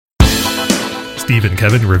Steve and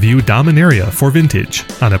Kevin review Dominaria for Vintage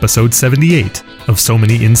on episode 78 of So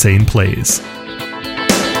Many Insane Plays.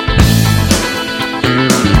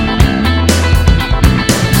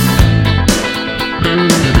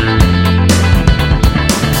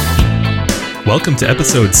 Welcome to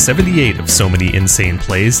episode 78 of So Many Insane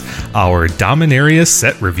Plays, our Dominaria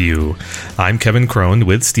set review. I'm Kevin Crone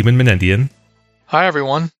with Stephen Menendian. Hi,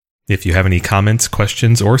 everyone. If you have any comments,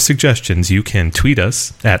 questions, or suggestions, you can tweet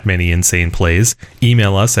us at Many Insane Plays,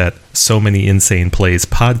 email us at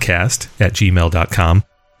somanyinsaneplayspodcast@gmail.com,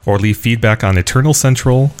 or leave feedback on Eternal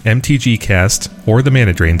Central, MTGcast, or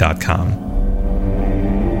themanadrain.com.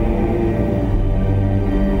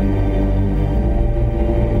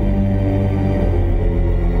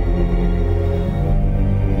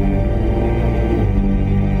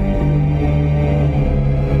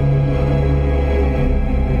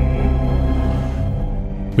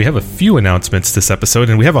 We have a few announcements this episode,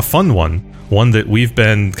 and we have a fun one that we've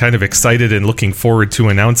been kind of excited and looking forward to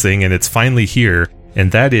announcing, and it's finally here,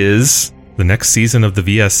 and that is the next season of the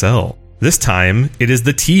VSL. This time, it is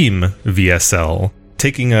the Team VSL,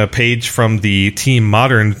 taking a page from the Team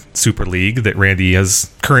Modern Super League that Randy is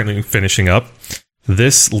currently finishing up.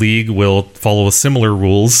 This league will follow similar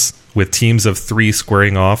rules, with teams of 3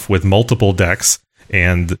 squaring off with multiple decks,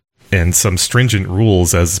 and some stringent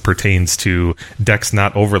rules as pertains to decks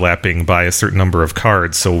not overlapping by a certain number of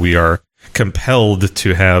cards, so we are compelled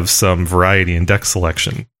to have some variety in deck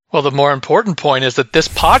selection. Well, the more important point is that this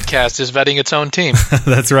podcast is vetting its own team.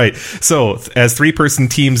 That's right. So, as 3-person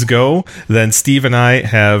teams go, then Steve and I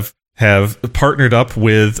have partnered up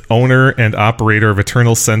with owner and operator of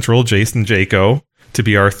Eternal Central, Jason Jaco, to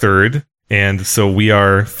be our third, and so we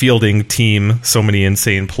are fielding team So Many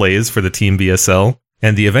Insane Plays for the Team VSL.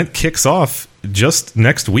 And the event kicks off just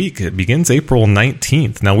next week. It begins April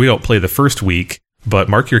 19th. Now, we don't play the first week, but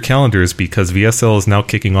mark your calendars because VSL is now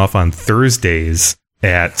kicking off on Thursdays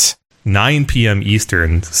at 9 p.m.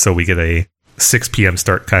 Eastern, so we get a 6 p.m.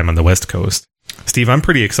 start time on the West Coast. Steve, I'm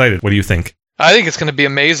pretty excited. What do you think? I think it's going to be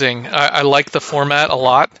amazing. I like the format a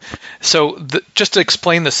lot. So just to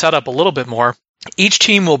explain the setup a little bit more, each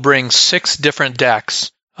team will bring 6 different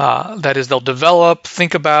decks. That is, they'll develop,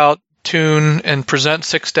 think about, tune, and present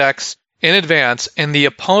 6 decks in advance, and the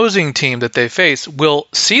opposing team that they face will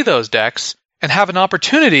see those decks and have an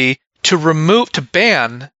opportunity to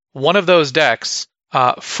ban one of those decks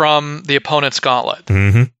from the opponent's gauntlet.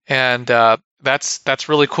 Mm-hmm. And that's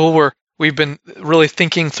really cool. We've been really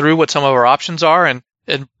thinking through what some of our options are, and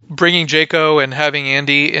bringing Jaco and having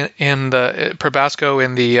Andy in the Probasco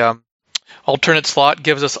in the alternate slot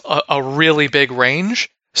gives us a really big range.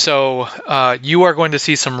 So you are going to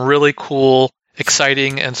see some really cool,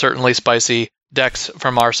 exciting, and certainly spicy decks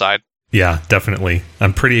from our side. Yeah, definitely.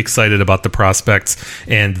 I'm pretty excited about the prospects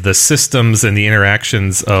and the systems and the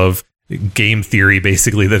interactions of game theory,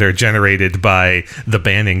 basically, that are generated by the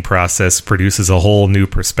banning process produces a whole new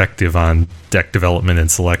perspective on deck development and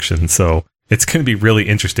selection. So it's going to be really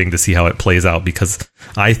interesting to see how it plays out, because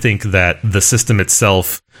I think that the system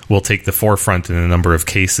itself will take the forefront in a number of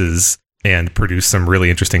cases and produce some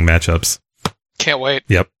really interesting matchups. Can't wait.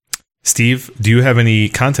 Yep. Steve, do you have any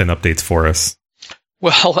content updates for us?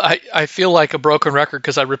 Well, I feel like a broken record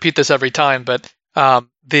because I repeat this every time, but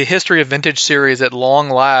the History of Vintage series at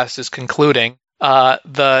long last is concluding. All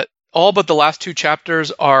but the last 2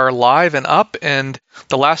 chapters are live and up, and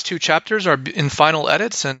the last 2 chapters are in final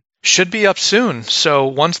edits and should be up soon. So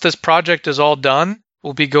once this project is all done,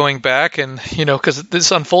 we'll be going back and, because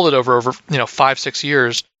this unfolded over 5-6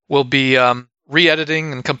 years, we'll be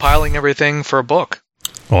re-editing and compiling everything for a book.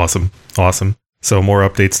 Awesome. So more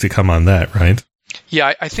updates to come on that, right?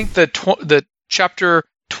 Yeah, I think the chapter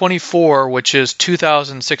 24, which is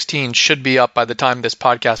 2016, should be up by the time this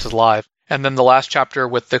podcast is live. And then the last chapter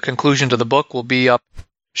with the conclusion to the book will be up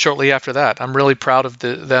shortly after that. I'm really proud of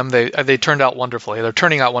them. They turned out wonderfully. They're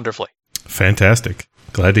turning out wonderfully. Fantastic.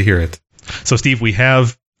 Glad to hear it. So, Steve, we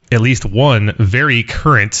have at least one very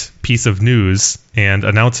current piece of news and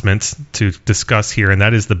announcement to discuss here, and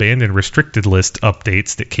that is the banned and restricted list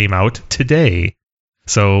updates that came out today.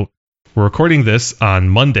 So we're recording this on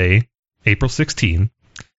Monday, April 16,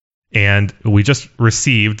 and we just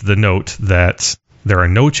received the note that there are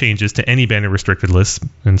no changes to any banned and restricted lists,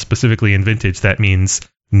 and specifically in Vintage, that means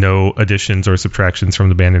no additions or subtractions from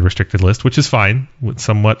the banned and restricted list, which is fine,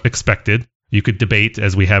 somewhat expected. You could debate,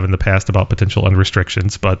 as we have in the past, about potential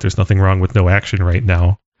unrestrictions, but there's nothing wrong with no action right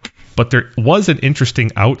now. But there was an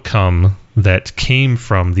interesting outcome that came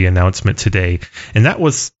from the announcement today, and that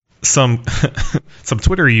was some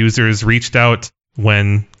Twitter users reached out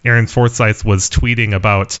when Aaron Forsyth was tweeting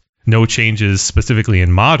about no changes specifically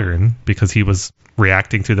in Modern, because he was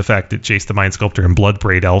reacting to the fact that Jace the Mind Sculptor and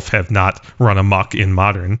Bloodbraid Elf have not run amok in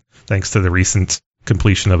Modern, thanks to the recent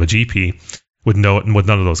completion of a GP, with none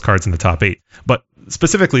of those cards in the top 8. But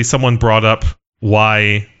specifically, someone brought up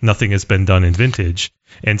why nothing has been done in Vintage.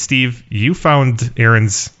 And Steve, you found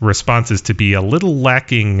Aaron's responses to be a little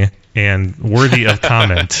lacking and worthy of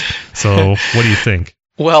comment. So what do you think?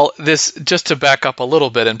 Well, this, just to back up a little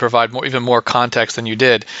bit and provide even more context than you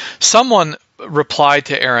did, someone replied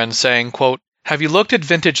to Aaron saying, quote, "Have you looked at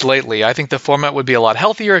Vintage lately? I think the format would be a lot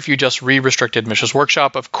healthier if you just re-restricted Mishra's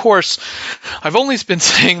Workshop. Of course, I've only been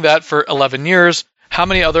saying that for 11 years. How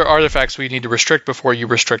many other artifacts we need to restrict before you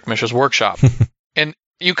restrict Mishra's Workshop?" And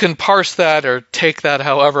you can parse that or take that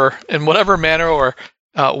however, in whatever manner or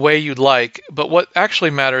way you'd like. But what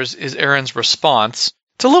actually matters is Aaron's response.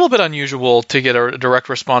 It's a little bit unusual to get a direct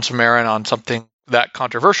response from Aaron on something that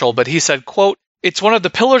controversial, but he said, quote, "It's one of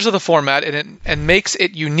the pillars of the format and makes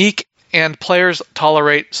it unique and players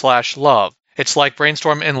tolerate/love. It's like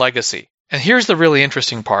Brainstorm and Legacy. And here's the really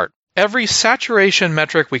interesting part. Every saturation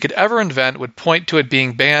metric we could ever invent would point to it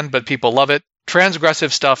being banned, but people love it.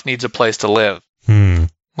 Transgressive stuff needs a place to live."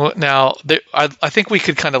 Well, now, I think we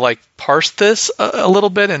could kind of like parse this a little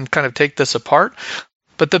bit and kind of take this apart.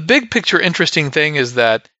 But the big picture interesting thing is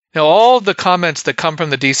that all the comments that come from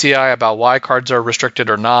the DCI about why cards are restricted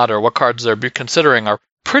or not, or what cards they're considering, are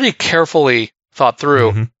pretty carefully thought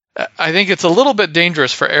through. Mm-hmm. I think it's a little bit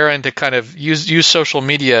dangerous for Aaron to kind of use social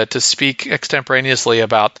media to speak extemporaneously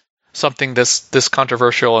about something this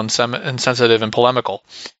controversial and sensitive and polemical.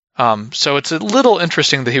 So it's a little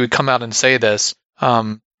interesting that he would come out and say this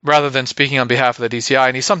rather than speaking on behalf of the DCI,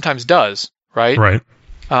 and he sometimes does, right? Right.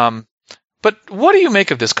 But what do you make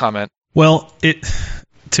of this comment? Well,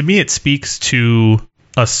 to me, it speaks to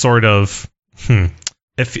a sort of,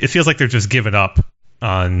 it feels like they're just giving up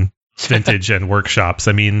on Vintage and workshops.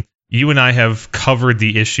 I mean, you and I have covered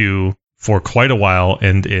the issue for quite a while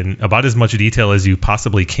and in about as much detail as you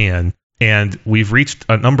possibly can. And we've reached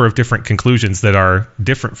a number of different conclusions that are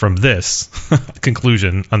different from this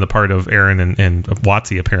conclusion on the part of Aaron and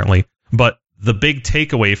WotC, apparently. But the big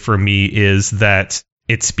takeaway for me is that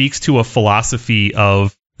it speaks to a philosophy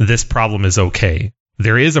of this problem is okay.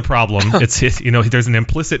 There is a problem. There's an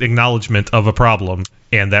implicit acknowledgement of a problem,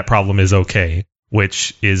 and that problem is okay,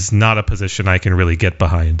 which is not a position I can really get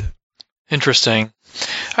behind. Interesting.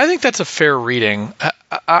 I think that's a fair reading.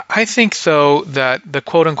 I think, though, that the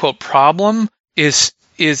quote-unquote problem is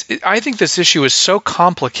I think this issue is so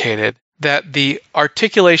complicated that the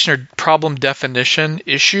articulation or problem definition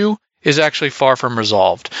issue is actually far from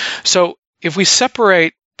resolved. So if we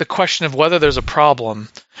separate the question of whether there's a problem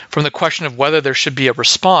from the question of whether there should be a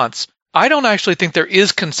response, I don't actually think there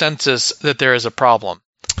is consensus that there is a problem.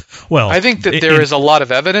 Well, I think that there is a lot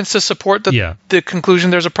of evidence to support the conclusion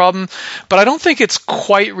there's a problem, but I don't think it's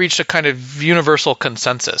quite reached a kind of universal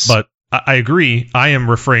consensus. But I agree. I am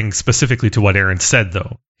referring specifically to what Aaron said,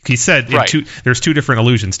 though. He said there's two different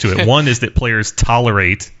allusions to it. One is that players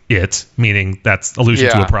tolerate it, meaning that's allusion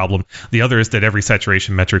to a problem. The other is that every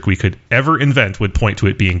saturation metric we could ever invent would point to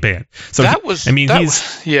it being banned. So he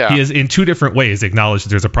has in two different ways acknowledged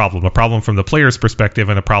there's a problem from the player's perspective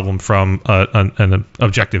and a problem from an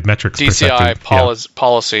objective metrics DCI perspective.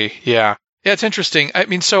 Policy. Yeah, it's interesting. I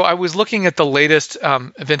mean, so I was looking at the latest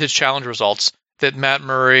Vintage Challenge results that Matt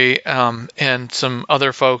Murray and some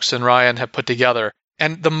other folks and Ryan have put together.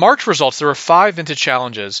 And the March results, there were 5 Vintage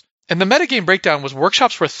Challenges. And the metagame breakdown was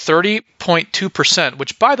workshops were 30.2%,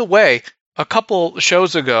 which, by the way, a couple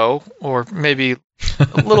shows ago, or maybe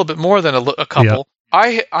a little bit more than a couple,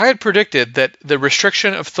 I had predicted that the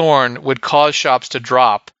restriction of Thorn would cause shops to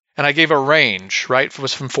drop. And I gave a range, right? It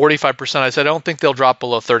was from 45%. I said, I don't think they'll drop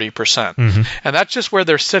below 30%. Mm-hmm. And that's just where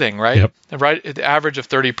they're sitting, right? Yep. Right at the average of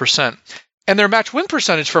 30%. And their match win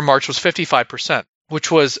percentage for March was 55%. Which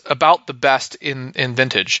was about the best in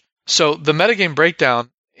Vintage. So the metagame breakdown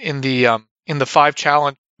in the 5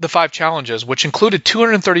 challenges, which included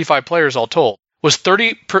 235 players all told, was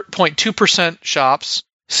 30.2% shops,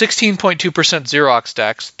 16.2% Xerox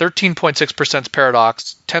decks, 13.6%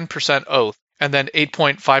 Paradox, 10% Oath, and then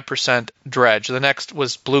 8.5% Dredge. The next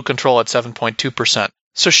was Blue Control at 7.2%.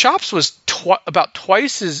 So shops was about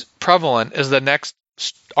twice as prevalent as the next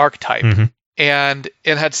archetype, and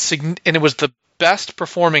it was the best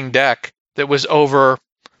performing deck that was over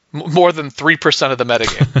more than 3% of the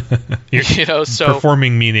metagame. So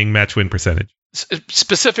performing meaning match win percentage.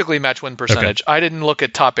 Specifically match win percentage. Okay. I didn't look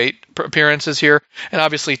at top 8 appearances here, and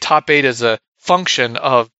obviously top 8 is a function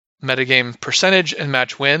of metagame percentage and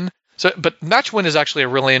match win. But match win is actually a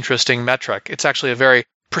really interesting metric. It's actually a very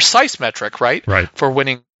precise metric, right? Right. For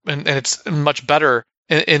winning and it's much better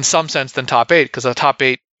in some sense than top 8, because a top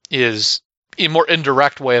 8 is a more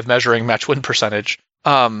indirect way of measuring match win percentage.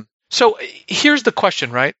 So here's the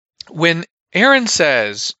question, right? When Aaron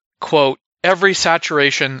says, quote, every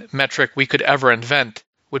saturation metric we could ever invent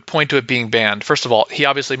would point to it being banned. First of all, he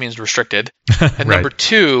obviously means restricted. And Right. number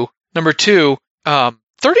two,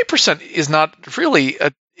 30% is not really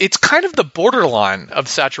it's kind of the borderline of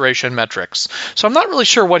saturation metrics. So I'm not really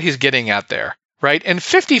sure what he's getting at there, right? And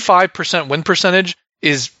 55% win percentage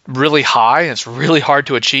is really high and it's really hard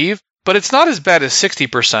to achieve, but it's not as bad as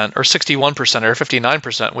 60% or 61% or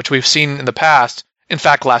 59%, which we've seen in the past. In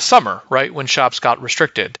fact, last summer, right, when shops got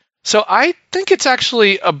restricted. So I think it's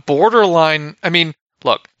actually a borderline. I mean,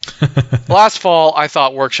 look, last fall, I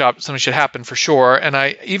thought something should happen for sure.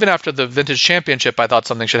 And even after the Vintage Championship, I thought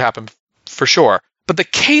something should happen for sure. But the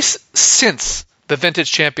case since the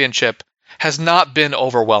Vintage Championship has not been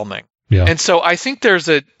overwhelming. Yeah. And so I think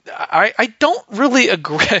I don't really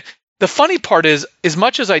agree. The funny part is, as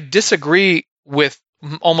much as I disagree with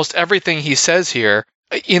almost everything he says here,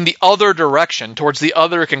 in the other direction, towards the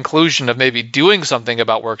other conclusion of maybe doing something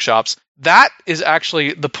about workshops, that is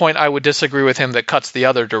actually the point I would disagree with him that cuts the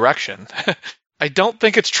other direction. I don't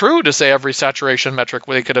think it's true to say every saturation metric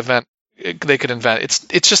they could invent.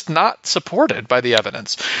 It's just not supported by the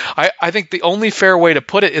evidence. I think the only fair way to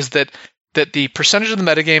put it is that the percentage of the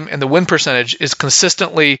metagame and the win percentage is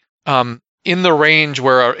consistently in the range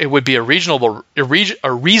where it would be a reasonable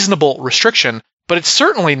restriction, but it's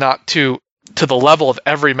certainly not to the level of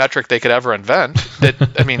every metric they could ever invent.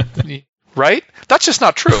 Right? That's just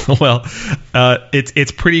not true. Well,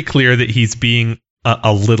 it's pretty clear that he's being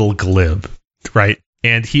a little glib, right?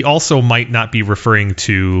 And he also might not be referring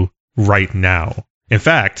to right now. In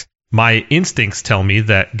fact, my instincts tell me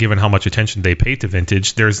that given how much attention they pay to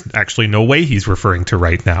Vintage, there's actually no way he's referring to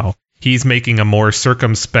right now. He's making a more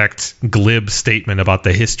circumspect, glib statement about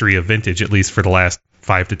the history of Vintage, at least for the last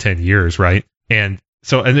 5 to 10 years, right? And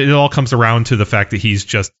it all comes around to the fact that he's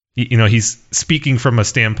just, he's speaking from a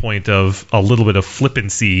standpoint of a little bit of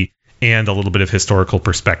flippancy and a little bit of historical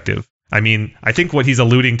perspective. I mean, I think what he's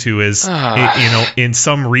alluding to is, in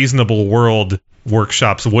some reasonable world,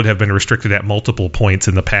 workshops would have been restricted at multiple points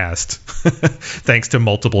in the past, thanks to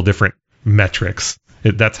multiple different metrics.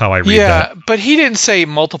 That's how I read that. Yeah, but he didn't say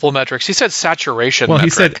multiple metrics. He said saturation metric. He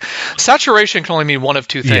said saturation can only mean one of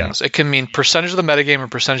two things. Yeah. It can mean percentage of the metagame or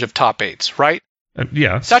percentage of top 8s, right?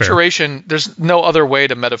 Yeah. Saturation, fair. There's no other way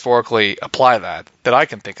to metaphorically apply that I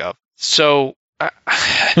can think of. So, I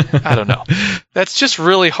don't know. That's just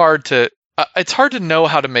really hard to... it's hard to know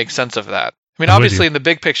how to make sense of that. I mean, obviously, in the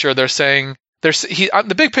big picture, they're saying...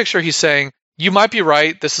 the big picture, he's saying, you might be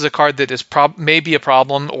right. This is a card that is maybe a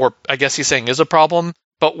problem, or I guess he's saying is a problem,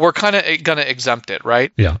 but we're kind of going to exempt it,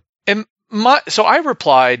 right? Yeah. And so I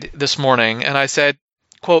replied this morning, and I said,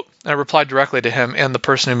 quote, I replied directly to him and the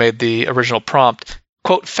person who made the original prompt,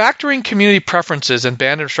 quote, factoring community preferences in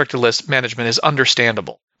banned and restricted list management is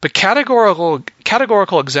understandable, but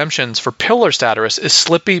categorical exemptions for pillar status is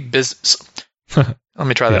slippy business. Let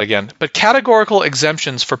me try that again. But categorical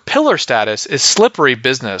exemptions for pillar status is slippery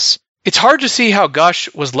business. It's hard to see how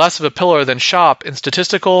Gush was less of a pillar than Shop in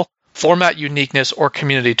statistical, format uniqueness, or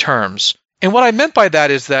community terms. And what I meant by that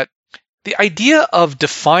is that the idea of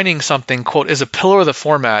defining something, quote, as a pillar of the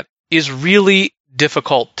format is really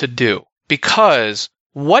difficult to do, because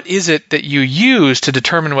what is it that you use to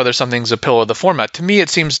determine whether something's a pillar of the format? To me, it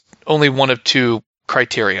seems only one of two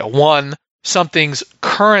criteria. One, something's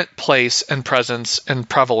current place and presence and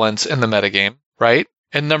prevalence in the metagame, right?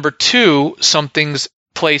 And number two, something's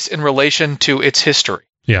place in relation to its history.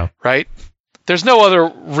 Yeah. Right? There's no other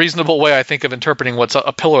reasonable way, I think, of interpreting what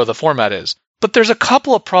a pillar of the format is. But there's a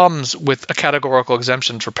couple of problems with a categorical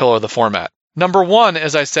exemption for pillar of the format. Number one,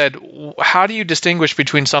 as I said, how do you distinguish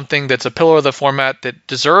between something that's a pillar of the format that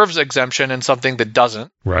deserves exemption and something that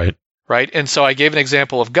doesn't? Right. Right? And so I gave an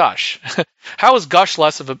example of Gush. How is Gush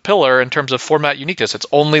less of a pillar in terms of format uniqueness? It's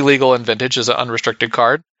only legal in Vintage as an unrestricted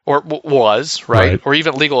card, or was, right? Or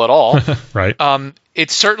even legal at all. Right. It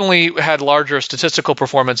certainly had larger statistical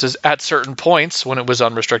performances at certain points when it was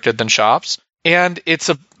unrestricted than Shops. And it's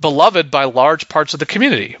beloved by large parts of the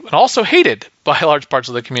community, and also hated by large parts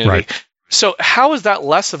of the community. Right. So how is that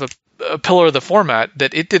less of a pillar of the format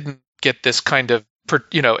that it didn't get this kind of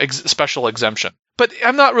special exemption? But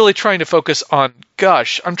I'm not really trying to focus on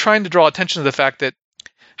Gush. I'm trying to draw attention to the fact that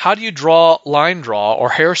how do you draw line draw or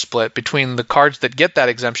hair split between the cards that get that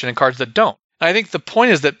exemption and cards that don't? And I think the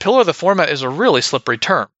point is that pillar of the format is a really slippery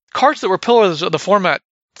term. Cards that were pillars of the format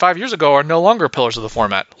 5 years ago are no longer pillars of the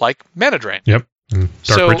format, like Mana Drain. Yep.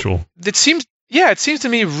 Dark Ritual. It seems it seems to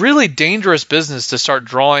me really dangerous business to start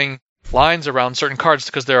drawing lines around certain cards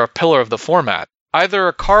because they're a pillar of the format. Either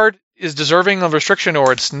a card is deserving of restriction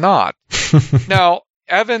or it's not. Now,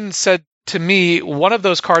 Evan said to me, one of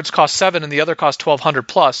those cards costs $7 and the other costs $1,200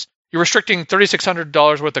 plus. You're restricting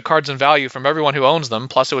 $3,600 worth of cards in value from everyone who owns them,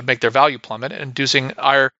 plus it would make their value plummet, inducing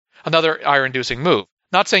another ire-inducing move.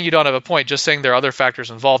 Not saying you don't have a point, just saying there are other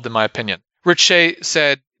factors involved, in my opinion. Rich Shea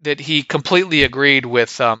said that he completely agreed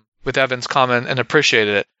with Evan's comment and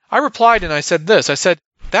appreciated it. I replied and I said this. I said,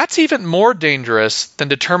 that's even more dangerous than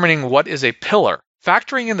determining what is a pillar.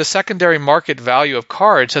 Factoring in the secondary market value of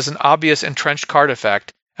cards has an obvious entrenched card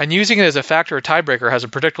effect, and using it as a factor or tiebreaker has a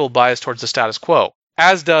predictable bias towards the status quo,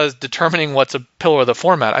 as does determining what's a pillar of the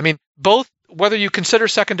format. I mean, both, whether you consider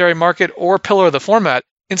secondary market or pillar of the format,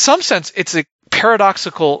 in some sense, it's a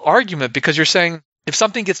paradoxical argument because you're saying if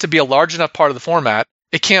something gets to be a large enough part of the format,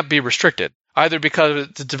 it can't be restricted, either because of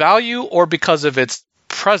its value or because of its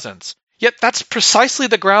presence. Yet that's precisely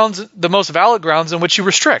the most valid grounds in which you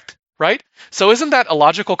restrict, right? So isn't that a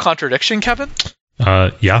logical contradiction, Kevin?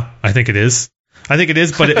 Yeah, I think it is. But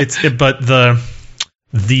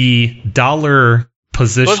the dollar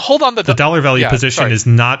position. But hold on, the dollar value position is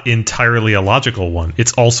not entirely a logical one.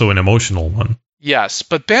 It's also an emotional one. Yes,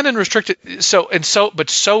 but banned and restricted. So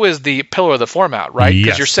is the pillar of the format, right?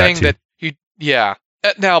 Because you're saying that you. Yeah.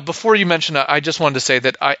 Now, before you mention that, I just wanted to say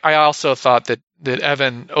that I also thought that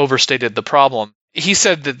Evan overstated the problem. He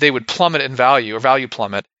said that they would plummet in value or value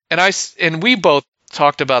plummet, and we both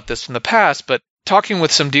talked about this in the past. But talking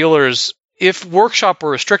with some dealers, if Workshop were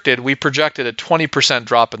restricted, we projected a 20%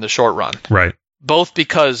 drop in the short run. Right. Both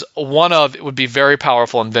because one of it would be very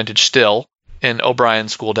powerful in vintage still in O'Brien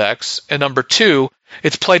school decks, and number two,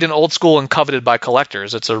 it's played in old school and coveted by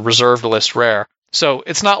collectors. It's a reserved list rare, so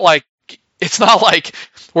it's not like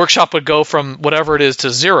Workshop would go from whatever it is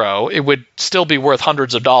to zero. It would still be worth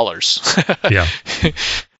hundreds of dollars. Yeah.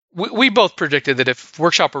 We both predicted that if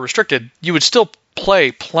Workshop were restricted, you would still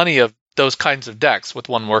play plenty of those kinds of decks with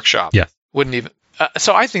one Workshop. Yeah. Wouldn't even.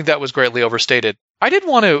 So I think that was greatly overstated. I did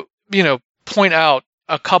want to, point out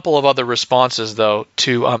a couple of other responses though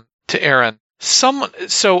to Aaron.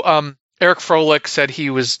 Eric Froelich said he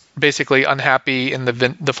was basically unhappy in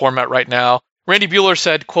the format right now. Randy Bueller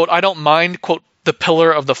said, quote, I don't mind, quote, the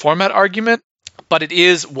pillar of the format argument, but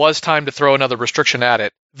it was time to throw another restriction at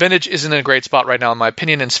it. Vintage isn't in a great spot right now, in my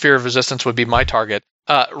opinion, and Sphere of Resistance would be my target.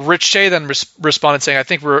 Rich Shea then responded saying, I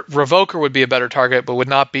think Revoker would be a better target, but would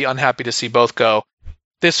not be unhappy to see both go.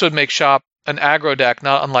 This would make Shop an aggro deck,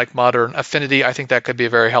 not unlike Modern Affinity. I think that could be a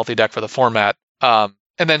very healthy deck for the format. And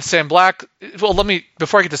then Sam Black,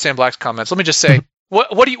 before I get to Sam Black's comments, let me just say,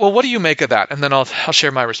 what do you make of that? And then I'll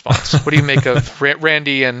share my response. What do you make of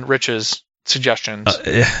Randy and Rich's suggestions?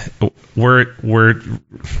 We're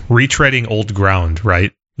retreading old ground,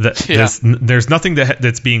 right? There's nothing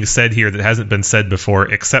that's being said here that hasn't been said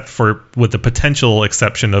before, except for with the potential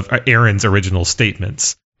exception of Aaron's original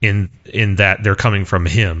statements in that they're coming from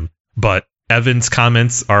him. But Evan's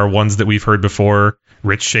comments are ones that we've heard before.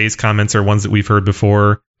 Rich Shea's comments are ones that we've heard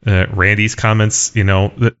before. Randy's comments,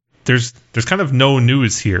 there's kind of no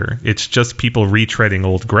news here. It's just people retreading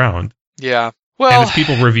old ground. Yeah. Well, and it's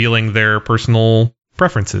people revealing their personal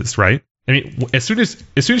preferences, right? I mean, as soon as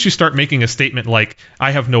you start making a statement like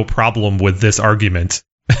 "I have no problem with this argument,"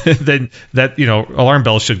 then that alarm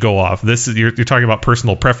bells should go off. You're talking about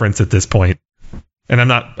personal preference at this point, and I'm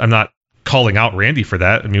not calling out Randy for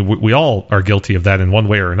that. I mean, we all are guilty of that in one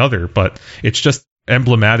way or another, but it's just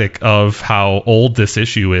emblematic of how old this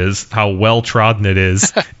issue is, how well trodden it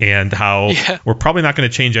is, and how we're probably not going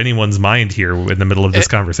to change anyone's mind here in the middle of this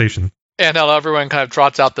conversation. And how everyone kind of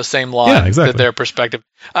trots out the same line to their perspective.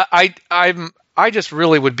 I just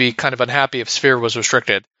really would be kind of unhappy if Sphere was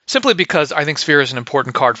restricted, simply because I think Sphere is an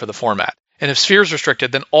important card for the format. And if Sphere is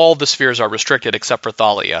restricted, then all the Spheres are restricted except for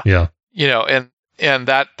Thalia. Yeah. And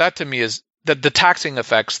that to me is that the taxing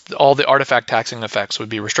effects, all the artifact taxing effects would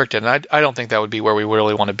be restricted. And I don't think that would be where we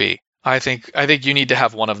really want to be. I think you need to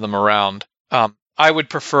have one of them around. I would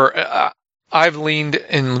prefer. I've leaned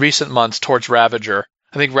in recent months towards Ravager.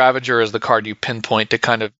 I think Ravager is the card you pinpoint to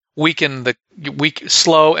kind of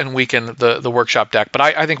slow and weaken the Workshop deck. But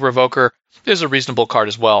I think Revoker is a reasonable card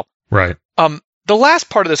as well. Right. The last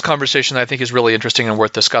part of this conversation that I think is really interesting and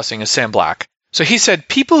worth discussing is Sam Black. So he said,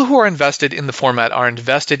 people who are invested in the format are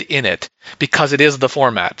invested in it because it is the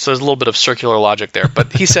format. So there's a little bit of circular logic there.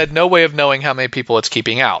 But he said, no way of knowing how many people it's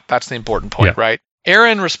keeping out. That's the important point, right?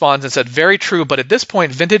 Aaron responds and said, very true, but at this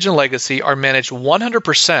point, Vintage and Legacy are managed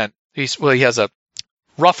 100%. He has a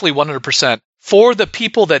roughly 100% for the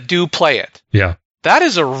people that do play it. Yeah. That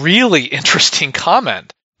is a really interesting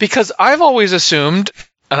comment, Because I've always assumed,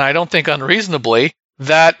 and I don't think unreasonably,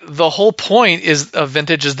 that the whole point of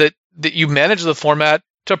Vintage is that you manage the format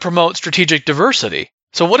to promote strategic diversity.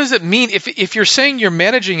 So what does it mean if you're saying you're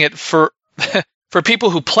managing it for for people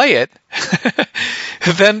who play it?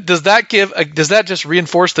 Then does that just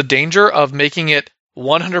reinforce the danger of making it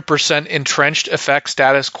 100% entrenched effect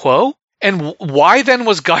status quo? And why then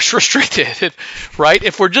was Gush restricted? Right?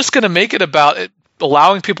 If we're just going to make it about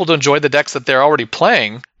allowing people to enjoy the decks that they're already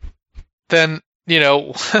playing, then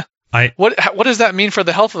what does that mean for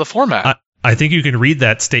the health of the format? I think you can read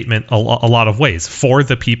that statement a lot of ways. For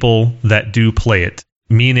the people that do play it,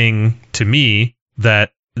 meaning to me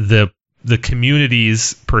that the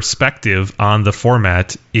community's perspective on the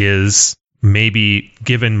format is maybe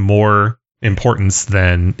given more importance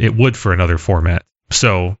than it would for another format.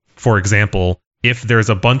 So, for example, if there's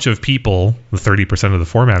a bunch of people, the 30% of the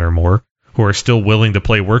format or more, who are still willing to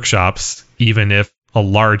play workshops, even if a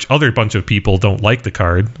large other bunch of people don't like the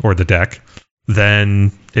card or the deck,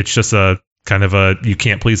 then it's just a kind of a you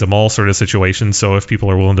can't please them all sort of situation. So if people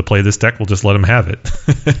are willing to play this deck, we'll just let them have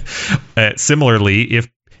it. Similarly,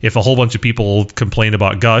 if a whole bunch of people complain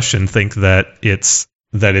about Gush and think that it's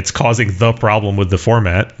causing the problem with the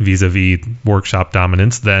format vis-a-vis workshop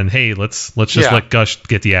dominance, then hey, let's just let Gush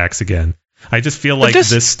get the axe again. I just feel like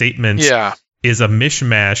this statement is a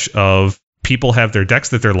mishmash of people have their decks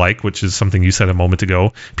that they're like, which is something you said a moment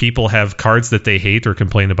ago. People have cards that they hate or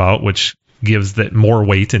complain about, which gives that more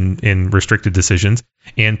weight in restricted decisions.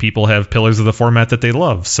 And people have pillars of the format that they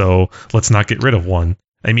love. So let's not get rid of one.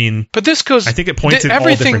 I mean, but this goes. I think it points in all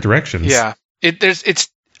different directions. Yeah,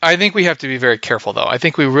 I think we have to be very careful, though. I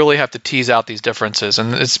think we really have to tease out these differences,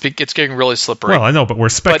 and it's getting really slippery. Well, I know, but we're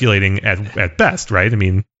speculating at best, right? I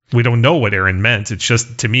mean, we don't know what Aaron meant. It's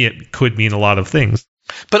just, to me, it could mean a lot of things.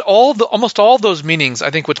 But almost all those meanings, I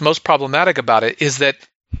think what's most problematic about it is that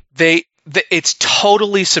it's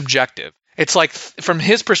totally subjective. It's like, from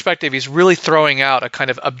his perspective, he's really throwing out a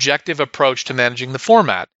kind of objective approach to managing the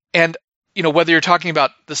format. And, whether you're talking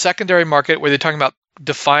about the secondary market, whether you're talking about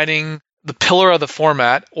defining the pillar of the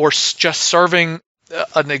format, or just serving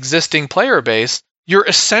an existing player base, you're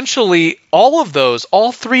essentially all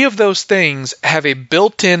three of those things have a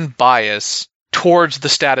built-in bias towards the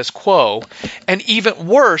status quo. And even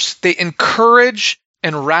worse, they encourage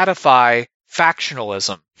and ratify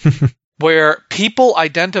factionalism, where people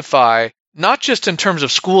identify not just in terms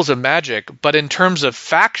of schools of magic, but in terms of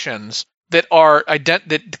factions that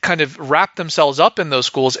that kind of wrap themselves up in those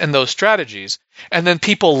schools and those strategies. And then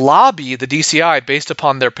people lobby the DCI based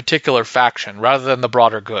upon their particular faction rather than the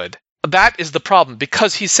broader good. That is the problem,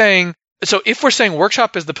 because he's saying, so if we're saying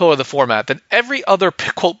workshop is the pillar of the format, then every other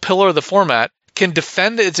quote pillar of the format can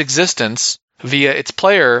defend its existence via its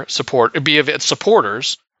player support, via its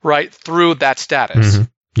supporters, right, through that status. Mm-hmm.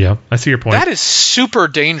 Yeah, I see your point. That is super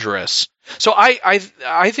dangerous. So I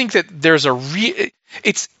think that there's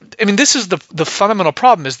this is the fundamental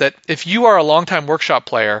problem, is that if you are a longtime workshop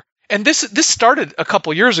player, and this started a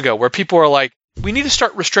couple years ago, where people are like, we need to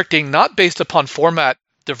start restricting not based upon format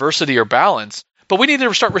diversity or balance, but we need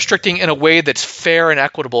to start restricting in a way that's fair and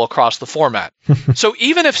equitable across the format. So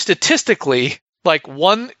even if statistically, like,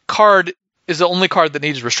 one card is the only card that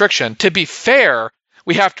needs restriction, to be fair,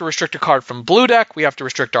 we have to restrict a card from blue deck, we have to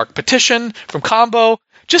restrict Dark Petition from combo,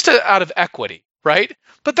 just out of equity, right?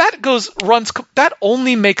 But that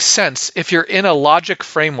only makes sense if you're in a logic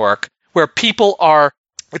framework where people are,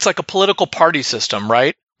 it's like a political party system,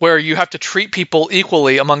 right? Where you have to treat people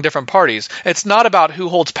equally among different parties. It's not about who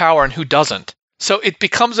holds power and who doesn't. So it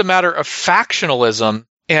becomes a matter of factionalism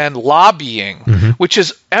and lobbying, which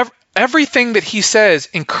is everything that he says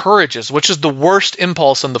encourages, which is the worst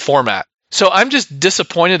impulse in the format. So I'm just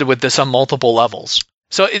disappointed with this on multiple levels.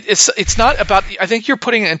 So it's not about, I think you're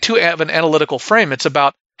putting it into an analytical frame. It's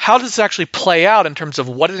about how does this actually play out in terms of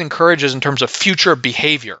what it encourages in terms of future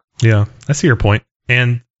behavior. Yeah, I see your point.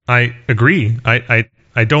 And I agree.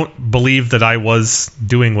 I don't believe that I was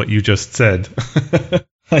doing what you just said.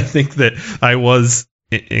 I think that I was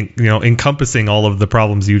encompassing all of the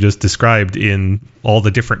problems you just described in all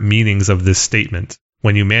the different meanings of this statement.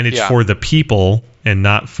 When you manage for the people and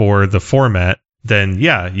not for the format, then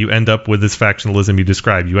you end up with this factionalism you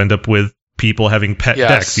described. You end up with people having pet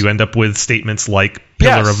decks. You end up with statements like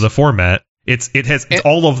pillar of the format. It's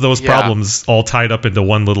all of those problems all tied up into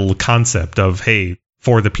one little concept of, hey,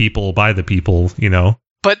 for the people, by the people,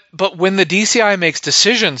 But when the DCI makes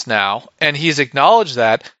decisions now, and he's acknowledged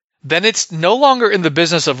that, then it's no longer in the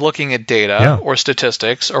business of looking at data or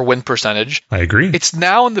statistics or win percentage. I agree. It's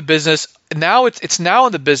now in the business. Now it's now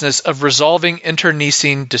in the business of resolving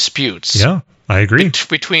internecine disputes. Yeah, I agree.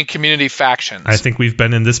 Between community factions. I think we've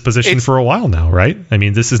been in this position for a while now, right? I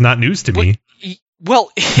mean, this is not news to me.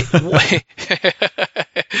 Well,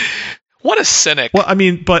 what a cynic. Well, I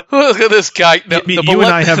mean, but look at this guy. You and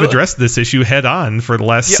I have addressed this issue head on for the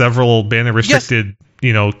last several banned and restricted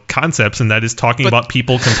concepts, and that is talking about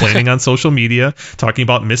people complaining on social media, talking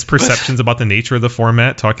about misperceptions about the nature of the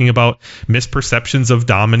format, talking about misperceptions of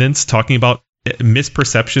dominance, talking about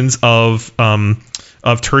misperceptions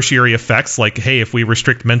of tertiary effects, like, hey, if we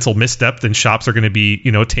restrict mental misstep, then shops are going to be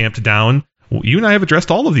tamped down. You and I have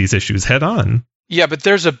addressed all of these issues head on. Yeah, but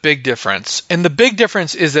there's a big difference. And the big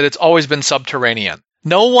difference is that it's always been subterranean.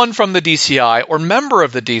 No one from the DCI or member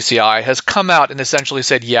of the DCI has come out and essentially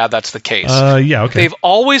said, yeah, that's the case. Yeah, okay. They've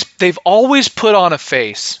always put on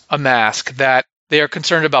a mask that they are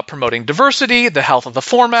concerned about promoting diversity, the health of the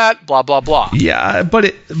format, blah, blah, blah. Yeah, but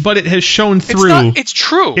it has shown through. It's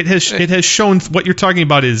true. It has shown what you're talking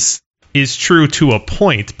about is true to a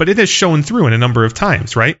point, but it has shown through in a number of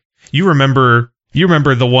times, right? You remember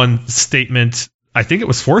the one statement, I think it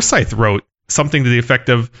was Forsyth wrote, something to the effect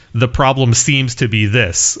of, the problem seems to be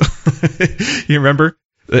this. You remember?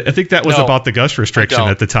 I think that was about the gush restriction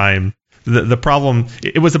at the time. The problem,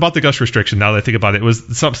 it was about the gush restriction. Now that I think about it, it was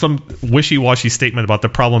some wishy-washy statement about the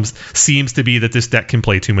problems seems to be that this deck can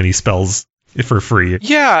play too many spells for free.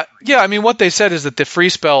 Yeah. I mean, what they said is that the free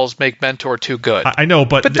spells make Mentor too good. I know,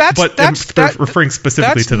 but referring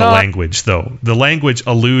specifically to the language, though. The language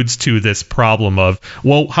alludes to this problem of,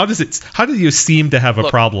 well, how do you seem to have a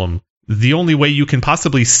problem? The only way you can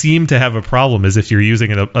possibly seem to have a problem is if you're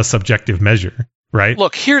using a subjective measure, right?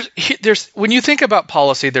 Look, there's when you think about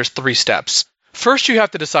policy, there's 3 steps. First, you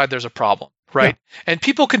have to decide there's a problem, right? Yeah. And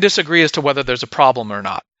people can disagree as to whether there's a problem or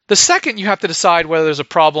not. The second, you have to decide whether there's a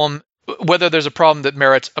problem that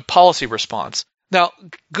merits a policy response. Now,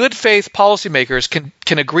 good faith policymakers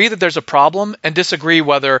can agree that there's a problem and disagree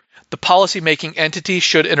whether the policymaking entity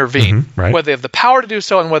should intervene, right. Whether they have the power to do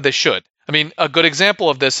so and whether they should. I mean, a good example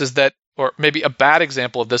of this is that, or maybe a bad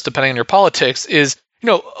example of this, depending on your politics, is,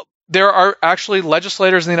 there are actually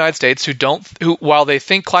legislators in the United States who, while they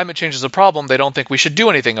think climate change is a problem, they don't think we should do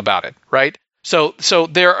anything about it, right? So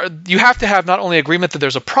you have to have not only agreement that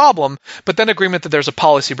there's a problem, but then agreement that there's a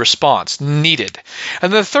policy response needed.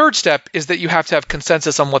 And the third step is that you have to have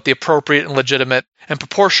consensus on what the appropriate and legitimate and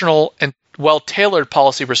proportional and well-tailored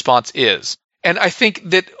policy response is. And I think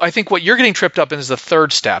what you're getting tripped up in is the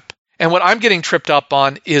third step. And what I'm getting tripped up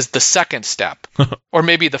on is the second step, or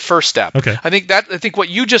maybe the first step. Okay. I think what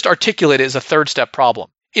you just articulated is a third step problem.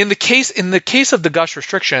 In the case of the gush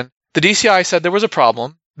restriction, the DCI said there was a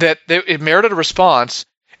problem, that it merited a response,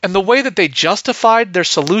 and the way that they justified their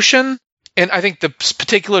solution, and I think the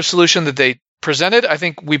particular solution that they presented, I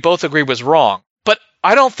think we both agree was wrong. But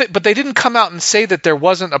they didn't come out and say that there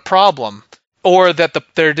wasn't a problem, or that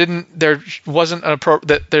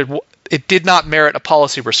it did not merit a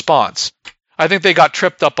policy response. I think they got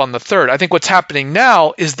tripped up on the third. I think what's happening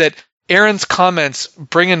now is that Aaron's comments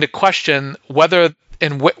bring into question whether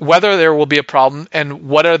there will be a problem and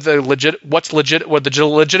what are the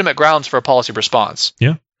legitimate grounds for a policy response.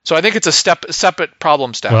 Yeah. So I think it's a separate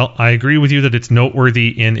problem step. Well, I agree with you that it's noteworthy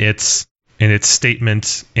in its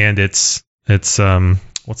statement and its what's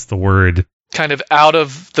the word? Kind of out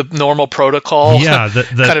of the normal protocol. Yeah,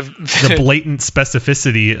 the blatant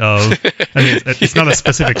specificity of, I mean, it's not a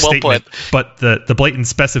specific statement, but the blatant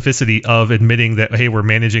specificity of admitting that, hey, we're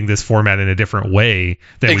managing this format in a different way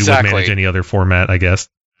than we would manage any other format, I guess.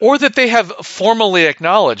 Or that they have formally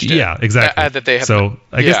acknowledged it. Yeah, exactly. That they have. So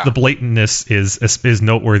I guess the blatantness is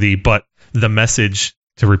noteworthy, but the message,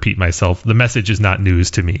 to repeat myself, the message is not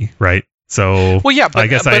news to me, right? So well, yeah,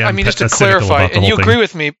 but I mean, just to clarify, and you agree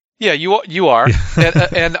with me. Yeah, you are,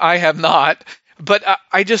 and I have not. But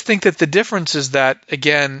I just think that the difference is that,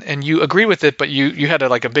 again, and you agree with it, but you had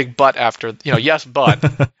a big but after, yes, but.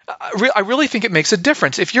 I really think it makes a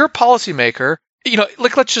difference. If you're a policymaker,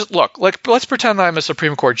 let's pretend I'm a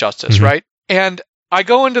Supreme Court justice, mm-hmm. right? And I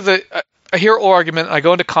go into I hear oral argument, I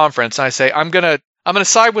go into conference, and I say I'm gonna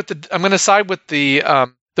side with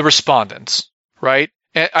the respondents, right?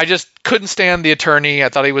 And I just couldn't stand the attorney. I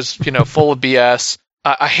thought he was full of BS.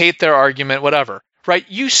 I hate their argument, whatever, right?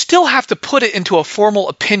 You still have to put it into a formal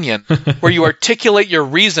opinion where you articulate your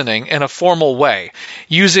reasoning in a formal way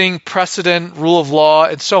using precedent, rule of law,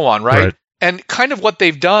 and so on, right? And kind of what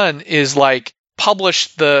they've done is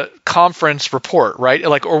publish the conference report, right?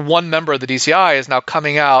 Or one member of the DCI is now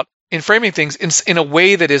coming out and framing things in a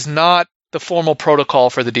way that is not the formal protocol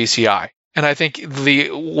for the DCI. And I think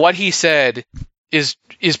what he said is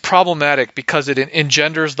problematic because it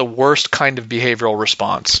engenders the worst kind of behavioral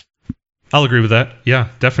response. I'll agree with that. Yeah,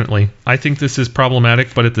 definitely. I think this is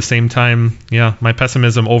problematic, but at the same time, yeah, my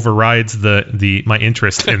pessimism overrides my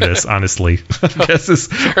interest in this, honestly. I guess is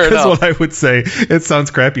what I would say. It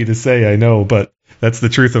sounds crappy to say, I know, but that's the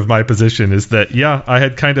truth of my position, is that, yeah, I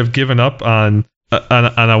had kind of given up on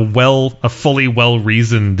a fully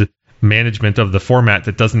well-reasoned management of the format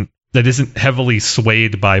that isn't heavily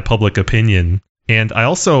swayed by public opinion. And I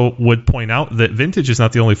also would point out that Vintage is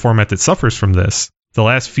not the only format that suffers from this. The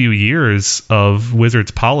last few years of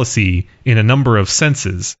Wizards policy in a number of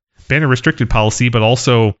senses, banner restricted policy, but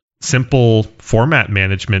also simple format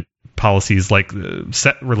management policies like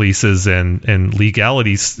set releases and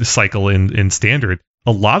legality cycle in Standard.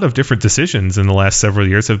 A lot of different decisions in the last several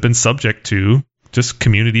years have been subject to just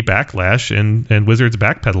community backlash and Wizards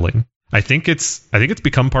backpedaling. I think it's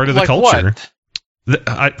become part of the culture. What?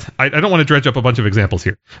 I don't want to dredge up a bunch of examples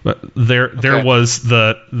here, but there was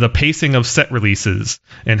the pacing of set releases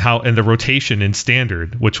and the rotation in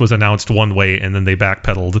Standard, which was announced one way and then they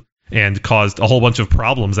backpedaled and caused a whole bunch of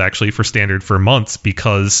problems actually for Standard for months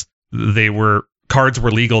because cards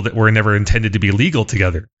were legal that were never intended to be legal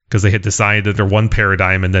together because they had decided they're one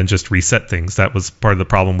paradigm and then just reset things. That was part of the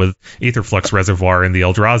problem with Aetherflux Reservoir and the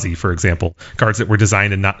Eldrazi, for example, cards that were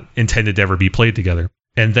designed and not intended to ever be played together.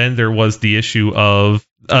 And then there was the issue of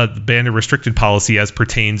banner restricted policy as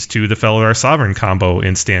pertains to the Felidar Sovereign combo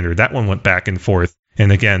in Standard. That one went back and forth,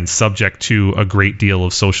 and again, subject to a great deal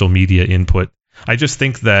of social media input. I just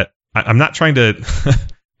think that I'm not trying to,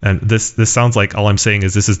 and this sounds like all I'm saying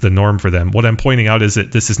is this is the norm for them. What I'm pointing out is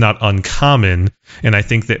that this is not uncommon, and I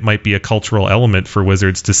think that might be a cultural element for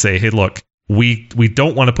Wizards to say, hey, look, we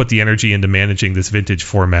don't want to put the energy into managing this Vintage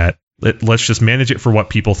format. Let's just manage it for what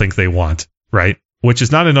people think they want, right? Which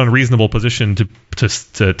is not an unreasonable position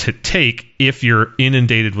to take if you're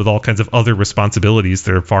inundated with all kinds of other responsibilities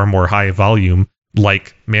that are far more high volume,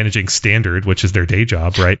 like managing Standard, which is their day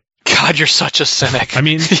job, right? God, you're such a cynic. I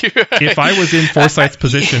mean, if I was in Forsyth's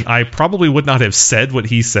position, I probably would not have said what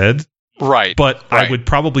he said. Right. But I would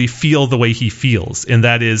probably feel the way he feels. And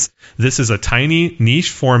that is, this is a tiny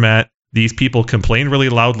niche format. These people complain really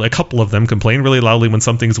loudly. A couple of them complain really loudly when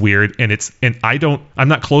something's weird, I'm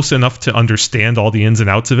not close enough to understand all the ins and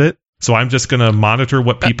outs of it. So I'm just going to monitor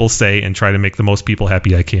what people say and try to make the most people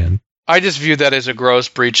happy I can. I just view that as a gross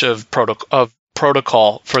breach of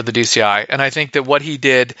protocol for the DCI, and I think that what he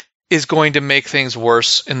did is going to make things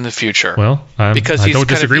worse in the future. Well, because I don't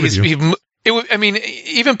disagree with you.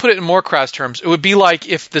 Even put it in more crass terms, it would be like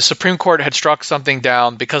if the Supreme Court had struck something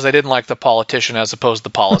down because they didn't like the politician as opposed to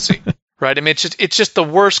the policy. Right? I mean, it's just the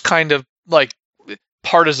worst kind of like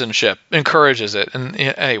partisanship encourages it. And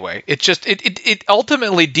anyway, it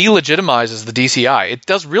ultimately delegitimizes the DCI. It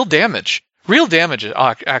does real damage,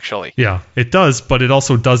 actually. Yeah, it does, but it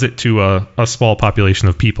also does it to a small population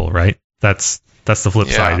of people, right? That's the flip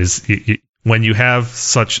side. Is when you have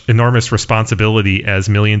such enormous responsibility as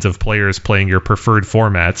millions of players playing your preferred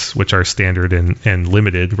formats, which are Standard and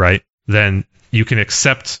limited, right? Then you can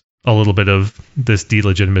accept a little bit of this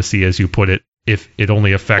delegitimacy, as you put it, if it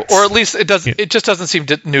only affects, or at least it doesn't. It just doesn't seem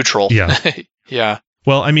neutral. Yeah, yeah.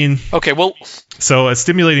 Well, I mean, okay. Well, so a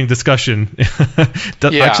stimulating discussion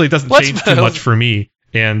actually doesn't change too much for me,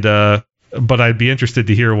 and but I'd be interested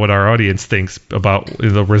to hear what our audience thinks about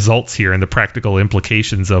the results here and the practical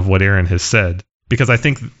implications of what Aaron has said, because I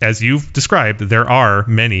think, as you've described, there are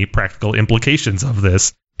many practical implications of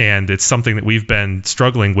this. And it's something that we've been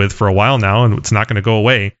struggling with for a while now, and it's not going to go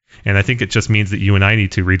away. And I think it just means that you and I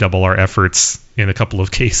need to redouble our efforts in a couple of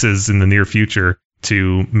cases in the near future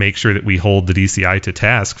to make sure that we hold the DCI to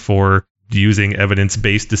task for using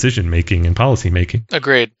evidence-based decision-making and policy-making.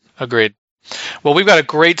 Agreed. Well, we've got a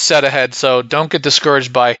great set ahead, so don't get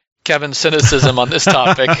discouraged by Kevin's cynicism on this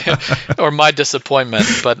topic or my disappointment.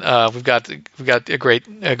 But we've got a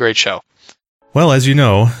great show. Well, as you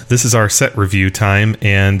know, this is our set review time,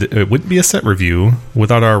 and it wouldn't be a set review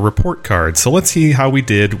without our report card. So let's see how we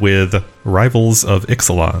did with Rivals of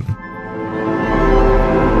Ixalan.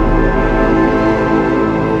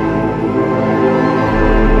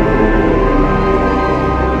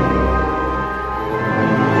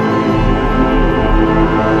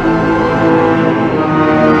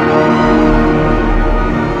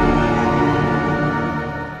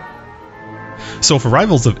 So for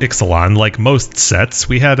Rivals of Ixalan, like most sets,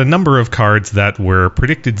 we had a number of cards that were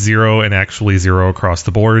predicted 0 and actually 0 across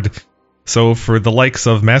the board. So for the likes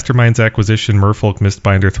of Mastermind's Acquisition, Merfolk,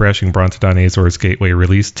 Mistbinder, Thrashing Brontodon, Azor's Gateway,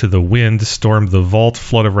 Release to the Wind, Storm the Vault,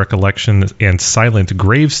 Flood of Recollection, and Silent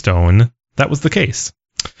Gravestone, that was the case.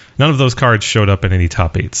 None of those cards showed up in any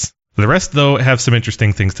top 8s. The rest, though, have some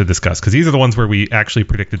interesting things to discuss, because these are the ones where we actually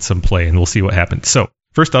predicted some play, and we'll see what happened. So,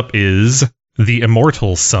 First up is the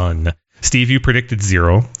Immortal Sun. Steve, you predicted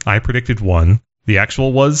 0. I predicted 1. The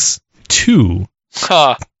actual was 2.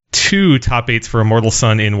 Huh. 2 top 8s for Immortal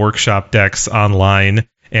Sun in workshop decks online.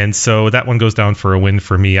 And so that one goes down for a win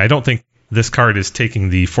for me. I don't think this card is taking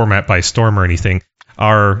the format by storm or anything.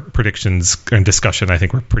 Our predictions and discussion, I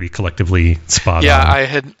think, were pretty collectively spot on. Yeah,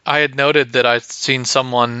 I had noted that I'd seen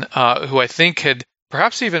someone who I think had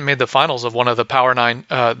perhaps even made the finals of one of the Power 9,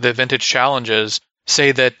 the Vintage Challenges,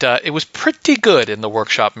 say that it was pretty good in the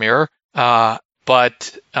Workshop Mirror.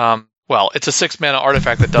 But it's a 6-mana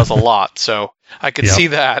artifact that does a lot, so I could see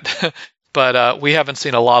that. But we haven't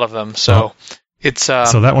seen a lot of them, so it's...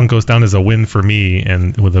 so that one goes down as a win for me,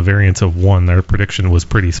 and with a variance of 1, our prediction was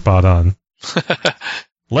pretty spot on.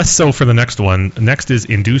 Less so for the next one. Next is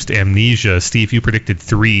Induced Amnesia. Steve, you predicted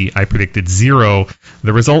 3. I predicted 0.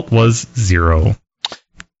 The result was 0.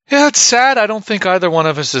 Yeah, it's sad. I don't think either one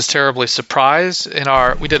of us is terribly surprised.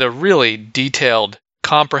 We did a really detailed,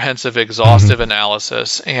 comprehensive, exhaustive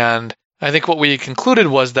analysis, and I think what we concluded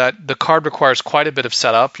was that the card requires quite a bit of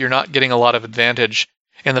setup. You're not getting a lot of advantage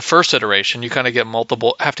in the first iteration. You kind of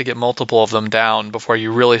have to get multiple of them down before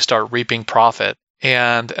you really start reaping profit,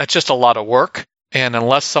 and it's just a lot of work. And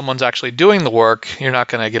unless someone's actually doing the work, you're not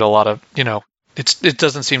going to get a lot of, it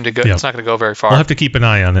doesn't seem to go. It's not going to go very far. We'll have to keep an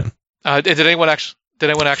eye on it. Did anyone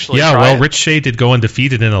actually? Yeah, try it? Rich Shea did go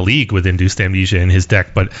undefeated in a league with Induced Amnesia in his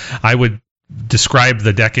deck, but I would describe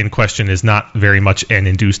the deck in question as not very much an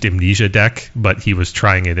Induced Amnesia deck, but he was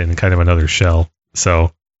trying it in kind of another shell.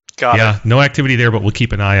 So, no activity there, but we'll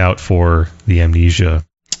keep an eye out for the Amnesia.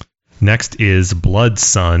 Next is Blood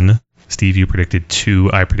Sun. Steve, you predicted 2.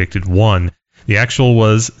 I predicted 1. The actual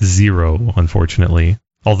was 0, unfortunately.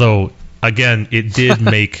 Although, again, it did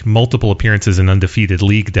make multiple appearances in undefeated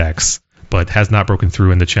league decks, but has not broken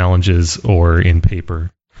through in the challenges or in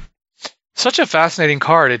paper. Such a fascinating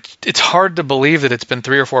card. It's hard to believe that it's been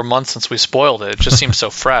 3 or 4 months since we spoiled it. It just seems so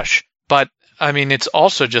fresh. But, I mean, it's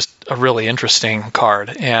also just a really interesting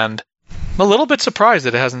card. And I'm a little bit surprised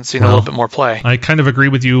that it hasn't seen a little bit more play. I kind of agree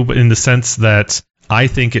with you in the sense that I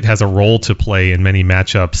think it has a role to play in many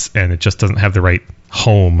matchups, and it just doesn't have the right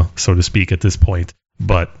home, so to speak, at this point.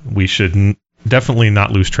 But we should definitely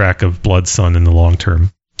not lose track of Blood Sun in the long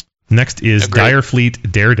term. Next is Direfleet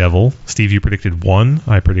Daredevil. Steve, you predicted 1.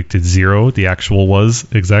 I predicted 0. The actual was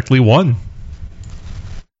exactly 1.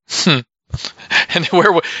 And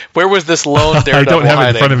where was this lone Daredevil I don't have hiding?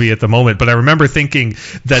 it in front of me at the moment, but I remember thinking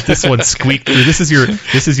that this one squeaked through. This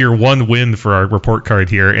is your one win for our report card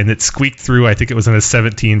here, and it squeaked through. I think it was in a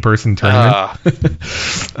 17-person tournament. I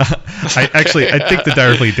think the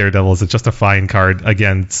Direfleet Daredevil is just a fine card.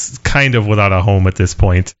 Again, it's kind of without a home at this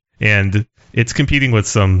point, and it's competing with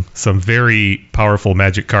some very powerful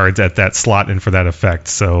Magic cards at that slot and for that effect.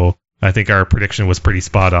 So I think our prediction was pretty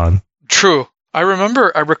spot on. True. I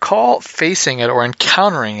recall facing it or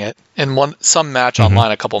encountering it in some match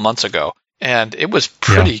online a couple months ago, and it was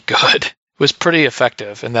pretty good. It was pretty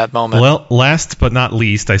effective in that moment. Well, last but not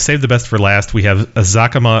least, I saved the best for last. We have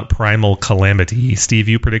Azakama Primal Calamity. Steve,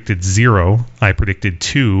 you predicted 0. I predicted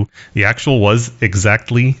 2. The actual was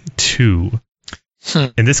exactly 2.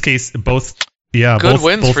 In this case, both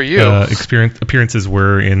wins for you. Appearances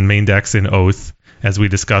were in main decks in Oath. As we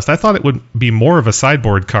discussed, I thought it would be more of a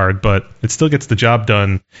sideboard card, but it still gets the job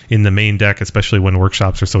done in the main deck, especially when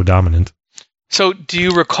workshops are so dominant. So, do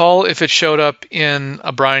you recall if it showed up in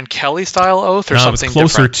a Brian Kelly style Oath or something different? It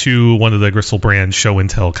was closer different? to one of the Gristlebrand show and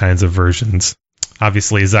tell kinds of versions.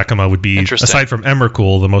 Obviously, Zakama would be, aside from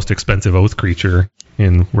Emrakul, the most expensive Oath creature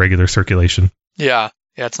in regular circulation. Yeah,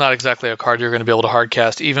 it's not exactly a card you're going to be able to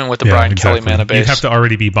hardcast, even with the Brian Kelly mana base. You'd have to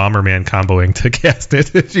already be Bomberman comboing to cast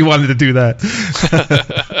it if you wanted to do that.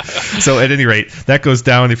 So at any rate, that goes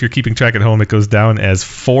down, if you're keeping track at home, it goes down as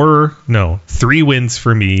 3 wins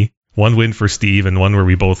for me, 1 win for Steve, and 1 where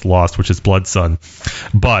we both lost, which is Blood Sun.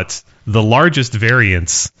 But the largest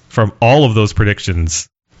variance from all of those predictions,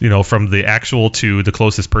 from the actual to the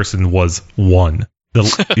closest person, was 1.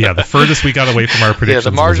 The furthest we got away from our predictions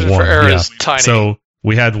the margin was 1. for error is tiny. So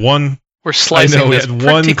we had one. We're slicing this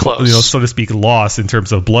pretty close. So to speak, loss in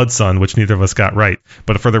terms of Blood Sun, which neither of us got right.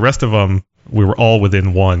 But for the rest of them, we were all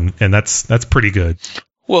within 1, and that's pretty good.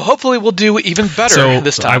 Well, hopefully we'll do even better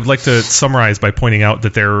this time. I would like to summarize by pointing out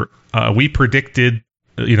that we predicted,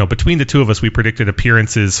 between the two of us, we predicted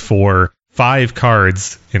appearances for 5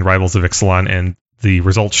 cards in Rivals of Ixalan, and the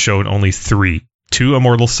results showed only 3. 2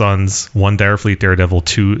 Immortal Suns, 1 Direfleet Daredevil,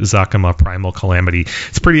 2 Zakama Primal Calamity.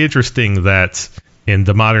 It's pretty interesting that in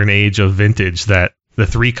the modern age of Vintage that the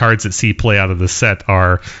 3 cards that see play out of the set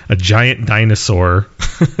are a giant dinosaur,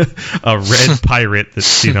 a red pirate that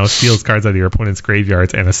steals cards out of your opponent's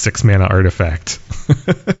graveyards, and a 6-mana artifact.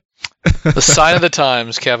 The sign of the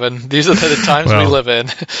times, Kevin. These are the times we live in.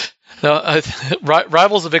 No,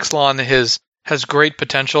 Rivals of Ixalan has great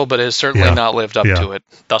potential, but has certainly not lived up to it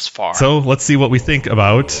thus far. So let's see what we think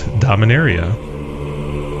about Dominaria.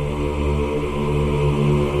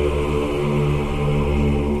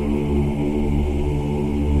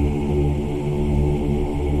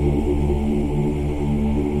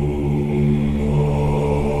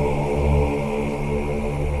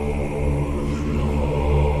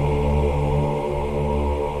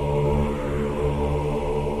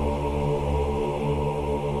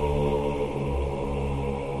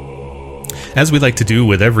 As we like to do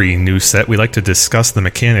with every new set, we like to discuss the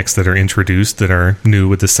mechanics that are introduced that are new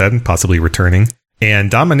with the set and possibly returning.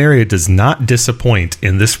 And Dominaria does not disappoint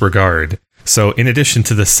in this regard. So in addition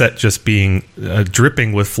to the set just being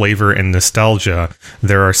dripping with flavor and nostalgia,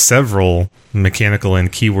 there are several mechanical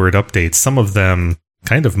and keyword updates, some of them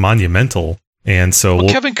kind of monumental. And so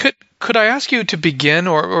Kevin, could I ask you to begin,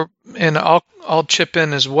 and I'll chip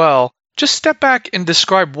in as well. Just step back and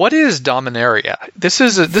describe what is Dominaria. This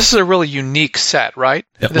is a really unique set, right?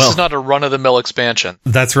 This is not a run-of-the-mill expansion.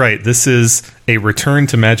 That's right. This is a return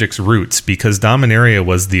to Magic's roots, because Dominaria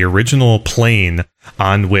was the original plane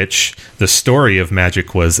on which the story of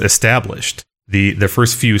Magic was established. The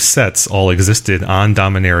first few sets all existed on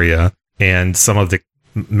Dominaria, and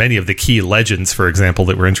many of the key legends, for example,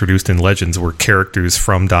 that were introduced in Legends were characters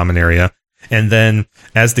from Dominaria. And then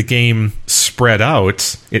as the game spread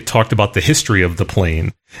out, it talked about the history of the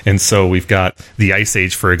plane. And so we've got the Ice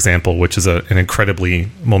Age, for example, which is an incredibly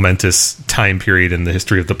momentous time period in the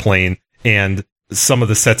history of the plane. And some of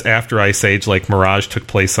the sets after Ice Age, like Mirage, took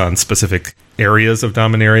place on specific areas of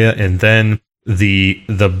Dominaria. And then the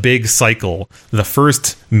big cycle, the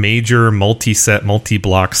first major multi-set,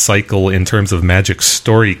 multi-block cycle in terms of Magic's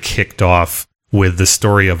story, kicked off with the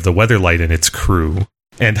story of the Weatherlight and its crew.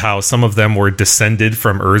 And how some of them were descended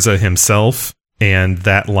from Urza himself and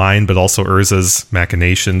that line, but also Urza's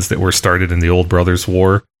machinations that were started in the Old Brothers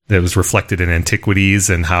War that was reflected in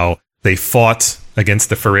Antiquities, and how they fought against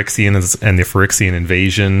the Phyrexians and the Phyrexian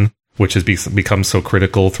invasion, which has become so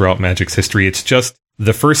critical throughout Magic's history. It's just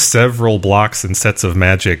the first several blocks and sets of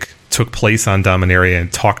Magic took place on Dominaria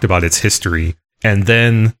and talked about its history. And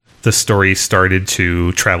then the story started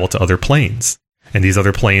to travel to other planes. And these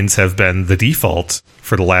other planes have been the default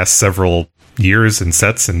for the last several years and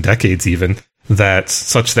sets and decades even,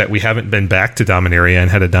 such that we haven't been back to Dominaria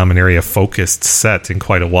and had a Dominaria-focused set in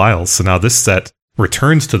quite a while. So now this set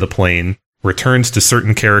returns to the plane, returns to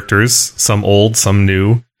certain characters, some old, some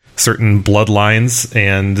new, certain bloodlines,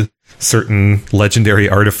 and certain legendary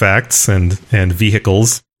artifacts and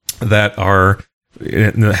vehicles that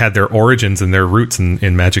had their origins and their roots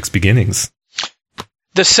in Magic's beginnings.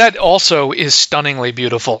 The set also is stunningly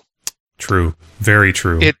beautiful. True. Very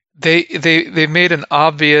true. They made an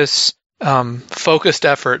obvious focused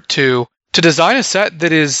effort to design a set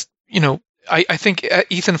that is, I think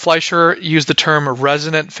Ethan Fleischer used the term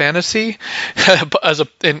resonant fantasy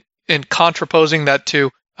in contraposing that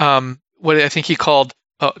to what I think he called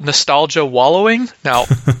nostalgia wallowing. Now,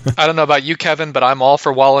 I don't know about you, Kevin, but I'm all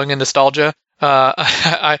for wallowing in nostalgia.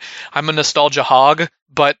 I'm a nostalgia hog,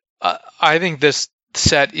 but I think this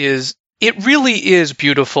set really is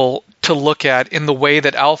beautiful to look at in the way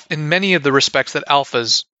that in many of the respects that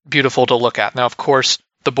Alpha's beautiful to look at. Now, of course,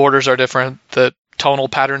 the borders are different, the tonal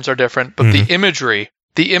patterns are different, but the imagery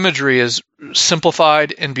is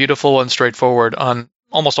simplified and beautiful and straightforward on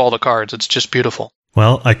almost all the cards. It's just beautiful.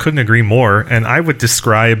 Well, I couldn't agree more, and I would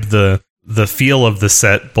describe the feel of the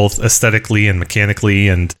set, both aesthetically and mechanically,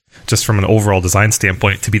 and just from an overall design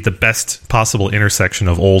standpoint, to be the best possible intersection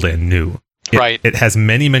of old and new. It has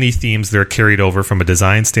many, many themes that are carried over from a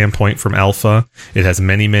design standpoint from Alpha. It has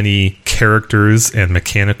many, many characters and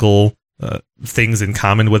mechanical things in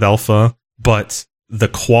common with Alpha. But the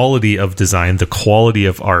quality of design, the quality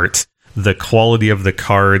of art, the quality of the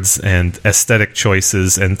cards and aesthetic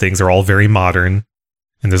choices and things are all very modern.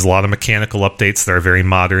 And there's a lot of mechanical updates that are very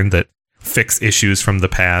modern that fix issues from the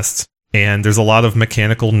past. And there's a lot of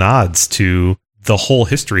mechanical nods to the whole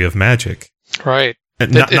history of Magic. Right.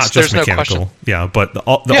 Not just mechanical, no, yeah, but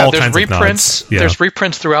all kinds reprints, of nods. Yeah. There's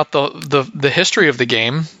reprints throughout the history of the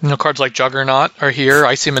game. Cards like Juggernaut are here,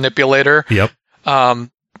 Icy Manipulator. Yep. The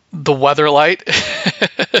Weatherlight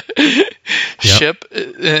ship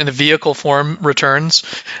in a vehicle form returns.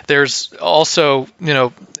 There's also,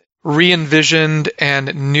 re-envisioned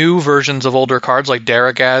and new versions of older cards like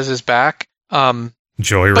Daragaz is back.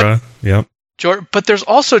 Joyra, yep. But there's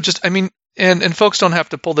also just, I mean, and folks don't have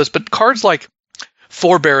to pull this, but cards like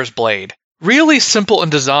Forebear's Blade, really simple in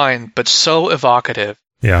design, but so evocative.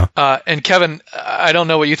 Yeah. And Kevin, I don't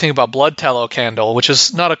know what you think about Blood Tallow Candle, which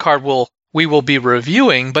is not a card we will be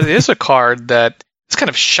reviewing, but it is a card that is kind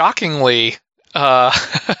of shockingly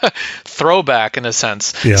throwback in a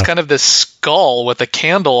sense. Yeah. It's kind of this skull with a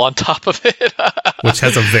candle on top of it, which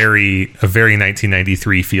has a very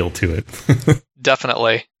 1993 feel to it.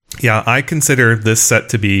 Definitely. Yeah, I consider this set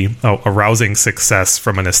to be a rousing success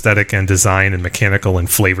from an aesthetic and design and mechanical and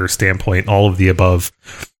flavor standpoint, all of the above.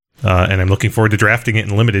 And I'm looking forward to drafting it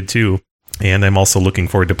in Limited too. And I'm also looking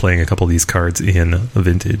forward to playing a couple of these cards in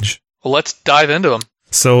Vintage. Well, let's dive into them.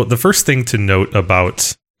 So the first thing to note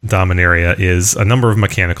about Dominaria is a number of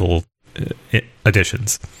mechanical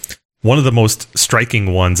additions. One of the most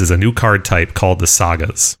striking ones is a new card type called the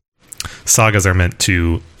Sagas. Sagas are meant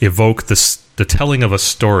to evoke the telling of a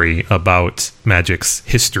story about Magic's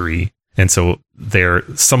history, and so they're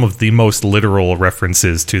some of the most literal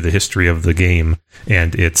references to the history of the game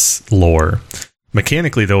and its lore.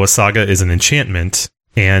 Mechanically, though, a saga is an enchantment,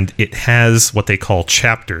 and it has what they call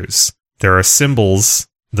chapters. There are symbols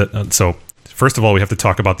that... So, first of all, we have to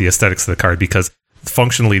talk about the aesthetics of the card, because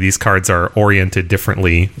functionally these cards are oriented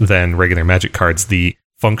differently than regular Magic cards. The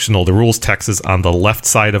rules text is on the left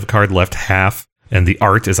side of a card, left half, and the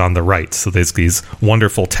art is on the right. So there's these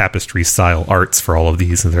wonderful tapestry-style arts for all of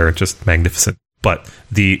these, and they're just magnificent. But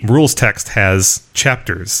the rules text has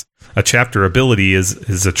chapters. A chapter ability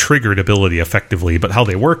is a triggered ability, effectively, but how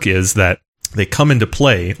they work is that they come into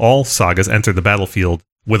play, all sagas enter the battlefield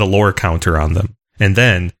with a lore counter on them. And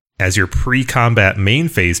then, as your pre-combat main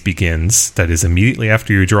phase begins, that is immediately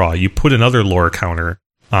after you draw, you put another lore counter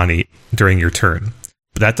on it during your turn.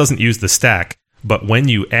 But that doesn't use the stack, but when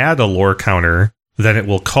you add a lore counter, then it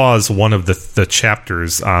will cause one of the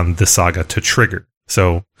chapters on the saga to trigger.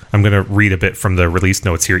 So I'm going to read a bit from the release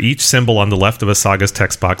notes here. Each symbol on the left of a saga's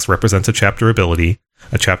text box represents a chapter ability.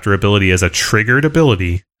 A chapter ability is a triggered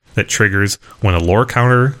ability that triggers when a lore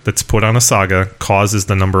counter that's put on a saga causes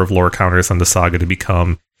the number of lore counters on the saga to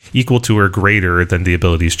become equal to or greater than the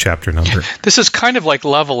ability's chapter number. This is kind of like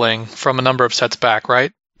leveling from a number of sets back,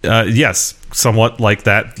 right? Yes, somewhat like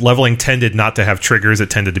that. Leveling tended not to have triggers. It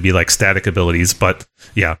tended to be like static abilities, but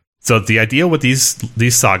yeah. So the idea with these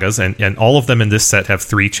sagas, and all of them in this set have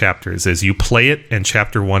 3 chapters, is you play it and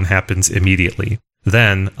chapter 1 happens immediately.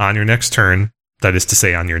 Then, on your next turn, that is to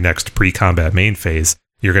say on your next pre-combat main phase,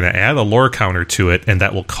 you're going to add a lore counter to it, and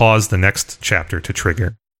that will cause the next chapter to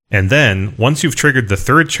trigger. And then, once you've triggered the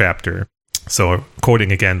 3rd chapter, so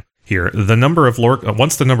quoting again here, once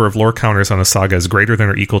the number of lore counters on a saga is greater than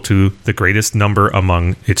or equal to the greatest number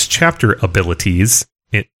among its chapter abilities,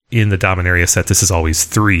 in the Dominaria set, this is always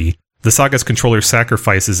 3. The saga's controller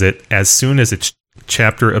sacrifices it as soon as its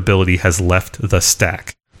chapter ability has left the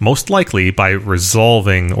stack, most likely by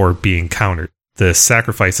resolving or being countered. The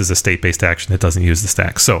sacrifice is a state-based action that doesn't use the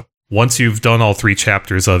stack. So, once you've done all 3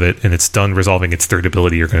 chapters of it and it's done resolving its 3rd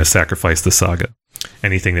ability, you're going to sacrifice the saga.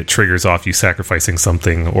 Anything that triggers off you sacrificing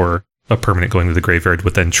something or a permanent going to the graveyard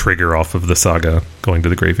would then trigger off of the saga going to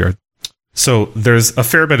the graveyard. So there's a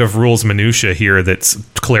fair bit of rules minutia here that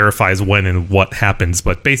clarifies when and what happens,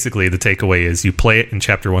 but basically the takeaway is you play it and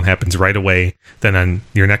chapter 1 happens right away. Then on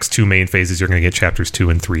your next 2 main phases, you're going to get chapters 2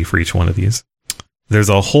 and 3 for each one of these. There's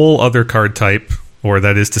a whole other card type, or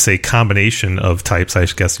that is to say combination of types, I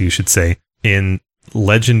guess you should say, in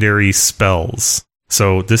legendary spells.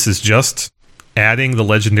 So this is just adding the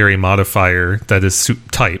legendary modifier that is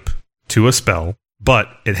type to a spell, but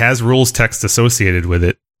it has rules text associated with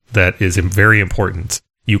it that is very important.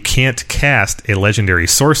 You can't cast a legendary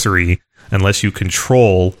sorcery unless you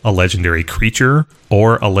control a legendary creature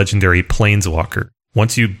or a legendary planeswalker.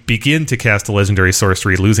 Once you begin to cast a legendary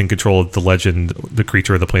sorcery, losing control of the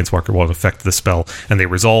creature or the planeswalker won't affect the spell, and they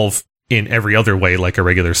resolve in every other way like a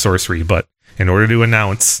regular sorcery. But in order to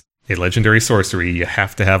announce a legendary sorcery, you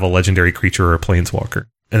have to have a legendary creature or a planeswalker.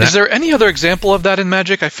 Is there any other example of that in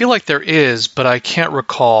Magic? I feel like there is, but I can't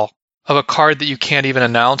recall. Of a card that you can't even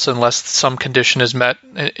announce unless some condition is met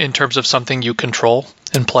in terms of something you control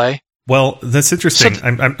and play? Well, that's interesting. So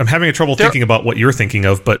I'm having trouble thinking about what you're thinking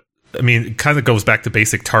of, but I mean, it kind of goes back to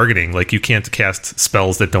basic targeting. Like, you can't cast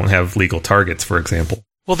spells that don't have legal targets, for example.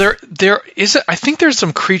 Well, there is. I think there's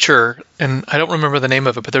some creature, and I don't remember the name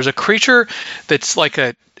of it, but there's a creature that's like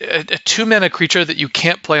a 2-mana creature that you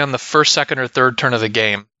can't play on the 1st, 2nd, or 3rd turn of the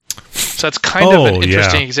game. So that's kind of an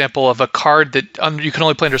interesting example of a card that you can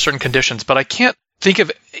only play under certain conditions, but I can't think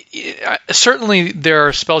of... Certainly there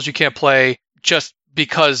are spells you can't play just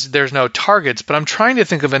because there's no targets, but I'm trying to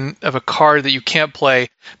think of a card that you can't play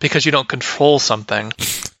because you don't control something.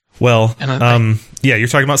 Well, yeah, you're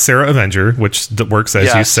talking about Serra Avenger, which works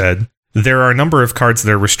as you said. There are a number of cards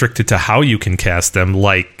that are restricted to how you can cast them,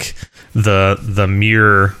 like the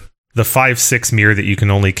mirror, the 5/6 mirror that you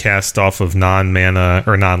can only cast off of non-mana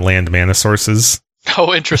or non-land mana sources.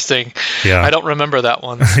 Oh, interesting. Yeah. I don't remember that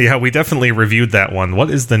one. Yeah, we definitely reviewed that one.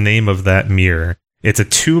 What is the name of that mirror? It's a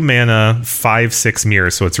 2-mana 5/6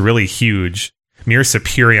 mirror, so it's really huge. Mir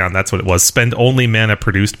Superion, that's what it was. Spend only mana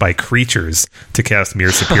produced by creatures to cast Mir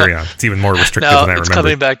Superion. It's even more restrictive than I remember. It's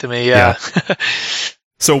coming back to me, yeah.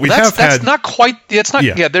 So that's not quite. It's not.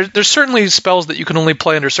 Yeah, there's certainly spells that you can only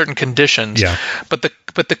play under certain conditions. Yeah. But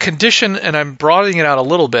the condition, and I'm broadening it out a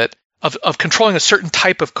little bit, of controlling a certain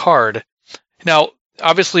type of card. Now,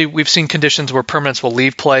 obviously, we've seen conditions where permanents will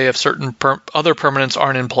leave play if certain other permanents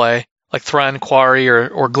aren't in play, like Thran, Quarry,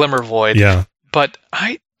 or Glimmer Void. Yeah. But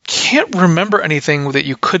I can't remember anything that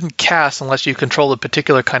you couldn't cast unless you control a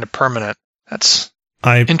particular kind of permanent. That's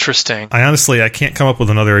interesting. I can't come up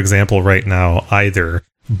with another example right now either.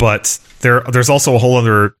 But there's also a whole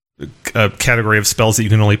other category of spells that you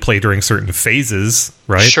can only play during certain phases,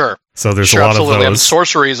 right? Sure. So there's a lot of those. And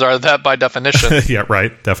sorceries are that by definition. Yeah,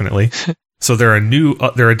 right. Definitely. So there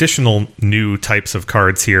are additional new types of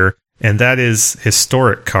cards here, and that is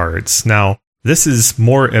historic cards. Now, this is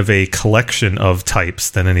more of a collection of types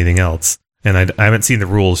than anything else, and I haven't seen the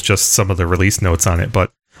rules, just some of the release notes on it.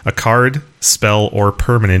 But a card, spell, or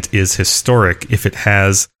permanent is historic if it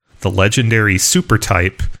has the legendary super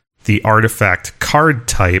type, the artifact card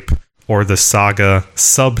type, or the saga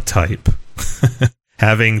subtype.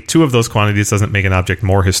 Having 2 of those quantities doesn't make an object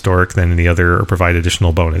more historic than any other or provide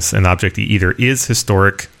additional bonus. An object either is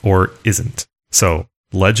historic or isn't. So,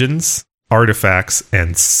 legends, artifacts,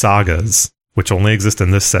 and sagas, which only exist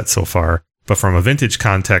in this set so far. But from a vintage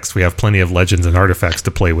context, we have plenty of legends and artifacts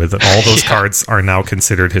to play with. All those cards are now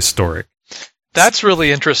considered historic. That's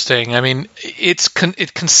really interesting. I mean, it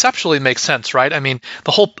conceptually makes sense, right? I mean,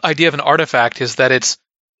 the whole idea of an artifact is that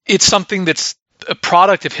it's something that's a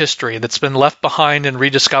product of history that's been left behind and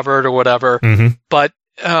rediscovered or whatever. Mm-hmm.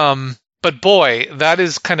 But boy, that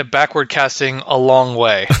is kind of backward casting a long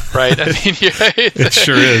way, right? I mean, it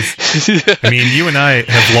sure is. I mean, you and I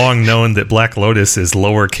have long known that Black Lotus is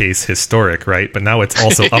lowercase historic, right? But now it's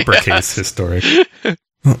also uppercase historic.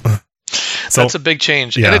 So, that's a big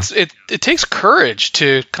change. Yeah. And it takes courage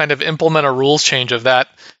to kind of implement a rules change of that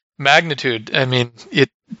magnitude. I mean, it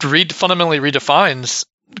fundamentally redefines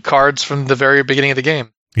cards from the very beginning of the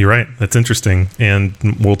game. You're right. That's interesting. And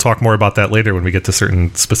we'll talk more about that later when we get to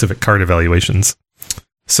certain specific card evaluations.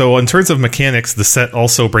 So in terms of mechanics, the set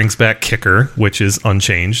also brings back Kicker, which is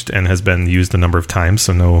unchanged and has been used a number of times,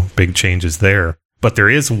 so no big changes there. But there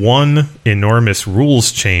is one enormous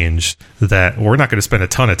rules change that we're not going to spend a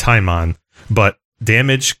ton of time on, but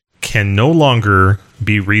damage can no longer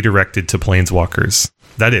be redirected to planeswalkers.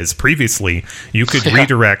 That is, previously, you could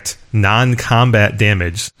redirect non-combat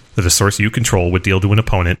damage that a source you control would deal to an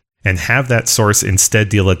opponent and have that source instead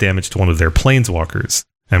deal a damage to one of their planeswalkers.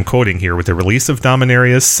 I'm quoting here, with the release of the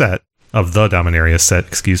Dominaria's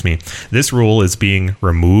set, this rule is being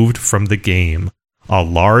removed from the game. A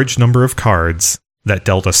large number of cards that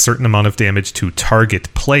dealt a certain amount of damage to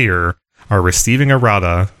target player are receiving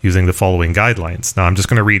errata using the following guidelines. Now, I'm just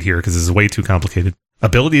going to read here because this is way too complicated.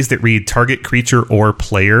 Abilities that read target creature or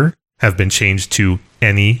player have been changed to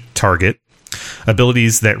any target.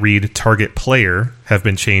 Abilities that read target player have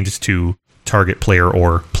been changed to target player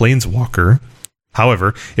or planeswalker.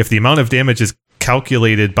 However, if the amount of damage is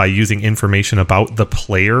calculated by using information about the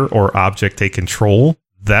player or object they control,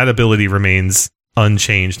 that ability remains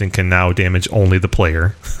unchanged and can now damage only the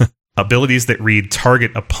player. Abilities that read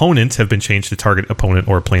target opponent have been changed to target opponent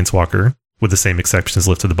or planeswalker, with the same exceptions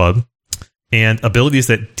lifted above. And abilities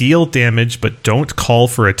that deal damage but don't call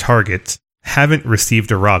for a target haven't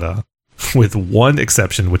received errata, with one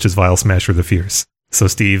exception, which is Vile Smasher the Fierce. So,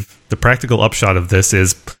 Steve, the practical upshot of this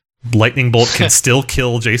is Lightning Bolt can still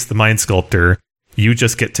kill Jace the Mind Sculptor. You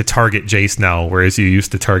just get to target Jace now, whereas you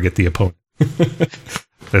used to target the opponent.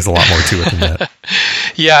 There's a lot more to it than that.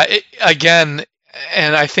 Yeah, again,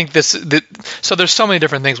 and I think so there's so many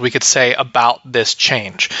different things we could say about this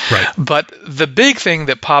change. Right. But the big thing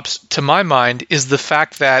that pops to my mind is the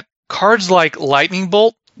fact that cards like Lightning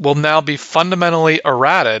Bolt will now be fundamentally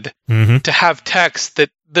errated to have text that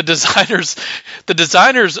the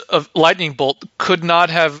designers of Lightning Bolt could not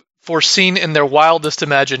have foreseen in their wildest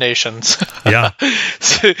imaginations. Yeah.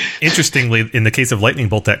 Interestingly, in the case of Lightning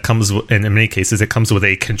Bolt, that comes, and in many cases, it comes with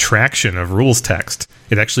a contraction of rules text.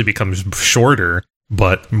 It actually becomes shorter,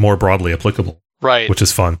 but more broadly applicable. Right. Which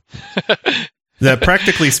is fun. That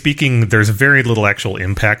practically speaking, there's very little actual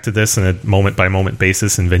impact to this on a moment-by-moment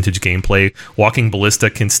basis in vintage gameplay. Walking Ballista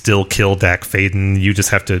can still kill Dak Faden. You just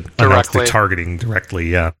have to announce the targeting directly,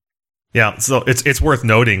 yeah. Yeah, so it's worth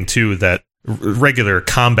noting, too, that regular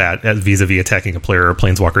combat vis-a-vis attacking a player or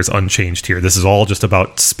planeswalker is unchanged here. This is all just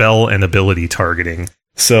about spell and ability targeting.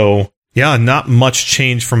 So, yeah, not much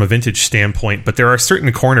change from a vintage standpoint, but there are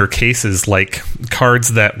certain corner cases like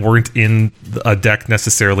cards that weren't in a deck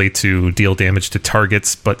necessarily to deal damage to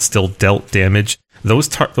targets, but still dealt damage. Those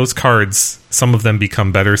cards, some of them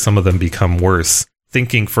become better, some of them become worse.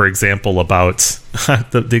 Thinking, for example, about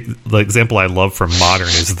the example I love from Modern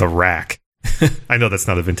is the Rack. I know that's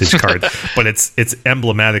not a vintage card, but it's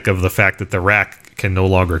emblematic of the fact that the Rack can no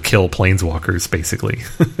longer kill planeswalkers, basically,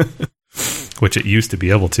 which it used to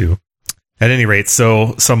be able to. At any rate,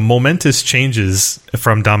 so some momentous changes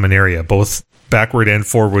from Dominaria, both backward and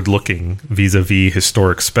forward looking, vis-a-vis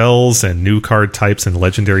historic spells and new card types and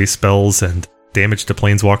legendary spells and damage to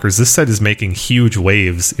planeswalkers. This set is making huge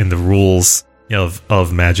waves in the rules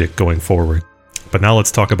of Magic going forward. But now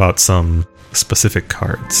let's talk about some specific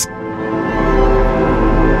cards.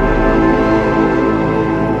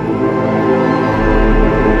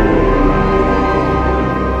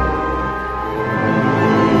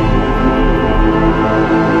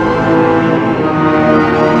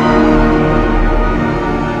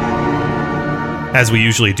 As we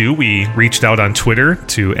usually do, we reached out on Twitter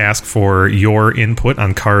to ask for your input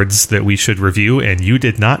on cards that we should review, and you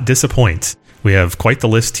did not disappoint. We have quite the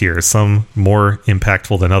list here, some more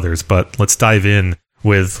impactful than others, but let's dive in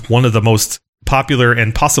with one of the most popular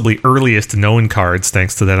and possibly earliest known cards,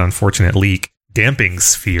 thanks to that unfortunate leak, Damping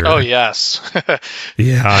Sphere. Oh, yes.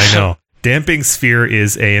 Yeah, I know. Damping Sphere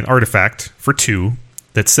is an artifact for 2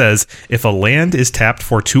 that says, if a land is tapped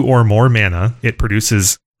for 2 or more mana, it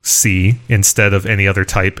produces C instead of any other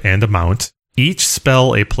type and amount. Each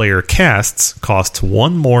spell a player casts costs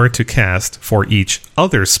 1 more to cast for each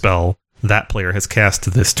other spell that player has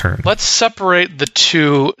cast this turn. Let's separate the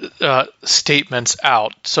two statements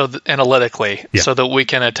out analytically, so that we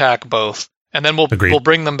can attack both, and then we'll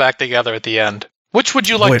bring them back together at the end. Which would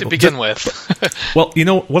you like to begin with? Well,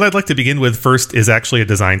 what I'd like to begin with first is actually a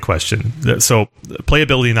design question. So,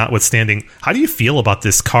 playability notwithstanding, how do you feel about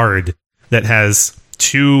this card that has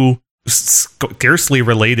 2 scarcely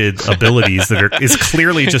related abilities that is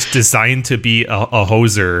clearly just designed to be a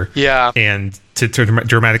hoser, and to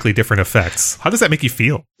dramatically different effects? How does that make you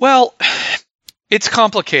feel? Well, it's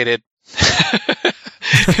complicated.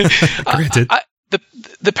 Granted.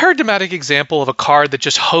 The paradigmatic example of a card that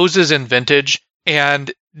just hoses in Vintage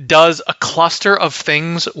and does a cluster of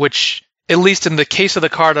things which, at least in the case of the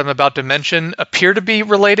card I'm about to mention, appear to be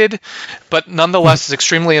related, but nonetheless is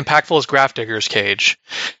extremely impactful is Grafdigger's Cage.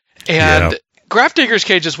 And Grafdigger's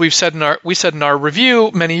Cage, as we said in our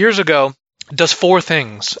review many years ago, does 4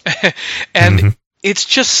 things. And it's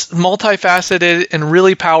just multifaceted and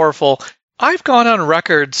really powerful. I've gone on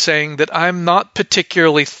record saying that I'm not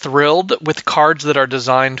particularly thrilled with cards that are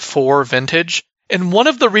designed for Vintage. And one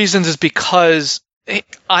of the reasons is because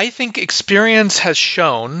I think experience has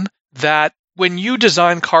shown that when you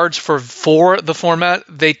design cards for the format,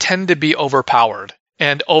 they tend to be overpowered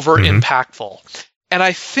and over-impactful. And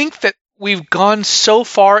I think that we've gone so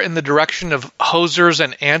far in the direction of hosers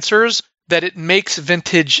and answers that it makes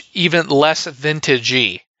Vintage even less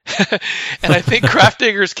vintage-y. And I think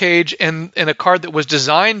Grafdigger's Cage and a card that was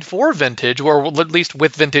designed for Vintage, or at least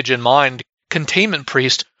with Vintage in mind, Containment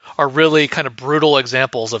Priest, are really kind of brutal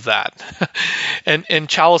examples of that. and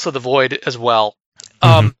Chalice of the Void as well.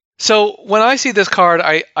 So when I see this card,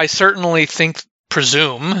 I certainly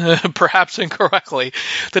presume, perhaps incorrectly,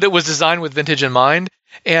 that it was designed with Vintage in mind.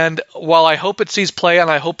 And while I hope it sees play and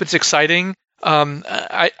I hope it's exciting,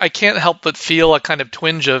 I can't help but feel a kind of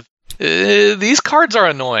twinge of, these cards are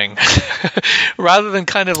annoying. Rather than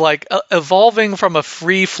kind of like evolving from a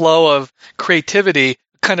free flow of creativity,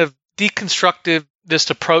 kind of deconstructive this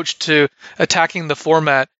approach to attacking the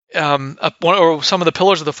format, or some of the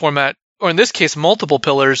pillars of the format, or in this case, multiple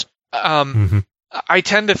pillars. I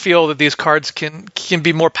tend to feel that these cards can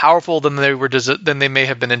be more powerful than they may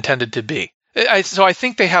have been intended to be. So I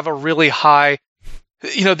think they have a really high.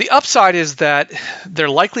 The upside is that they're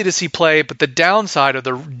likely to see play, but the downside or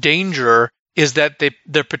the danger is that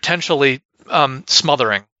they're potentially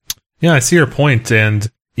smothering. Yeah, I see your point, and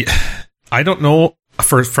I don't know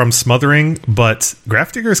from smothering, but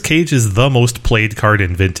Grafdigger's Cage is the most played card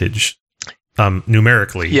in Vintage.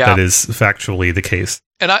 Numerically, that is factually the case.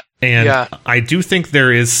 And I do think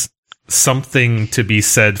there is something to be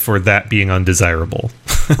said for that being undesirable.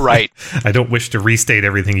 Right. I don't wish to restate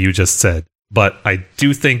everything you just said. But I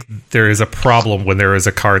do think there is a problem when there is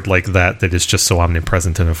a card like that is just so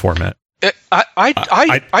omnipresent in a format.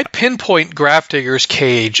 I pinpoint Grafdigger's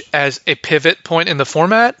Cage as a pivot point in the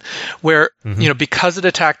format where, because it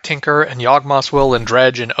attacked Tinker and Yawgmoth's Will and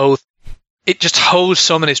Dredge and Oath, it just hosed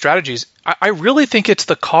so many strategies. I really think it's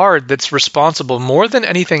the card that's responsible more than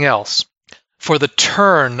anything else for the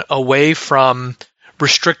turn away from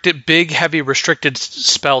big, heavy, restricted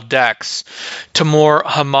spell decks to more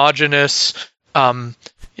homogenous,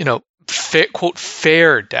 quote,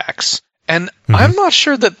 fair decks. And I'm not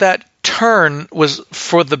sure that turn was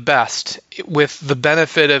for the best with the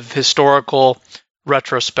benefit of historical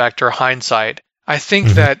retrospect or hindsight. I think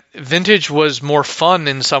that Vintage was more fun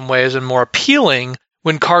in some ways and more appealing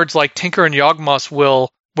when cards like Tinker and Yawgmoth's Will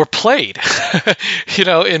were played,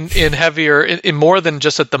 in heavier, in more than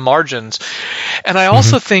just at the margins. And I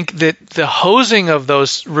also think that the hosing of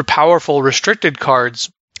those powerful restricted cards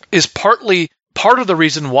is part of the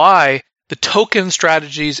reason why the token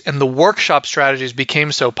strategies and the workshop strategies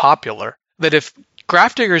became so popular. That if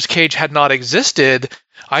Grafdigger's Cage had not existed,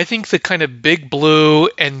 I think the kind of big blue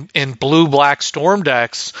and blue-black storm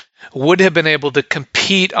decks would have been able to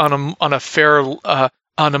compete on a fair,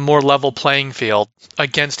 on a more level playing field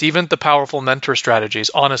against even the powerful mentor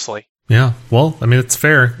strategies, honestly. Yeah, well, I mean, it's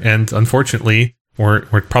fair, and unfortunately, we're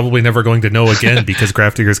probably never going to know again because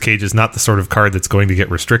Grafdigger's Cage is not the sort of card that's going to get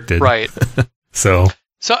restricted. Right. So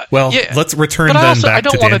let's return back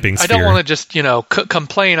to Damping Sphere. I don't want to just,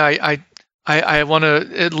 complain. I want to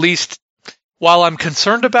at least, while I'm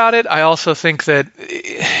concerned about it, I also think that,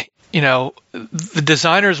 the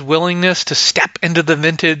designer's willingness to step into the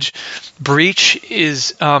Vintage breach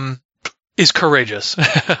is courageous.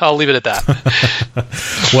 I'll leave it at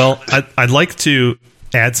that. Well, I'd like to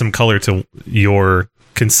add some color to your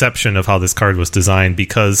conception of how this card was designed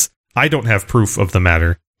because I don't have proof of the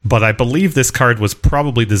matter, but I believe this card was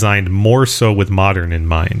probably designed more so with Modern in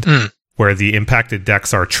mind, where the impacted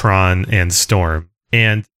decks are Tron and Storm.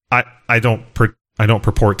 And I don't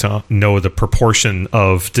purport to know the proportion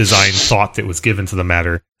of design thought that was given to the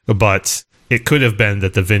matter, but it could have been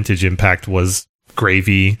that the Vintage impact was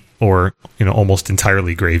gravy or, almost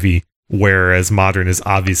entirely gravy, whereas Modern is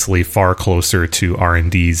obviously far closer to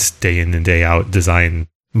R&D's day in and day out design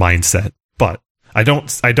mindset. But I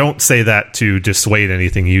don't say that to dissuade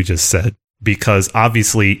anything you just said, because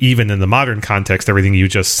obviously even in the Modern context, everything you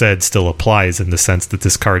just said still applies in the sense that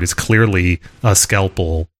this card is clearly a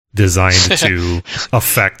scalpel designed to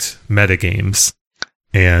affect metagames,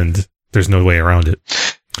 and there's no way around it.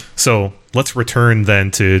 So let's return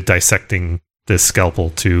then to dissecting this scalpel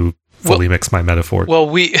to fully mix my metaphor. Well,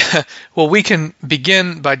 we can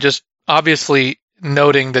begin by just obviously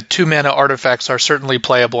noting that 2-mana artifacts are certainly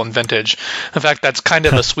playable in Vintage. In fact, that's kind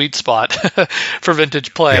of a sweet spot for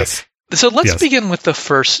Vintage play. Yes. So let's begin with the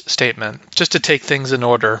first statement, just to take things in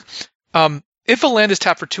order. If a land is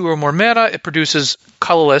tapped for 2 or more mana, it produces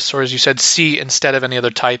colorless, or as you said, C instead of any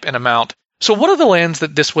other type and amount. So what are the lands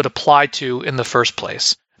that this would apply to in the first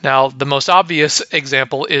place? Now, the most obvious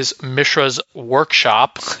example is Mishra's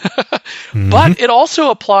Workshop, but it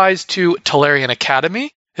also applies to Tolarian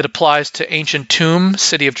Academy. It applies to Ancient Tomb,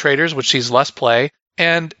 City of Traders, which sees less play,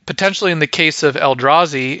 and potentially in the case of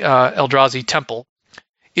Eldrazi Temple.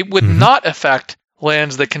 It would not affect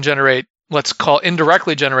lands that can generate,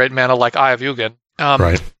 indirectly generate mana like Eye of Ugin.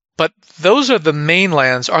 Right. But those are the main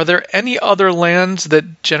lands. Are there any other lands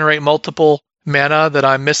that generate multiple mana that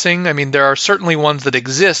I'm missing? I mean, there are certainly ones that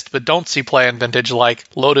exist but don't see play in Vintage, like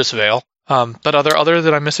Lotus Veil. But are there other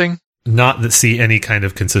that I'm missing? Not that see any kind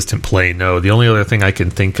of consistent play, no. The only other thing I can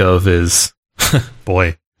think of is...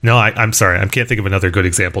 boy. No, I'm sorry. I can't think of another good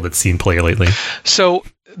example that's seen play lately. So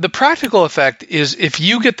the practical effect is if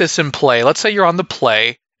you get this in play, let's say you're on the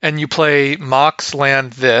play, and you play Mox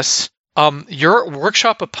land this, your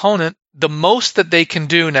Workshop opponent, the most that they can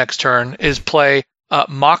do next turn is play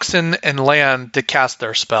Moxen and land to cast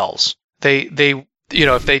their spells. They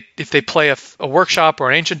if they play a Workshop or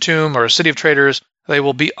an Ancient Tomb or a City of Traders, they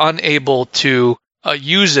will be unable to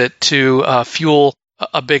use it to fuel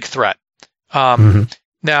a big threat.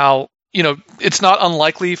 Now, it's not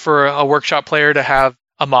unlikely for a Workshop player to have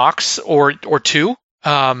a Mox or 2.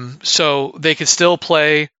 So they could still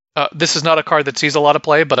play. This is not a card that sees a lot of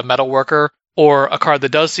play, but a Metalworker, or a card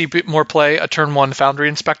that does see more play, a turn 1 Foundry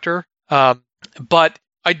Inspector. But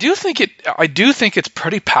I do think it's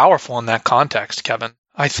pretty powerful in that context, Kevin.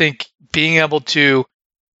 I think being able to,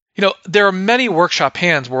 there are many Workshop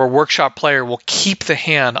hands where a Workshop player will keep the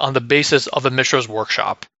hand on the basis of a Mishra's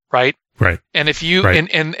Workshop, right? Right. And if you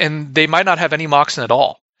and they might not have any Moxen at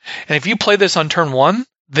all. And if you play this on turn 1,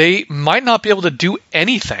 they might not be able to do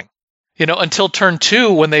anything. until turn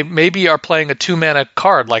 2 when they maybe are playing a 2-mana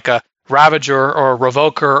card like a Ravager or a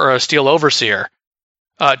Revoker or a Steel Overseer.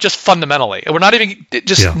 Just fundamentally. We're not even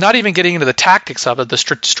getting into the tactics of it, the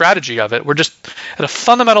strategy of it. We're just at a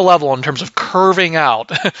fundamental level in terms of curving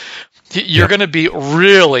out. You're going to be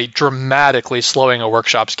really dramatically slowing a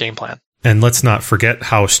workshop's game plan. And let's not forget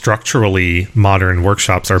how structurally modern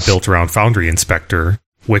workshops are built around Foundry Inspector,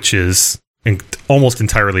 which is almost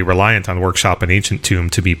entirely reliant on Workshop and Ancient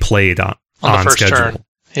Tomb to be played on the first schedule. Turn.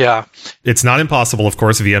 Yeah. It's not impossible, of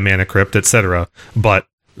course, via Mana Crypt, etc. But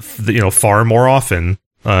far more often,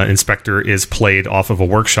 Inspector is played off of a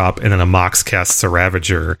Workshop, and then a Mox casts a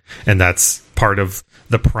Ravager, and that's part of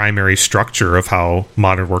the primary structure of how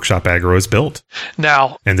modern Workshop aggro is built.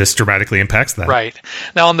 Now, and this dramatically impacts that. Right.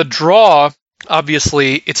 Now, on the draw,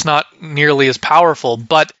 obviously, it's not nearly as powerful,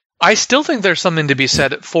 but I still think there's something to be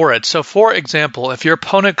said for it. So, for example, if your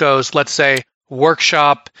opponent goes, let's say,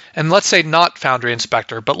 Workshop, and let's say not Foundry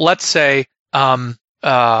Inspector, but let's say,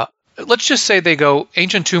 let's just say they go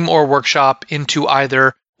Ancient Tomb or Workshop into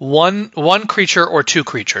either one creature or 2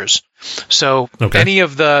 creatures. So any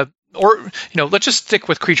of the, or let's just stick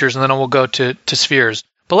with creatures and then we'll go to spheres.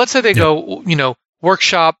 But let's say they go,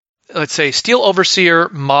 Workshop, let's say Steel Overseer,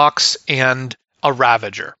 Mox, and a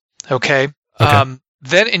Ravager. Okay.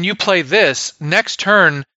 Then and you play this next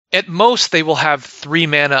turn. At most, they will have 3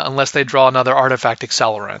 mana unless they draw another artifact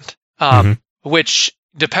accelerant. Which,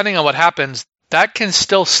 depending on what happens, that can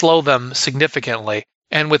still slow them significantly.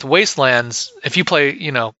 And with Wastelands, if you play,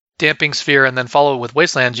 Damping Sphere and then follow it with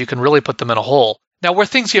Wastelands, you can really put them in a hole. Now, where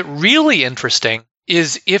things get really interesting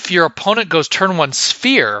is if your opponent goes turn 1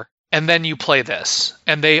 Sphere, and then you play this,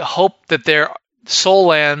 and they hope that their soul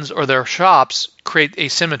lands or their shops create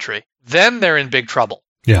asymmetry. Then they're in big trouble.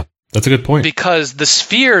 Yeah, that's a good point. Because the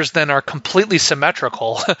spheres then are completely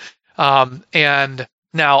symmetrical. And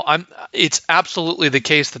now, it's absolutely the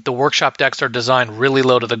case that the Workshop decks are designed really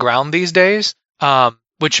low to the ground these days,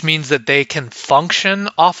 which means that they can function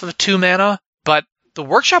off of 2 mana, but the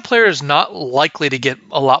Workshop player is not likely to get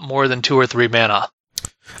a lot more than 2 or 3 mana.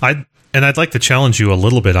 I'd like to challenge you a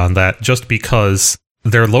little bit on that, just because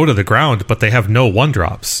they're low to the ground, but they have no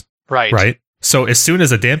 1-drops. Right? So as soon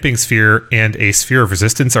as a Damping Sphere and a Sphere of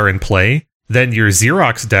Resistance are in play, then your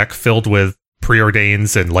Xerox deck filled with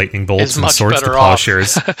Preordains and Lightning Bolts and Swords to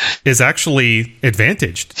Plowshares is actually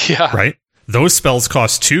advantaged. Yeah. Right? Those spells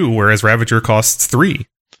cost 2, whereas Ravager costs 3.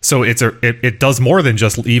 So it does more than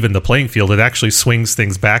just even the playing field. It actually swings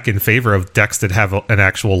things back in favor of decks that have an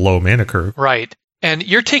actual low mana curve. Right. And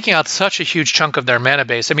you're taking out such a huge chunk of their mana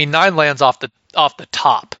base. I mean, 9 lands off the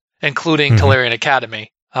top, including Tolarian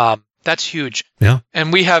Academy. That's huge. Yeah.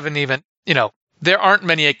 And we haven't even, there aren't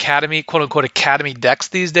many Academy, quote unquote, Academy decks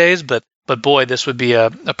these days, but boy, this would be a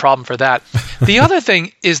problem for that. The other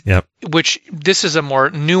thing is, which this is a more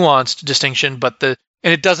nuanced distinction, and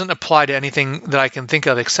it doesn't apply to anything that I can think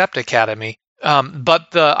of except Academy. But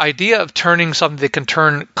the idea of turning something that can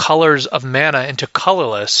turn colors of mana into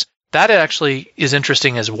colorless, that actually is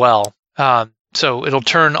interesting as well. So it'll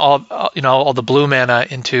turn all the blue mana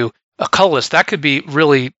into a colorless. That could be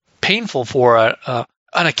really painful for an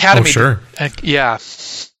Academy. Oh, sure. Yeah.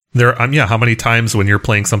 How many times when you're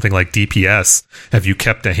playing something like DPS have you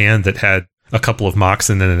kept a hand that had a couple of Mox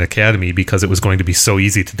and then an Academy because it was going to be so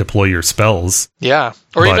easy to deploy your spells? Yeah.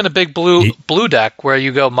 Or even a big blue deck where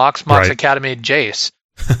you go Mox, right. Academy, Jace.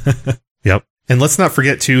 Yep. And let's not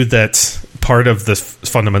forget, too, that part of the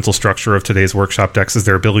fundamental structure of today's Workshop decks is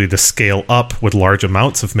their ability to scale up with large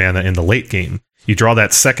amounts of mana in the late game. You draw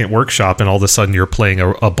that second Workshop, and all of a sudden you're playing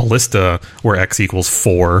a Ballista where X equals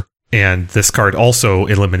 4, and this card also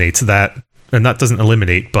eliminates that. And that doesn't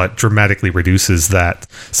eliminate, but dramatically reduces that,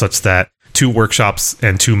 such that 2 Workshops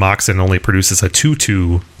and 2 Moxen only produces a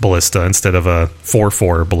 2/2 Ballista instead of a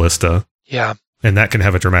 4/4 Ballista. Yeah. And that can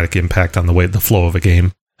have a dramatic impact on the flow of a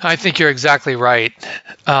game. I think you're exactly right.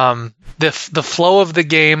 The flow of the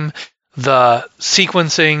game, the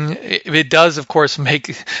sequencing, it does, of course, make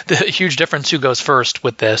the huge difference who goes first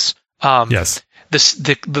with this. Yes.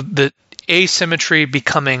 The asymmetry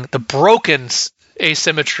becoming the broken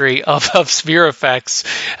asymmetry of sphere effects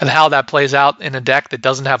and how that plays out in a deck that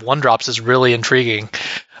doesn't have 1-drops is really intriguing.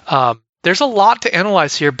 There's a lot to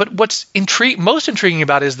analyze here, but what's most intriguing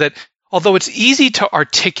about it is that although it's easy to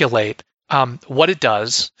articulate what it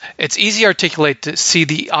does, it's easy to articulate to see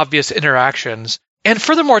the obvious interactions, and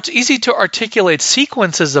furthermore, it's easy to articulate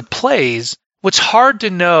sequences of plays. What's hard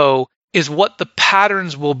to know is what the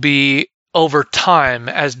patterns will be over time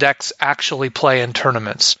as decks actually play in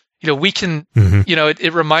tournaments. We can,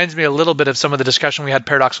 it reminds me a little bit of some of the discussion we had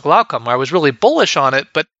Paradoxical Outcome, where I was really bullish on it,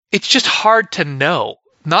 but it's just hard to know.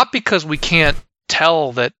 not because we can't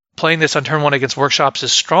tell that playing this on turn 1 against workshops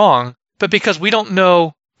is strong, but because we don't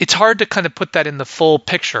know. It's hard to kind of put that in the full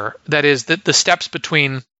picture. That is, the steps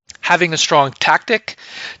between having a strong tactic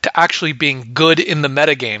to actually being good in the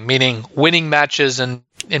metagame, meaning winning matches and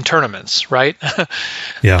in tournaments, right?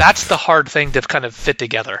 Yeah. That's the hard thing to kind of fit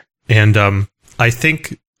together. And I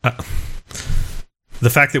think the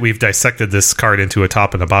fact that we've dissected this card into a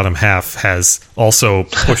top and a bottom half has also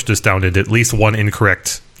pushed us down into at least one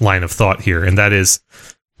incorrect line of thought here, and that is,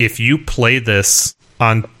 if you play this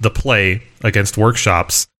on the play against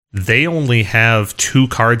workshops, they only have 2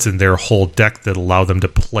 cards in their whole deck that allow them to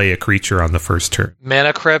play a creature on the first turn.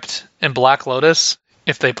 Mana Crypt and Black Lotus,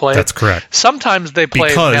 if they play That's correct. Sometimes they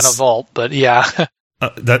play Mana Vault, but yeah.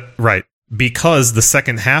 Right. Because the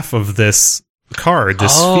second half of this card,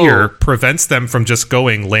 this sphere, prevents them from just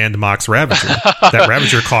going Land Mox Ravager. That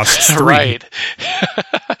Ravager costs 3. Right.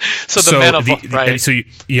 So the Mana Vault, right. So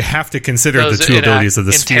you have to consider those the 2 abilities of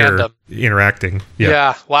the sphere tandem. Interacting.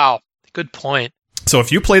 Yeah, wow. Good point. So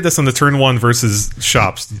if you play this on the turn 1 versus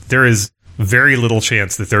shops, there is very little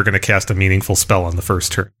chance that they're going to cast a meaningful spell on the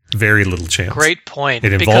first turn. Very little chance. Great point.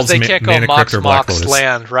 It because they can't go Mox Lotus.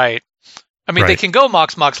 Land, right? I mean, They can go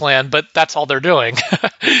Mox Land, but that's all they're doing.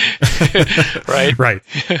 Right? Right.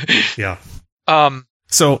 Yeah.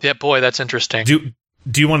 So yeah, boy, that's interesting.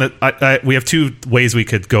 Do you want to... we have 2 ways we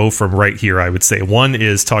could go from right here, I would say. One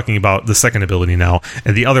is talking about the second ability now,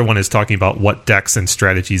 and the other one is talking about what decks and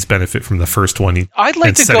strategies benefit from the first one. I'd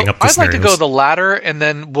like to go the latter, and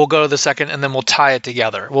then we'll go to the second, and then we'll tie it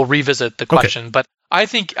together. We'll revisit the question. Okay. But I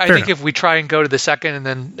think if we try and go to the second and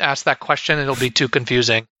then ask that question, it'll be too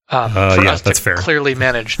confusing for us to fair. Clearly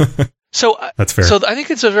manage. So that's fair. So I think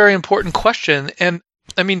it's a very important question, and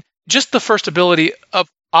I mean, just the first ability of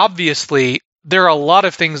obviously. There are a lot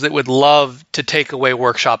of things that would love to take away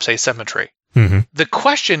Workshop's asymmetry. Mm-hmm. The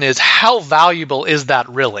question is, how valuable is that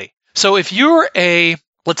really? So if you're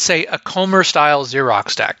let's say, a Comer-style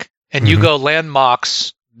Xerox deck, and you go Land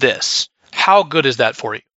Mox this, how good is that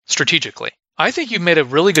for you, strategically? I think you've made a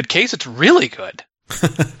really good case. It's really good.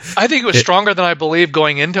 I think it was stronger than I believed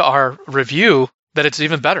going into our review, that it's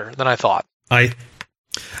even better than I thought.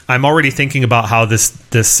 I'm already thinking about how this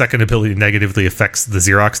second ability negatively affects the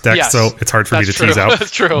Xerox deck, so it's hard for me to tease out.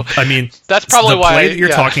 That's true. I mean, that's probably the play that you're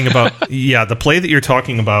talking about. Yeah, the play that you're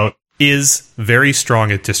talking about is very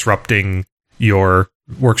strong at disrupting your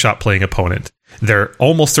workshop playing opponent. They're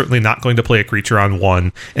almost certainly not going to play a creature on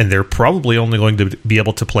 1, and they're probably only going to be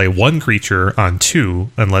able to play 1 creature on 2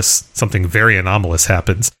 unless something very anomalous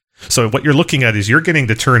happens. So what you're looking at is you're getting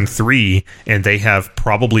to turn 3, and they have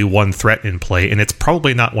probably 1 threat in play, and it's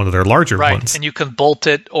probably not one of their larger ones. And you can bolt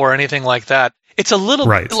it or anything like that. It's a little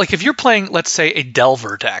like if you're playing, let's say, a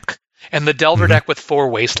Delver deck, and the Delver deck with 4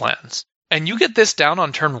 Wastelands, and you get this down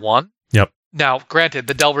on turn 1. Yep. Now, granted,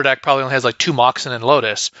 the Delver deck probably only has like 2 Moxen and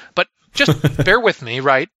Lotus, but just bear with me,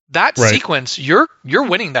 right? That sequence, you're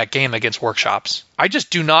winning that game against Workshops. I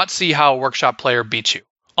just do not see how a Workshop player beats you,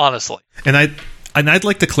 honestly. And I'd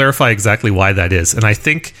like to clarify exactly why that is. And I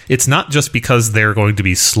think it's not just because they're going to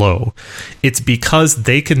be slow. It's because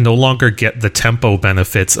they can no longer get the tempo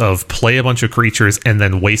benefits of play a bunch of creatures and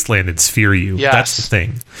then wasteland and sphere you. Yes. That's the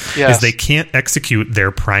thing. Yes. Is they can't execute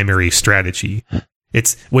their primary strategy.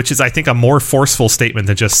 Which is, I think, a more forceful statement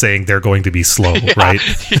than just saying they're going to be slow, right?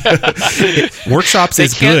 Workshops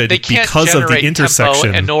is good because of the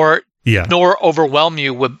intersection. And nor overwhelm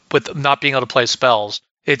you with not being able to play spells.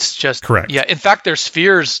 It's just correct. Yeah. In fact, their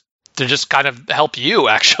spheres to just kind of help you,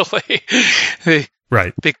 actually.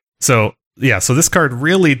 Right. So this card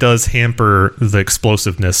really does hamper the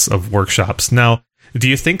explosiveness of Workshops. Now, do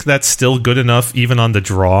you think that's still good enough even on the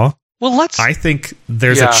draw? Well, I think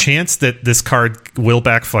there's a chance that this card will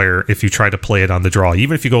backfire if you try to play it on the draw.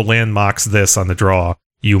 Even if you go Land Mox this on the draw,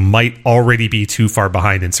 you might already be too far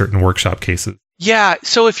behind in certain Workshop cases. Yeah,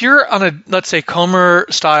 so if you're on a, let's say,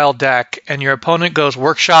 Comer-style deck, and your opponent goes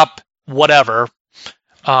Workshop whatever...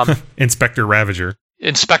 Inspector Ravager.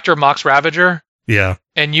 Inspector Mox Ravager? Yeah.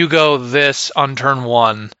 And you go this on turn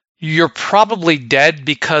 1, you're probably dead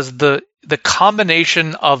because the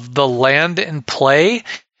combination of the land in play,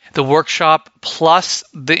 the Workshop plus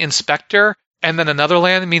the Inspector, and then another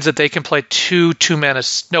land means that they can play 2 2-mana...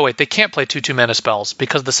 No, wait, they can't play 2 2-mana spells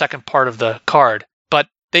because of the second part of the card.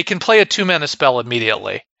 They can play a 2-mana spell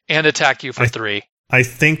immediately and attack you for 3. I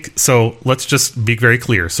think so. Let's just be very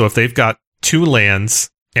clear. So if they've got 2 lands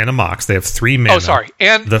and a Mox, they have 3 mana. Oh, sorry,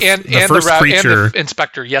 and the first creature and the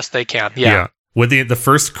Inspector. Yes, they can. Yeah. With the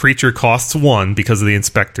first creature costs 1 because of the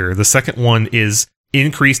Inspector. The second one is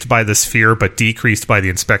increased by the sphere but decreased by the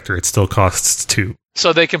Inspector. It still costs 2.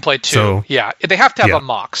 So they can play 2. So, yeah. They have to have yeah. a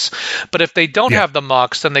Mox. But if they don't have the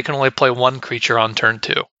Mox, then they can only play 1 creature on turn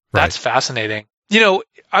 2. That's fascinating.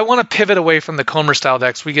 I want to pivot away from the Comer style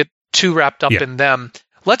decks. We get too wrapped up in them.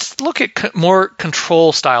 Let's look at more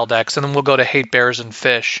control style decks, and then we'll go to Hate Bears and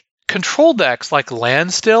Fish. Control decks like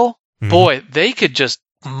Landstill, boy, they could just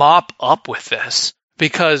mop up with this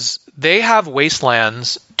because they have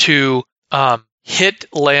wastelands to hit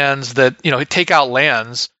lands that, take out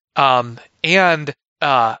lands, and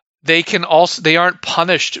they aren't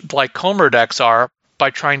punished like Comer decks are by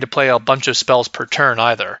trying to play a bunch of spells per turn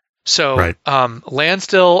either. So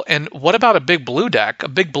Landstill, and what about a big blue deck? A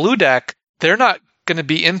big blue deck, they're not going to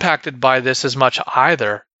be impacted by this as much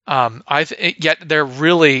either. Yet they're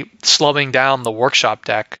really slowing down the Workshop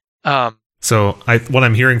deck. So what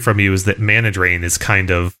I'm hearing from you is that Mana Drain is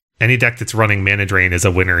kind of any deck that's running Mana Drain is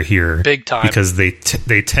a winner here, big time, because they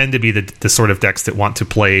tend to be the sort of decks that want to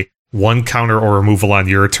play 1 counter or removal on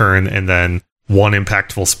your turn and then 1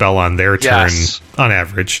 impactful spell on their turn on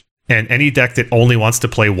average. And any deck that only wants to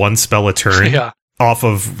play 1 spell a turn off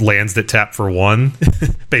of lands that tap for 1,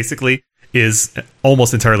 basically, is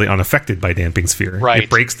almost entirely unaffected by Damping Sphere. Right. It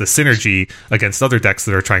breaks the synergy against other decks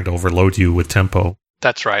that are trying to overload you with tempo.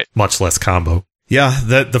 That's right. Much less combo. Yeah,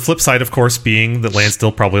 the flip side, of course, being that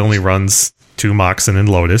Landstill probably only runs 2 Moxen and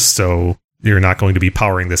Lotus, so you're not going to be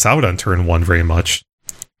powering this out on turn 1 very much.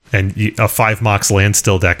 And a 5 Mox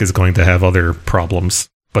Landstill deck is going to have other problems.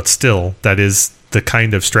 But still, that is the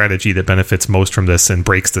kind of strategy that benefits most from this and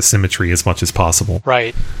breaks the symmetry as much as possible.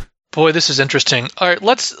 Right. Boy, this is interesting. All right,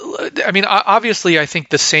 obviously, I think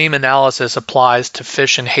the same analysis applies to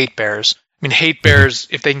Fish and Hate Bears. Hate Bears,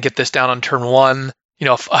 if they can get this down on turn 1,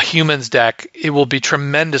 a humans deck, it will be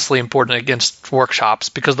tremendously important against Workshops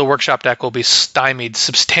because the Workshop deck will be stymied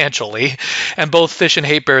substantially. And both Fish and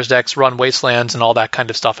Hate Bears decks run Wastelands and all that kind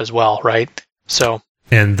of stuff as well, right? So...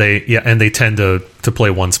 And they tend to play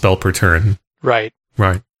 1 spell per turn. Right.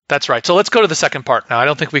 That's right. So let's go to the second part now. I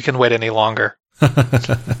don't think we can wait any longer.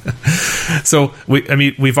 So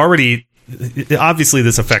we've already, obviously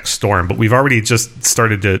this affects Storm, but we've already just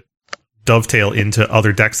started to dovetail into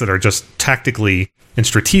other decks that are just tactically and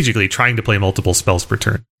strategically trying to play multiple spells per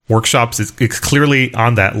turn. Workshops is clearly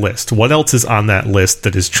on that list. What else is on that list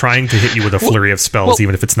that is trying to hit you with a flurry of spells,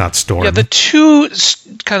 even if it's not Storm? Yeah, the 2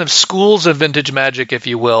 kind of schools of Vintage Magic, if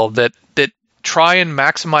you will, that try and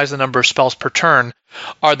maximize the number of spells per turn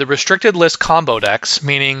are the restricted list combo decks,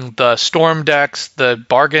 meaning the Storm decks, the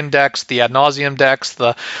Bargain decks, the Ad Nauseam decks,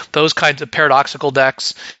 those kinds of paradoxical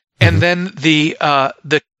decks, and then the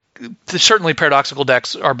certainly paradoxical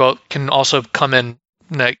decks can also come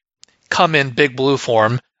in big blue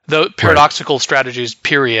form. The paradoxical strategies,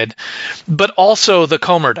 period. But also the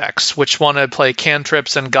Comer decks, which want to play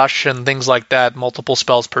cantrips and gush and things like that, multiple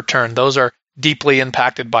spells per turn. Those are deeply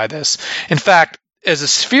impacted by this. In fact, as a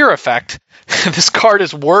sphere effect, this card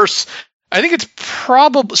is worse. I think it's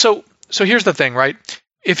probably... So here's the thing, right?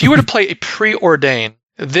 If you were to play a Preordain,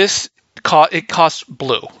 it costs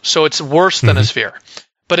blue. So it's worse than a sphere.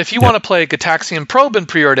 But if you want to play Gitaxian Probe and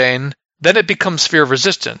Preordain, then it becomes Sphere of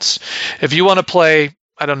Resistance. If you want to play...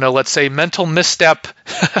 I don't know, let's say Mental Misstep,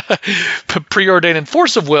 Preordain and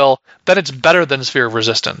Force of Will, then it's better than Sphere of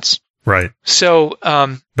Resistance. Right. So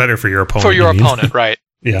better for your opponent. For your opponent, right.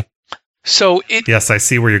 Yeah. So yes, I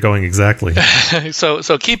see where you're going exactly. So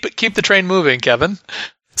keep the train moving, Kevin.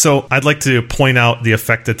 So I'd like to point out the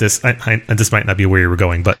effect that this this might not be where you were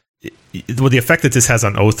going, but the effect that this has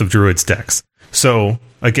on Oath of Druids decks. So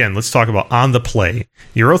again, let's talk about on the play.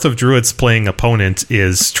 Your Oath of Druids playing opponent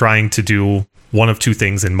is trying to do one of 2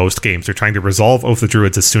 things in most games. They're trying to resolve Oath of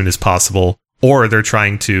Druids as soon as possible, or they're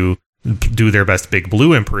trying to do their best big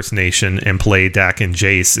blue impersonation and play Dak and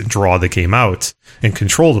Jace and draw the game out and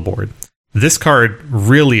control the board. This card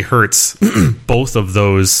really hurts both of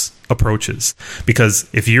those approaches, because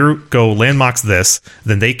if you go Land Mox this,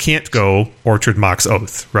 then they can't go Orchard Mox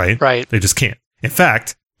Oath, right? Right. They just can't. In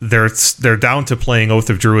fact, they're down to playing Oath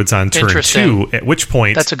of Druids on turn 2, at which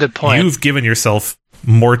point that's a good point. You've given yourself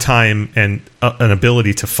more time and an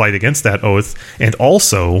ability to fight against that oath. And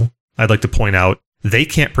also, I'd like to point out, they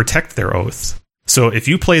can't protect their oath. So if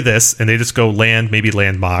you play this and they just go land, maybe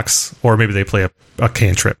Land Mox, or maybe they play a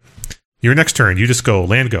cantrip, your next turn, you just go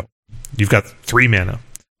land go. You've got 3 mana.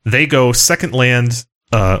 They go second land,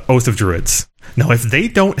 Oath of Druids. Now, if they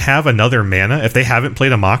don't have another mana, if they haven't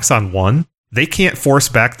played a Mox on 1, they can't force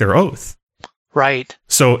back their oath. Right.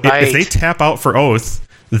 So if they tap out for oath,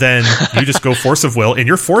 then you just go Force of Will, and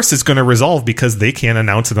your force is going to resolve because they can't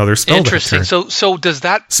announce another spell. Interesting. So does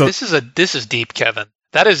that? So this is deep, Kevin.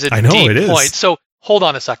 That is a deep it point. Is. So hold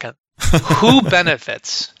on a second. Who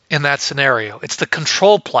benefits in that scenario. It's the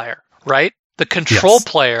control player, right? The control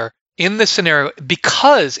player in this scenario,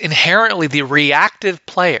 because inherently the reactive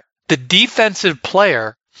player, the defensive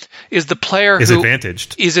player, is the player who is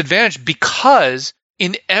advantaged because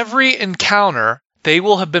in every encounter, they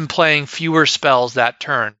will have been playing fewer spells that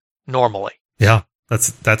turn normally. Yeah, that's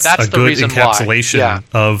a good encapsulation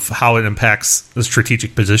of how it impacts the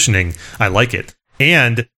strategic positioning. I like it.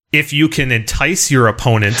 And if you can entice your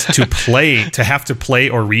opponent to have to play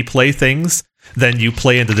or replay things, then you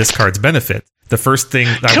play into this card's benefit. The first thing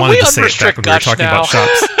I wanted to say back when we were talking about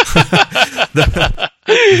shops.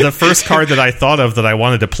 The first card that I thought of that I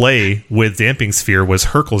wanted to play with Damping Sphere was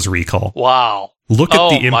Hurkyl's Recall. Wow. Look at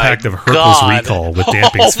the impact of Hurkyl's Recall with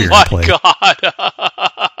Damping Sphere in play.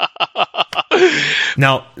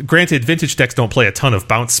 Now, granted, vintage decks don't play a ton of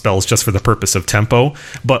bounce spells just for the purpose of tempo,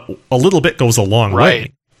 but a little bit goes a long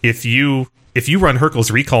way. If you run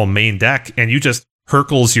Hurkyl's Recall main deck and you just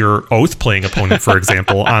Hurkyl's your Oath playing opponent, for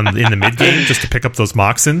example, in the mid game just to pick up those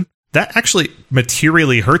Moxen, that actually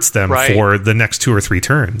materially hurts them for the next 2 or 3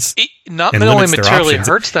 turns. Not only materially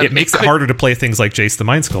hurts them, it makes it harder to play things like Jace the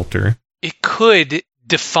Mind Sculptor. It could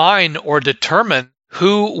define or determine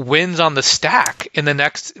who wins on the stack in the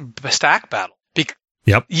next stack battle.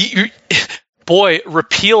 Boy,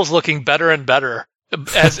 Repeal's looking better and better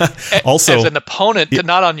as an opponent,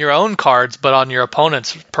 not on your own cards, but on your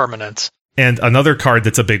opponent's permanents. And another card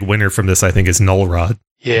that's a big winner from this, I think, is Null Rod.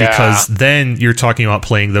 Yeah. Because then you're talking about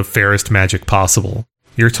playing the fairest Magic possible.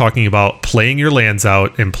 You're talking about playing your lands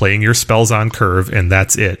out and playing your spells on curve, and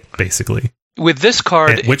that's it, basically. With this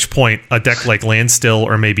card... At which point, a deck like Landstill,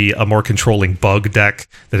 or maybe a more controlling Bug deck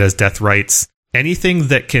that has Death Rights, anything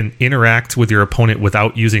that can interact with your opponent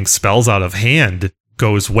without using spells out of hand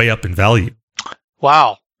goes way up in value.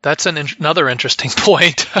 Wow. That's another interesting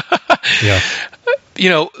point. Yeah.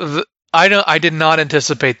 I did not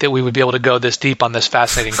anticipate that we would be able to go this deep on this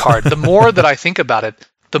fascinating card. The more that I think about it,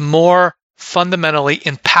 the more fundamentally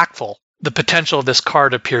impactful the potential of this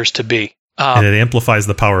card appears to be. And it amplifies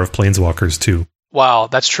the power of Planeswalkers, too. Wow,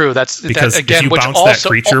 that's true. Because if you bounce that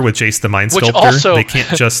creature with Jace the Mind Sculptor, they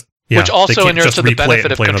can't just... which also inures to the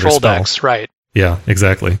benefit of control decks, right? Yeah,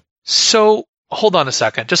 exactly. So, hold on a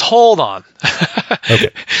second. Just hold on. Okay.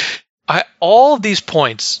 All of these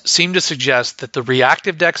points seem to suggest that the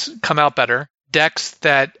reactive decks come out better. Decks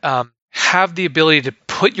that have the ability to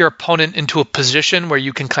put your opponent into a position where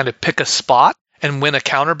you can kind of pick a spot and win a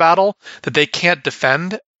counter battle that they can't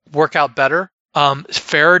defend work out better.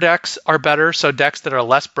 Fairer decks are better, so decks that are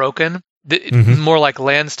less broken. More like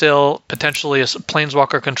Landstill, potentially a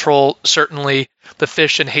Planeswalker control, certainly the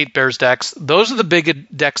Fish and Hate Bears decks. Those are the big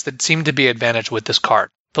decks that seem to be advantaged with this card.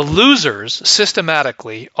 The losers,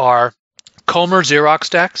 systematically, are Comer Xerox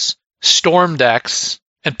decks, Storm decks,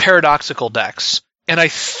 and Paradoxical decks. And I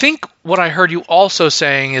think what I heard you also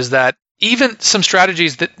saying is that even some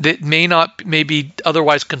strategies that may be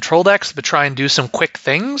otherwise control decks, but try and do some quick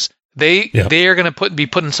things, they are going to be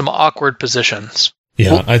put in some awkward positions.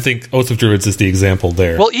 Yeah, I think Oath of Druids is the example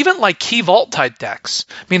there. Well, even like Key Vault type decks.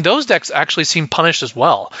 I mean, those decks actually seem punished as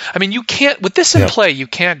well. I mean, you can't, with this in play, you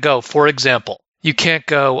can't go, for example,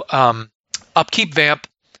 Upkeep Vamp,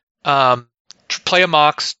 play a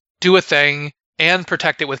Mox, do a thing, and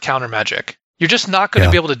protect it with counter magic. You're just not going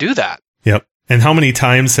to be able to do that. Yep. And how many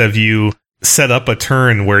times have you set up a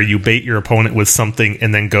turn where you bait your opponent with something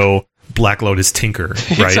and then go Black Lotus Tinker,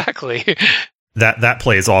 right? Exactly. That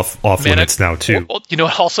plays off limits now, too. Well, you know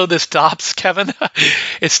what also this stops, Kevin?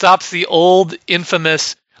 It stops the old,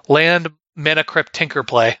 infamous land Mana Crypt Tinker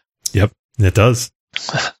play. Yep, it does.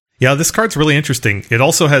 Yeah, this card's really interesting. It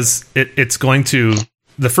also has... It's going to...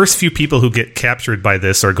 The first few people who get captured by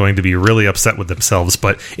this are going to be really upset with themselves,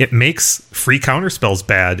 but it makes free counterspells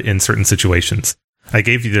bad in certain situations. I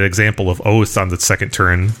gave you the example of Oath on the second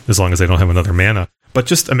turn, as long as I don't have another mana. But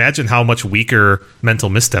just imagine how much weaker Mental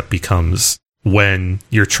Misstep becomes when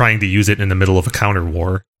you're trying to use it in the middle of a counter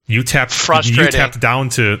war. You tapped down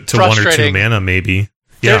to 1 or 2 mana, maybe.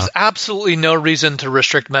 Yeah. There's absolutely no reason to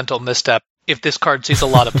restrict Mental Misstep if this card sees a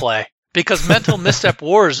lot of play. Because Mental Misstep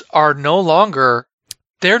wars are no longer...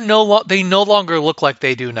 They no longer look like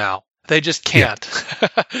they do now. They just can't.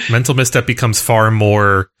 Yeah. Mental Misstep becomes far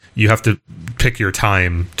more... You have to pick your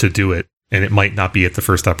time to do it, and it might not be at the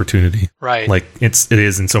first opportunity. Right. Like it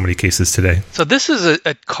is in so many cases today. So this is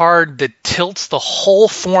a card that tilts the whole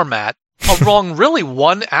format along really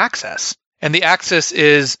one axis. And the axis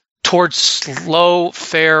is towards slow,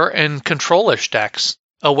 fair, and control-ish decks,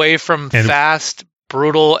 away from fast,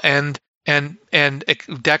 brutal, and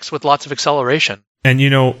decks with lots of acceleration.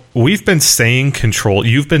 And, we've been saying control.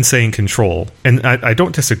 You've been saying control. And I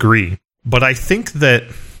don't disagree. But I think that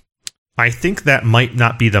I think that might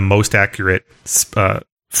not be the most accurate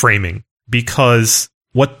framing, because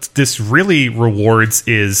what this really rewards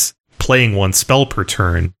is playing one spell per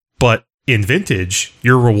turn, but in Vintage,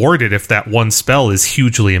 you're rewarded if that one spell is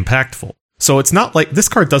hugely impactful. So it's not like this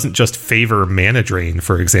card doesn't just favor Mana Drain,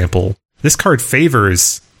 for example. This card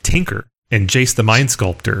favors Tinker and Jace the Mind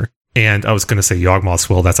Sculptor. And I was going to say Yawgmoth's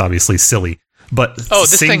Will. That's obviously silly. But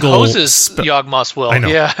this thing hoses Yawgmoth's Will. I know.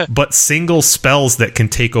 Yeah. But single spells that can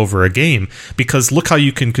take over a game. Because look how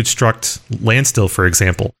you can construct Landstill, for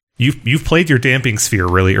example. You've played your Damping Sphere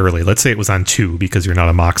really early. Let's say it was on 2 because you're not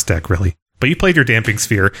a Mox deck, really. But you played your Damping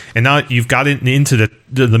Sphere, and now you've gotten into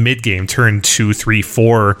the mid-game, turn 2, 3,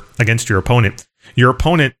 4 against your opponent. Your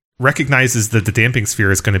opponent recognizes that the Damping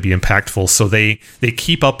Sphere is going to be impactful, so they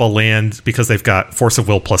keep up a land because they've got Force of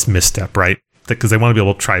Will plus Misstep, right? Because they want to be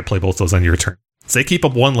able to try to play both those on your turn. So they keep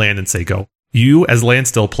up one land and say go. You, as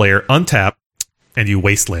Landstill player, untap, and you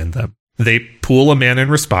wasteland them. They pool a mana in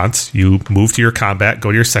response. You move to your combat,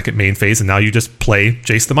 go to your second main phase, and now you just play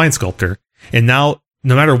Jace the Mind Sculptor. And now,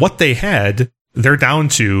 no matter what they had, they're down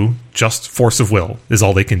to just Force of Will is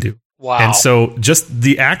all they can do. Wow. And so just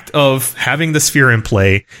the act of having the sphere in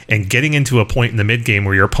play and getting into a point in the mid game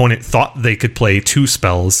where your opponent thought they could play 2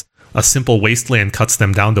 spells, a simple wasteland cuts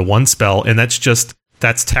them down to 1 spell, and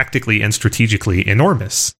that's tactically and strategically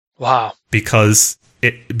enormous. Wow. Because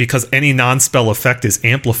any non-spell effect is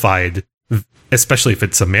amplified, especially if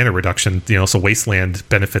it's a mana reduction, so wasteland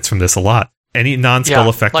benefits from this a lot. Any non-spell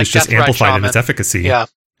effect is just amplified in its efficacy. Yeah.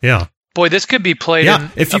 Yeah. Boy, this could be played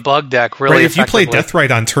in a bug deck really right, if you play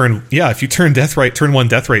Deathrite on if you turn Deathrite, turn 1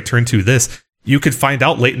 Deathrite, turn 2 this, you could find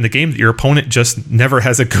out late in the game that your opponent just never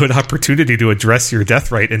has a good opportunity to address your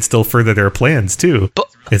Deathrite and still further their plans, too.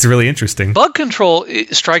 It's really interesting. Bug Control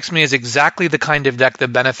strikes me as exactly the kind of deck that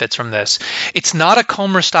benefits from this. It's not a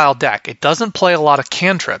Comer-style deck. It doesn't play a lot of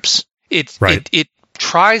cantrips. It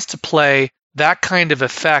tries to play that kind of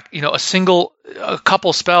effect, a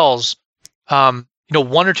couple spells, 1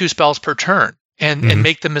 or 2 spells per turn, and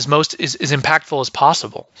make them as impactful as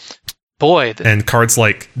possible. Boy. And cards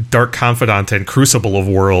like Dark Confidant and Crucible of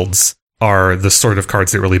Worlds are the sort of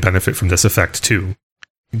cards that really benefit from this effect, too.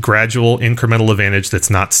 Gradual incremental advantage that's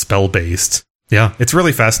not spell-based. Yeah, it's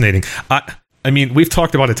really fascinating. I mean, we've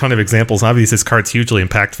talked about a ton of examples. Obviously, this card's hugely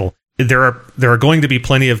impactful. There are going to be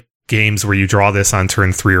plenty of games where you draw this on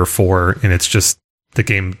turn 3 or 4, and it's just the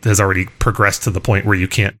game has already progressed to the point where you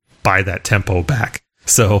can't buy that tempo back.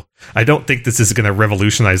 So I don't think this is going to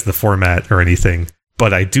revolutionize the format or anything,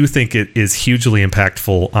 but I do think it is hugely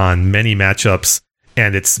impactful on many matchups,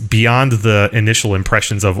 and it's beyond the initial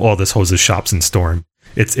impressions of, this hoses Shops and Storm.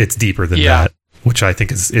 It's deeper than that, which I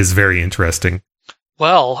think is very interesting.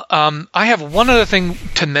 Well, I have one other thing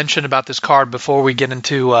to mention about this card before we get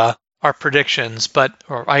into our predictions,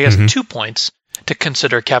 or I guess 2 points to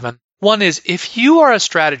consider, Kevin. One is, if you are a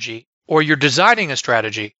strategy, or you're designing a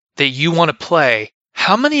strategy that you want to play,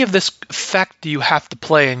 how many of this effect do you have to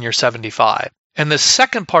play in your 75? And the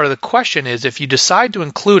second part of the question is, if you decide to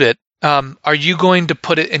include it, are you going to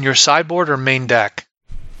put it in your sideboard or main deck?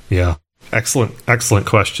 Yeah, excellent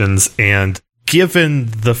questions. And given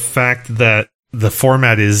the fact that the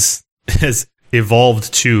format has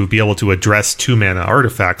evolved to be able to address 2-mana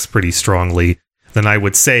artifacts pretty strongly, then I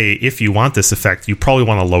would say if you want this effect, you probably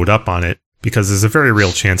want to load up on it, because there's a very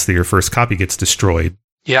real chance that your first copy gets destroyed.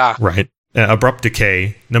 Yeah. Right. Abrupt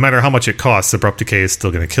Decay, no matter how much it costs, Abrupt Decay is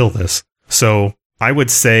still going to kill this. So I would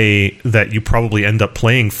say that you probably end up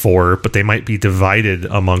playing 4, but they might be divided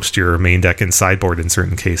amongst your main deck and sideboard in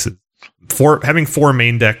certain cases. Having 4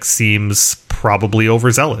 main deck seems probably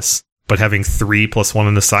overzealous, but having 3 plus 1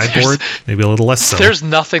 in the sideboard, maybe a little less so. There's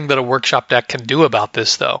nothing that a workshop deck can do about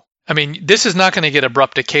this, though. I mean, this is not going to get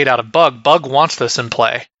Abrupt Decayed out of Bug. Bug wants this in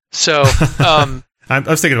play. So, I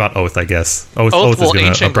was thinking about Oath, I guess. Oath will is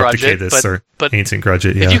going to Abrupt Decay it, this, but Ancient Grudge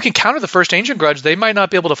it, yeah. If you can counter the first Ancient Grudge, they might not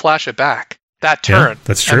be able to flash it back that turn. Yeah,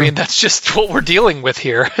 that's true. I mean, that's just what we're dealing with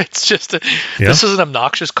here. It's just, this is an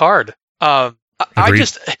obnoxious card.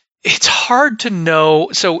 It's hard to know.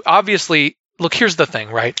 So obviously, look, here's the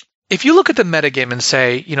thing, right? If you look at the metagame and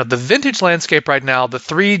say, the Vintage landscape right now, the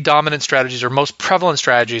 3 dominant strategies or most prevalent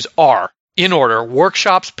strategies are, in order,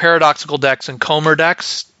 Workshops, Paradoxical decks, and Comer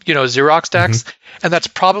decks, Xerox decks, and that's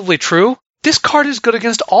probably true. This card is good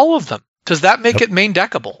against all of them. Does that make it main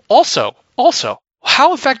deckable? Also,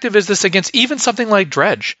 how effective is this against even something like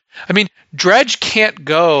Dredge? I mean, Dredge can't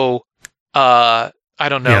go, I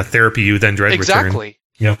don't know. Yeah, Therapy You, then Dredge exactly.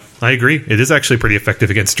 Return. Yeah, I agree. It is actually pretty effective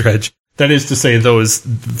against Dredge. That is to say, those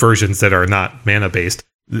versions that are not mana-based,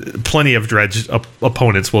 plenty of Dredge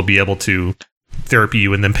opponents will be able to therapy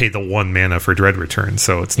you and then pay the 1 mana for Dread Return,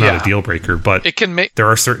 so it's not a deal breaker. But it can make there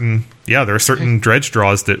are certain dredge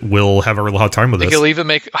draws that will have a real hard time with this. It'll even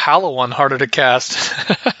make Hollow One harder to cast.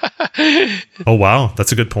 Oh wow,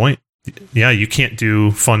 that's a good point. Yeah, you can't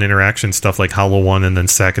do fun interaction stuff like Hollow One and then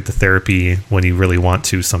sack it to therapy when you really want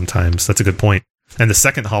to sometimes. That's a good point. And the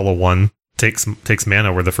second Hollow One takes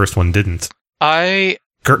mana where the first one didn't.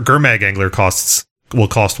 Gurmag Angler will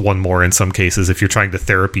cost 1 more in some cases if you're trying to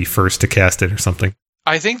therapy first to cast it or something.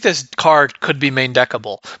 I think this card could be main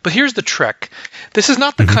deckable. But here's the trick. This is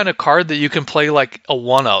not the kind of card that you can play like a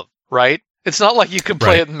one of, right? It's not like you can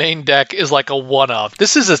play it main deck is like a one of.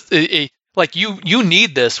 This is a like you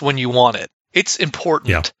need this when you want it. It's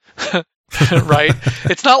important. Yeah. Right?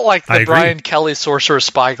 It's not like the Brian Kelly Sorcerer's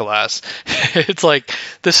Spyglass. It's like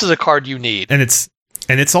this is a card you need. And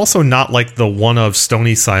it's also not like the one of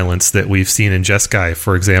Stony Silence that we've seen in Jeskai,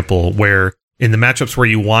 for example, where in the matchups where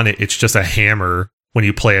you want it, it's just a hammer when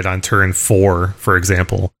you play it on turn 4, for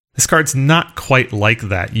example. This card's not quite like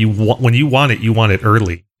that. When you want it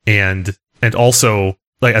early. And also,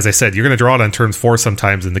 like as I said, you're going to draw it on turn 4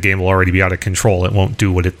 sometimes, and the game will already be out of control. It won't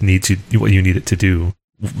do what you need it to do.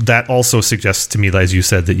 That also suggests to me, as you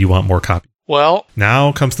said, that you want more copies. Well,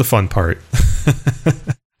 now comes the fun part.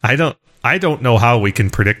 I don't know how we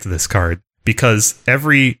can predict this card, because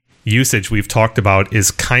every usage we've talked about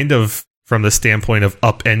is kind of from the standpoint of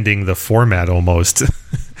upending the format almost.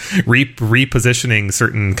 Repositioning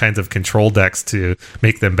certain kinds of control decks to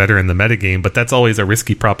make them better in the metagame, but that's always a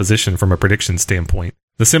risky proposition from a prediction standpoint.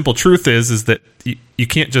 The simple truth is that you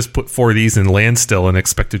can't just put 4 of these in Landstill and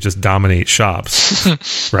expect to just dominate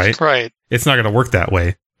shops, right? Right. It's not going to work that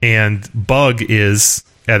way. And Bug is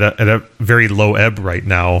at a very low ebb right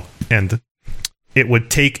now, and it would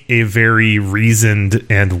take a very reasoned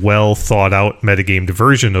and well thought out metagamed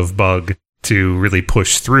version of Bug to really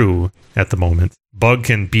push through at the moment. Bug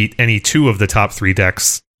can beat any 2 of the top 3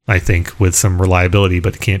 decks, I think, with some reliability,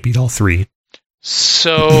 but it can't beat all 3.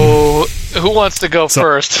 So, who wants to go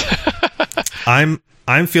first? I'm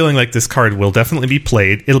feeling like this card will definitely be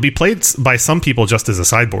played. It'll be played by some people just as a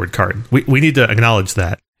sideboard card. We need to acknowledge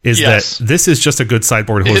that. That this is just a good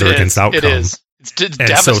sideboard hoser against outcome. It is. It's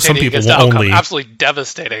devastating. So some people will absolutely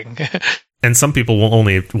devastating. And some people will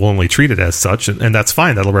only treat it as such, and that's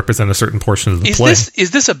fine. That'll represent a certain portion of the play. Is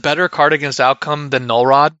this a better card against outcome than Null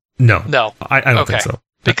Rod? No. I don't think so.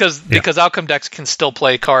 Because outcome decks can still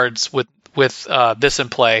play cards with this in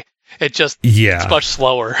play. It just it's much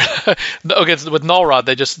slower. With Null Rod,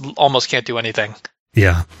 they just almost can't do anything.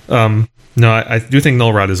 Yeah. No, I do think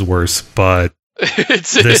Null Rod is worse, but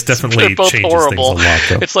this definitely changes horrible. Things a lot,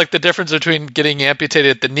 though. It's like the difference between getting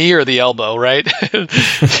amputated at the knee or the elbow, right?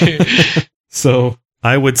 So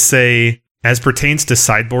I would say, as pertains to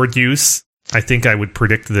sideboard use, I think I would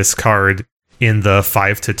predict this card in the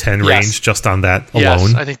 5 to 10 range just on that alone.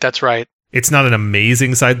 Yes, I think that's right. It's not an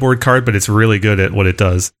amazing sideboard card, but it's really good at what it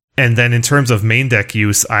does. And then in terms of main deck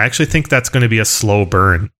use, I actually think that's going to be a slow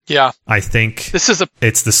burn. Yeah. I think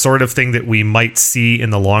it's the sort of thing that we might see in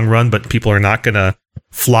the long run, but people are not going to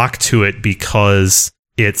flock to it because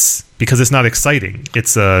it's not exciting.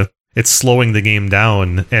 It's slowing the game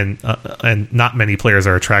down, and not many players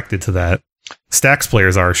are attracted to that. Stacks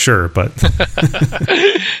players are, sure, but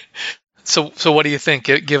So what do you think?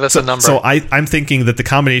 Give us a number. So I'm thinking that the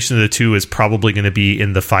combination of the two is probably going to be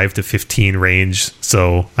in the 5 to 15 range.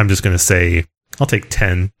 So I'm just going to say I'll take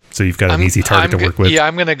 10. So you've got an easy target to work with. Yeah,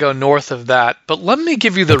 I'm going to go north of that. But let me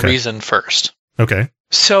give you the reason first. Okay.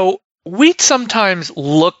 So we sometimes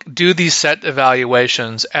do these set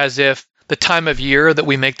evaluations as if the time of year that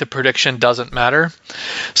we make the prediction doesn't matter.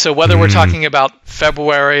 So whether we're talking about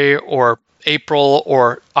February or April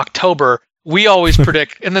or October, we always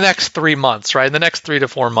predict in the next 3 months, right? In the next 3 to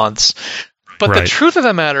 4 months. But the truth of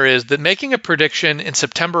the matter is that making a prediction in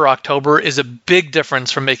September, October is a big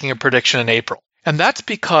difference from making a prediction in April. And that's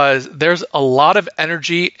because there's a lot of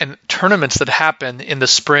energy and tournaments that happen in the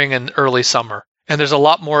spring and early summer. And there's a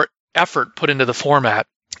lot more effort put into the format.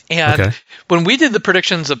 And when we did the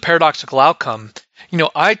predictions of Paradoxical Outcome,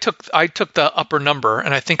 I took the upper number,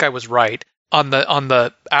 and I think I was right on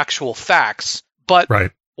the actual facts. But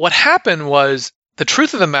what happened was, the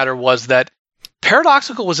truth of the matter was that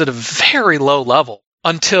Paradoxical was at a very low level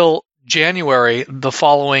until January the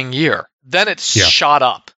following year. Then it shot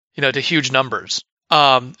up, to huge numbers.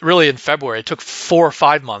 Really in February, it took 4 or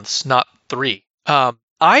 5 months, not 3.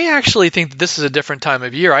 I actually think that this is a different time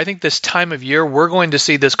of year. I think this time of year, we're going to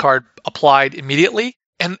see this card applied immediately.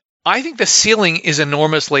 And I think the ceiling is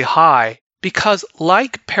enormously high because,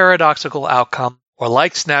 like Paradoxical Outcome or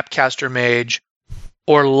like Snapcaster Mage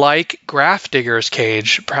or like Grafdigger's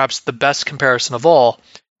Cage, perhaps the best comparison of all,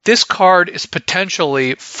 this card is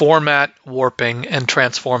potentially format warping and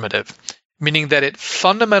transformative, meaning that it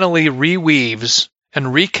fundamentally reweaves and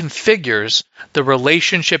reconfigures the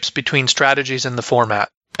relationships between strategies in the format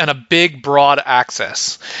and a big, broad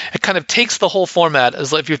axis. It kind of takes the whole format,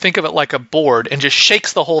 as if you think of it like a board, and just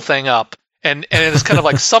shakes the whole thing up. And it's kind of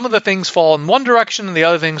like some of the things fall in one direction and the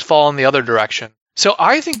other things fall in the other direction. So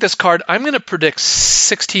I think this card, I'm going to predict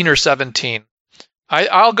 16 or 17.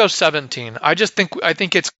 I'll go 17. I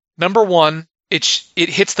think it's, number one, it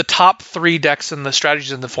hits the top 3 decks in the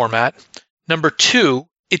strategies in the format. Number 2,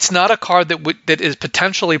 it's not a card that is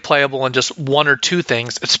potentially playable in just 1 or 2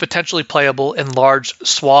 things. It's potentially playable in large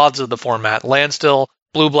swaths of the format. Landstill,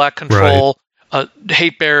 blue-black control,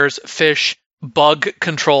 hate bears, fish, bug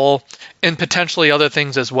control, and potentially other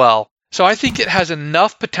things as well. So I think it has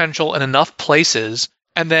enough potential in enough places,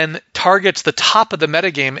 and then targets the top of the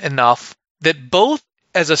metagame enough that both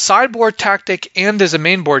as a sideboard tactic and as a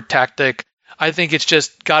mainboard tactic, I think it's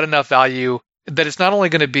just got enough value that it's not only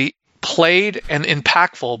going to be played and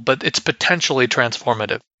impactful, but it's potentially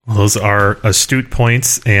transformative. Well, those are astute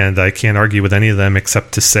points, and I can't argue with any of them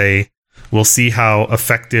except to say we'll see how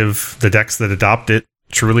effective the decks that adopt it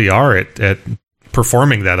truly are at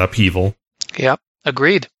performing that upheaval. Yep,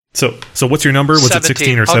 agreed. So what's your number? Was 17. It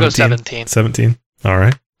 16 or 17? I'll go 17. 17. All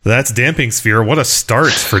right. That's Damping Sphere. What a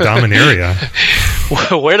start for Dominaria.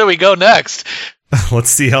 Where do we go next? Let's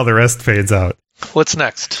see how the rest fades out. What's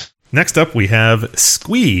next? Next up, we have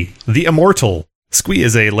Squee, the Immortal. Squee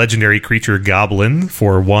is a legendary creature goblin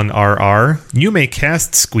for 1 RR. You may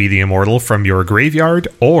cast Squee the Immortal from your graveyard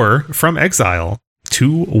or from exile.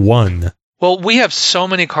 2/1. Well, we have so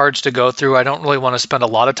many cards to go through. I don't really want to spend a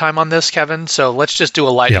lot of time on this, Kevin. So let's just do a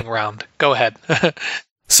lightning round. Go ahead.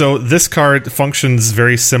 So this card functions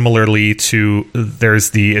very similarly to, there's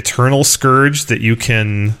the Eternal Scourge that you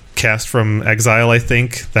can cast from exile, I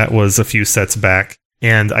think. That was a few sets back.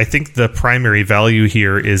 And I think the primary value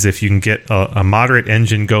here is if you can get a moderate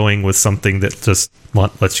engine going with something that just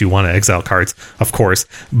lets you want to exile cards, of course,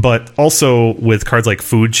 but also with cards like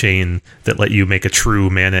Food Chain that let you make a true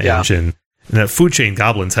mana engine. And that Food Chain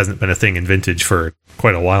Goblins hasn't been a thing in Vintage for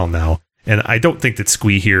quite a while now. And I don't think that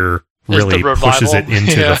Squee here really pushes it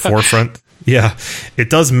into the forefront. Yeah, it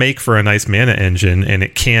does make for a nice mana engine, and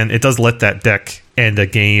it does let that deck end a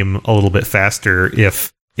game a little bit faster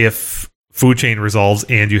if Food Chain resolves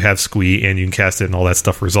and you have Squee and you can cast it and all that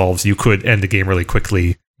stuff resolves. You could end the game really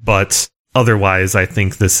quickly, but otherwise, I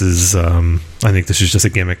think this is just a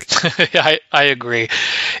gimmick. Yeah, I agree.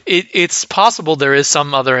 It's possible there is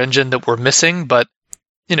some other engine that we're missing, but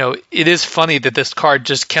it is funny that this card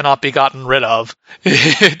just cannot be gotten rid of.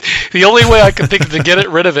 The only way I can think to get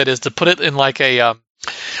rid of it is to put it in like a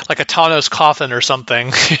Thanos coffin or something.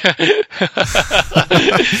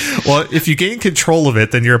 Well, if you gain control of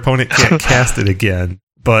it, then your opponent can't cast it again.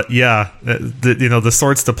 But yeah, the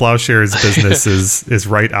Swords to Plowshares business is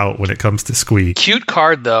right out when it comes to Squee. Cute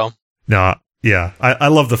card though. No, yeah, I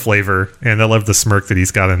love the flavor, and I love the smirk that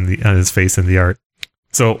he's got on his face in the art.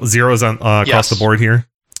 So zeros on across the board here.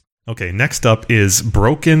 Okay, next up is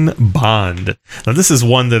Broken Bond. Now this is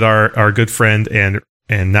one that our good friend and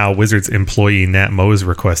now Wizards employee Nat Mose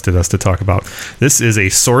requested us to talk about. This is a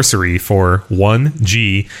sorcery for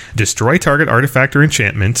 1G. Destroy target artifact or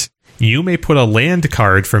enchantment. You may put a land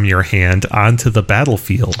card from your hand onto the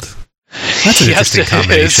battlefield. That's an interesting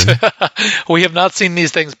combination. We have not seen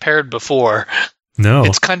these things paired before. No.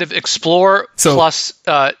 It's kind of explore plus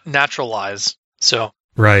naturalize. So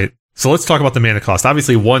right. So let's talk about the mana cost.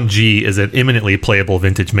 Obviously, 1G is an imminently playable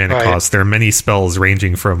Vintage mana cost. There are many spells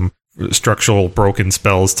ranging from structural broken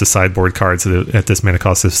spells to sideboard cards that at this mana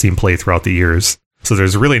cost have seen play throughout the years. So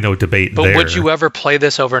there's really no debate there. But would you ever play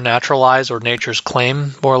this over Naturalize or Nature's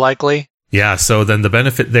Claim, more likely? Yeah, so then the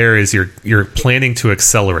benefit there is you're planning to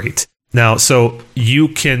accelerate. Now, so you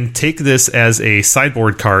can take this as a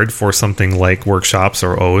sideboard card for something like Workshops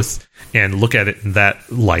or Oath and look at it in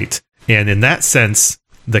that light. And in that sense,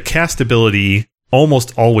 the castability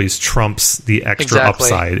almost always trumps the extra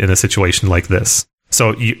upside in a situation like this.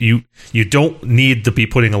 So you don't need to be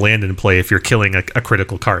putting a land in play if you're killing a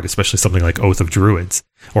critical card, especially something like Oath of Druids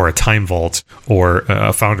or a Time Vault or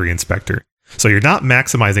a Foundry Inspector. So you're not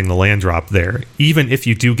maximizing the land drop there. Even if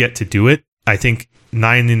you do get to do it, I think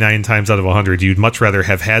 99 times out of 100, you'd much rather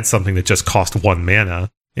have had something that just cost 1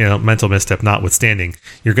 mana. Mental Misstep notwithstanding,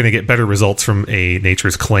 you're going to get better results from a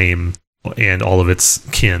Nature's Claim and all of its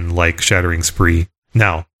kin like Shattering Spree.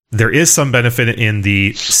 Now, there is some benefit in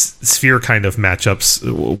the sphere kind of matchups,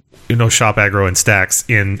 shop aggro and stacks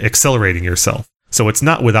in accelerating yourself. So it's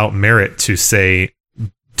not without merit to say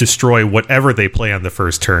destroy whatever they play on the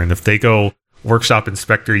first turn. If they go Workshop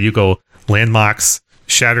Inspector, you go Landmox,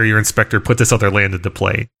 shatter your Inspector, put this other land into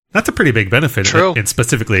play. That's a pretty big benefit, True. And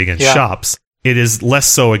specifically against shops. It is less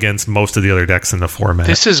so against most of the other decks in the format.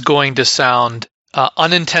 This is going to sound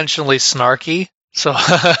unintentionally snarky. So,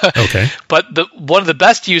 okay. But one of the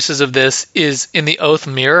best uses of this is in the Oath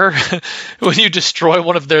Mirror, when you destroy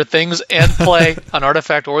one of their things and play an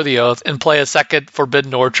artifact or the Oath and play a second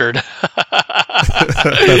Forbidden Orchard.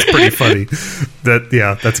 That's pretty funny.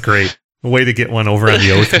 That's great. A way to get one over on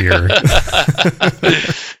the Oath Mirror.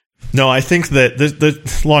 No, I think that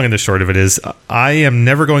the long and the short of it is I am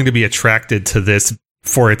never going to be attracted to this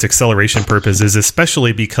for its acceleration purposes,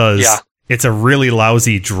 especially because it's a really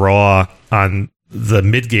lousy draw on the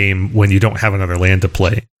mid game when you don't have another land to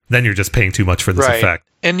play. Then you're just paying too much for this effect.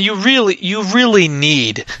 And you really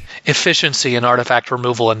need efficiency in artifact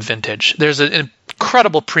removal in Vintage. There's an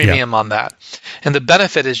incredible premium on that. And the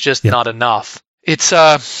benefit is just not enough. It's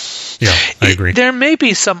I agree. There may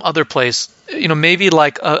be some other place, maybe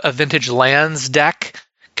like a Vintage Lands deck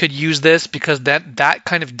could use this because that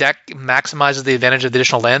kind of deck maximizes the advantage of the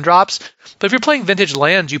additional land drops. But if you're playing Vintage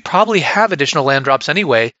Lands, you probably have additional land drops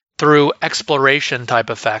anyway through exploration type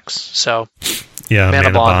effects. So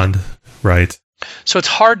Mana Bond. Right. So it's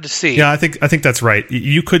hard to see. Yeah, I think that's right.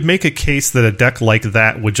 You could make a case that a deck like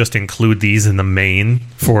that would just include these in the main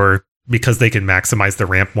because they can maximize the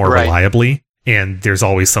ramp more reliably, and there's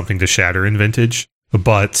always something to shatter in Vintage.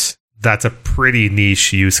 But that's a pretty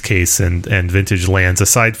niche use case, and Vintage Lands,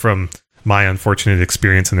 aside from my unfortunate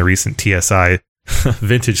experience in the recent TSI,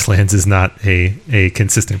 Vintage Lands is not a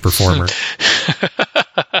consistent performer.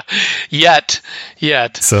 Yet.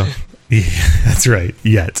 So, that's right.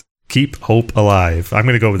 Yet. Keep hope alive. I'm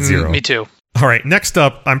going to go with 0. Me too. All right. Next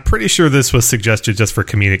up, I'm pretty sure this was suggested just for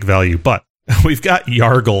comedic value, but we've got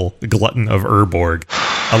Yargle, Glutton of Urborg,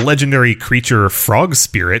 a legendary creature frog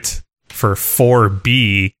spirit for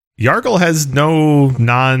 4B. Yargle has no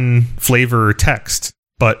non-flavor text,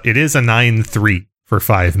 but it is a 9/3 for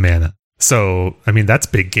 5 mana. So, I mean, that's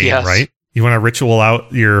big game, right? You want to ritual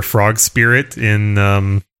out your frog spirit in,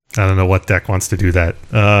 I don't know what deck wants to do that.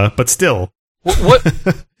 But still. What?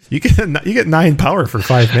 You get 9 power for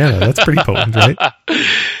 5 mana. That's pretty potent, right?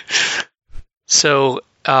 So,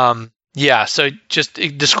 so just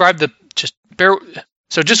describe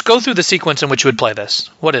so just go through the sequence in which you would play this.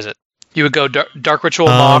 What is it? You would go Dark Ritual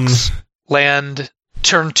Mox, land,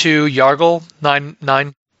 turn 2 Yargle,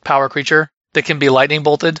 9 power creature that can be lightning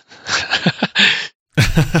bolted.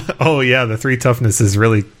 Oh yeah, the 3 toughness is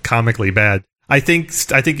really comically bad. I think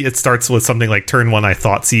it starts with something like turn 1 I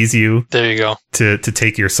thought seize you. There you go. To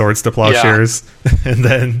take your swords to plowshares, and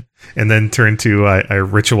then turn 2 I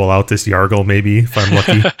ritual out this Yargle maybe if I'm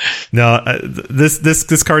lucky. No,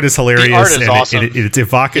 this card is hilarious. The art is awesome. It's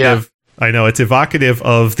evocative. I know it's evocative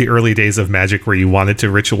of the early days of Magic where you wanted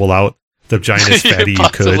to ritual out the giantest fatty you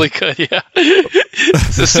could. Yeah.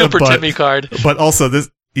 It's a super Timmy card. But also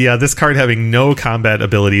this card having no combat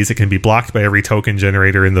abilities, it can be blocked by every token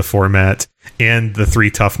generator in the format, and the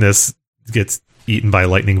 3 toughness gets eaten by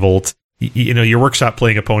lightning bolt. Your workshop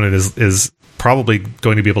playing opponent is probably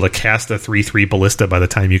going to be able to cast a 3/3 ballista by the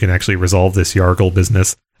time you can actually resolve this Yargle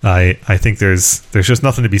business. I think there's just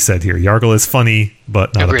nothing to be said here. Yargle is funny,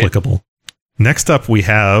 but not applicable. Next up, we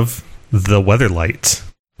have the Weatherlight,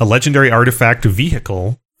 a legendary artifact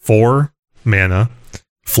vehicle, 4 mana,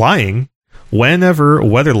 flying. Whenever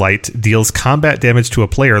Weatherlight deals combat damage to a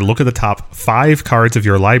player, look at the top 5 cards of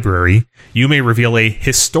your library. You may reveal a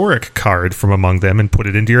historic card from among them and put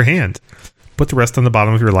it into your hand. Put the rest on the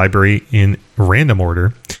bottom of your library in random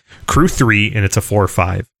order. Crew 3, and it's a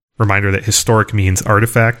 4/5. Reminder that historic means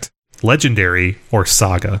artifact, legendary, or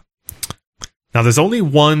saga. Now, there's only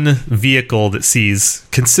one vehicle that sees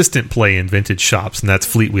consistent play in Vintage shops, and that's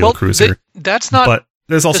Fleetwheel Cruiser. That's not. But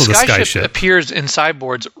there's also the Skyship. Appears in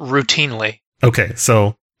sideboards routinely. Okay,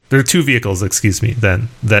 so there are 2 vehicles, then,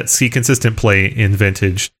 that see consistent play in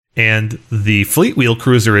Vintage, and the Fleetwheel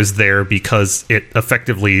Cruiser is there because it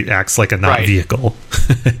effectively acts like a non-vehicle.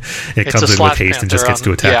 It comes in with haste and just gets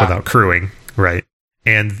to attack without crewing, right?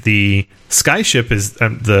 And the Skyship is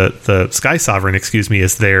the Sky Sovereign,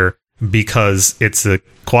 is there because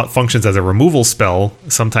functions as a removal spell,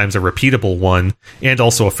 sometimes a repeatable one, and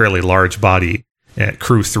also a fairly large body at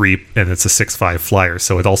Crew 3, and it's a 6/5 flyer,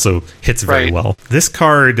 so it also hits very well. This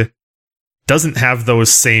card doesn't have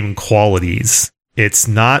those same qualities. It's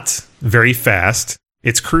not very fast.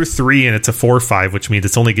 It's Crew 3, and it's a 4/5, which means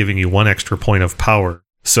it's only giving you 1 extra point of power.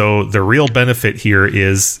 So the real benefit here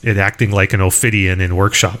is it acting like an Ophidian in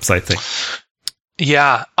workshops, I think.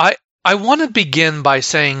 Yeah, I want to begin by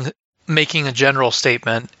saying making a general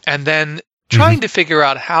statement and then trying to figure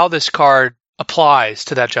out how this card applies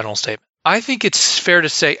to that general statement. I think it's fair to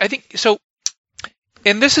say,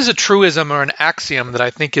 and this is a truism or an axiom that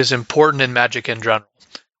I think is important in Magic in general.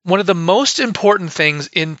 One of the most important things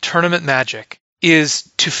in tournament Magic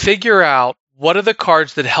is to figure out what are the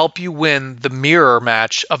cards that help you win the mirror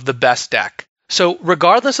match of the best deck. So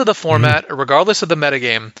regardless of the format or regardless of the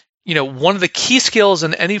metagame, one of the key skills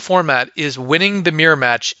in any format is winning the mirror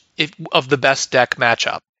match of the best deck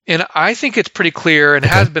matchup. And I think it's pretty clear and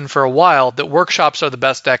has been for a while that workshops are the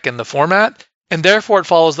best deck in the format. And therefore it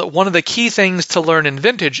follows that one of the key things to learn in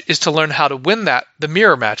Vintage is to learn how to win the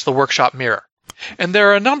mirror match, the workshop mirror. And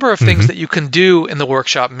there are a number of things that you can do in the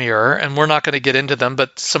workshop mirror, and we're not going to get into them,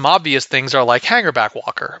 but some obvious things are like Hangerback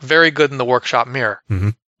Walker, very good in the workshop mirror.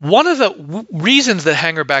 One of the reasons that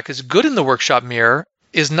Hangerback is good in the workshop mirror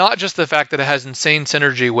is not just the fact that it has insane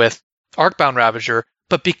synergy with Arcbound Ravager,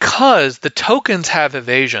 but because the tokens have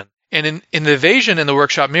evasion. And in the evasion in the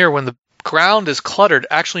workshop mirror, when the ground is cluttered,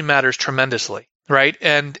 actually matters tremendously, right?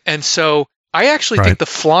 And so I actually think the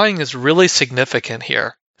flying is really significant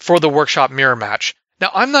here for the workshop mirror match. Now,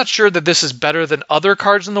 I'm not sure that this is better than other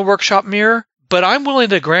cards in the workshop mirror, but I'm willing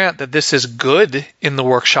to grant that this is good in the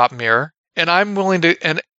workshop mirror. And I'm willing to,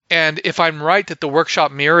 and if I'm right that the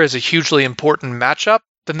workshop mirror is a hugely important matchup,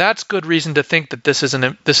 then that's good reason to think that this is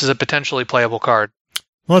a potentially playable card.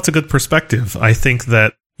 Well, that's a good perspective. I think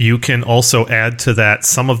that you can also add to that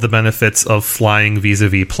some of the benefits of flying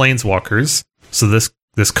vis-a-vis planeswalkers. So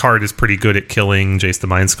this card is pretty good at killing Jace the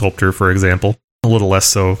Mind Sculptor, for example. A little less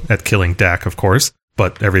so at killing Dak, of course,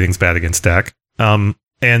 but everything's bad against Dak.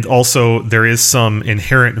 And also, there is some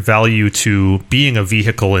inherent value to being a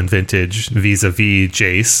vehicle in Vintage vis-a-vis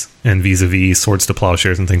Jace and vis-a-vis Swords to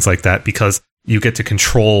Plowshares and things like that, because you get to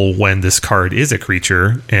control when this card is a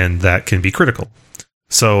creature, and that can be critical.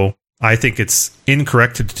 So I think it's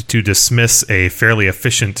incorrect to dismiss a fairly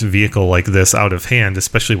efficient vehicle like this out of hand,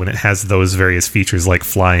 especially when it has those various features like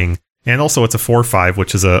flying. And also it's a 4/5,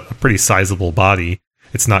 which is a pretty sizable body.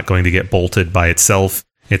 It's not going to get bolted by itself.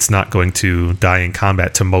 It's not going to die in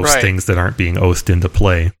combat to most things that aren't being oathed into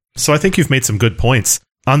play. So I think you've made some good points.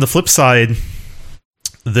 On the flip side,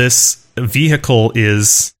 this vehicle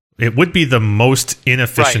it would be the most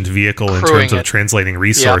inefficient vehicle in terms of translating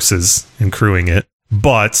resources and crewing it.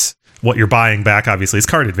 But what you're buying back, obviously, is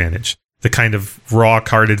card advantage. The kind of raw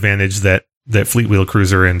card advantage that Fleetwheel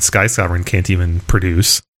Cruiser and Sky Sovereign can't even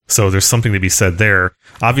produce. So there's something to be said there.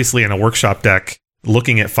 Obviously, in a workshop deck,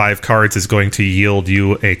 looking at 5 cards is going to yield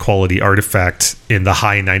you a quality artifact in the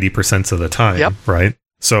high 90% of the time, right?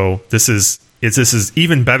 So this is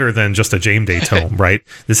even better than just a Jame Day Tome, right?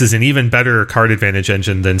 This is an even better card advantage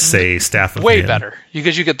engine than, say, Staff of Way Min. better,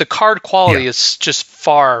 because you get the card quality is just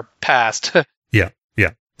far past. Yeah.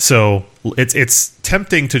 So it's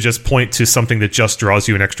tempting to just point to something that just draws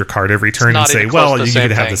you an extra card every turn and say, well, you get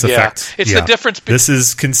to have this effect. It's the difference. This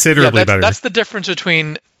is considerably better. That's the difference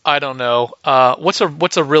between, I don't know, what's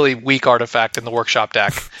a really weak artifact in the workshop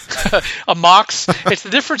deck? A Mox. It's the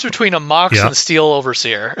difference between a Mox and Steel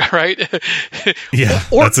Overseer, right?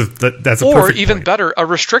 That's a perfect or even point. better, a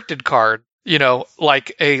restricted card.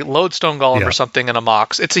 Like a Lodestone Golem or something in a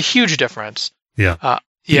Mox. It's a huge difference.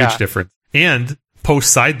 Huge difference. And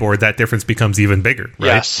post-sideboard, that difference becomes even bigger,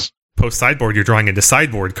 right? Yes. Post-sideboard, you're drawing into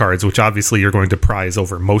sideboard cards, which obviously you're going to prize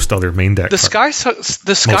over most other main deck cards.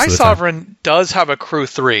 The Sky Sovereign does have a crew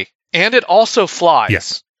 3, and it also flies.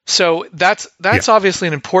 Yes. So that's obviously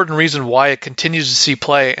an important reason why it continues to see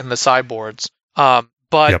play in the sideboards.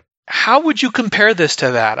 But how would you compare this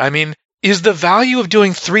to that? I mean, is the value of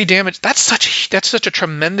doing 3 damage, that's such a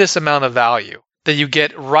tremendous amount of value that you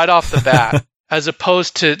get right off the bat. As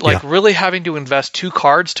opposed to really having to invest 2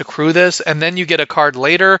 cards to crew this, and then you get a card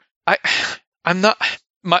later. I'm not.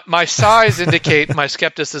 My size indicate my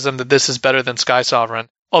skepticism that this is better than Sky Sovereign.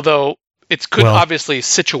 Although it could obviously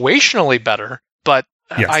situationally better, but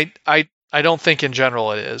I don't think in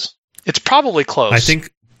general it is. It's probably close. I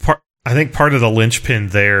think part of the linchpin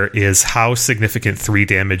there is how significant 3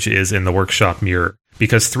 damage is in the workshop mirror,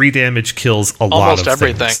 because 3 damage kills almost lot of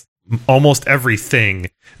everything. Things. Almost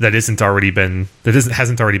everything that hasn't already been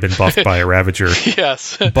buffed by a Ravager.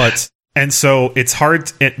 Yes. And so it's hard.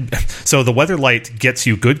 So the Weatherlight gets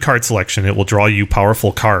you good card selection. It will draw you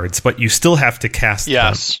powerful cards, but you still have to cast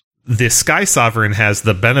them. The Sky Sovereign has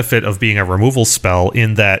the benefit of being a removal spell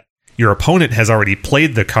in that your opponent has already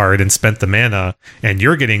played the card and spent the mana, and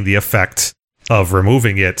you're getting the effect of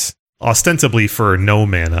removing it ostensibly for no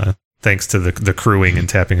mana, thanks to the crewing and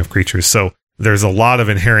tapping of creatures. So there's a lot of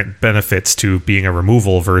inherent benefits to being a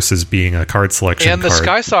removal versus being a card selection And the card.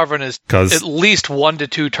 Sky Sovereign is at least 1 to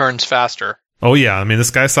 2 turns faster. Oh yeah, I mean the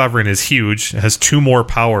Sky Sovereign is huge, it has 2 more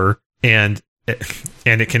power, and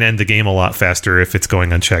it can end the game a lot faster if it's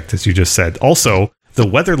going unchecked, as you just said. Also, the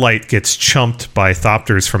Weatherlight gets chumped by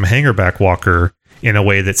Thopters from Hangerback Walker in a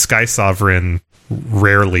way that Sky Sovereign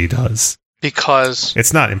rarely does. Because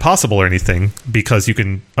it's not impossible or anything, because you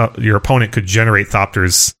can your opponent could generate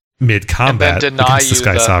Thopters mid-combat against the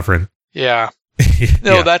Sky Sovereign. Yeah.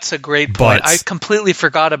 No, yeah. That's a great point. I completely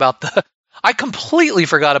forgot about the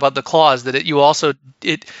clause that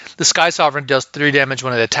the Sky Sovereign does 3 damage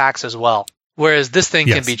when it attacks as well, whereas this thing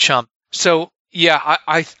can be chumped. So yeah,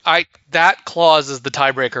 I that clause is the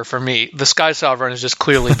tiebreaker for me. The Sky Sovereign is just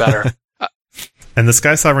clearly better. And the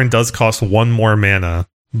Sky Sovereign does cost 1 more mana,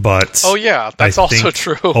 but oh yeah, that's also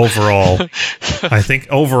true. I think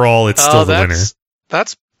overall it's still the winner.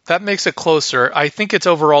 That makes it closer. I think it's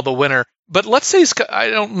overall the winner. But let's say, I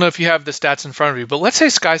don't know if you have the stats in front of you, but let's say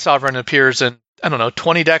Sky Sovereign appears in,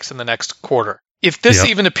 20 decks in the next quarter. If this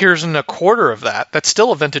even appears in a quarter of that, that's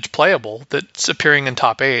still a vintage playable that's appearing in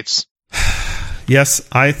top 8s. Yes,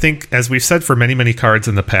 I think, as we've said for many, many cards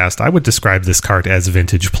in the past, I would describe this card as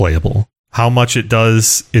vintage playable. How much it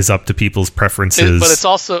does is up to people's preferences. But it's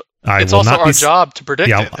also our job to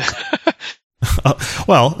predict it.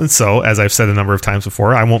 Well, and so, as I've said a number of times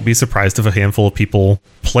before, I won't be surprised if a handful of people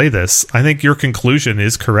play this. I think your conclusion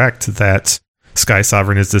is correct that Sky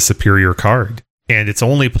Sovereign is the superior card. And it's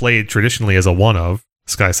only played traditionally as a 1-of,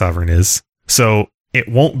 Sky Sovereign is. So it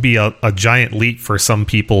won't be a giant leap for some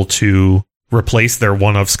people to replace their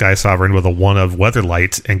 1-of Sky Sovereign with a 1-of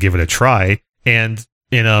Weatherlight and give it a try. And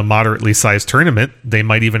in a moderately sized tournament, they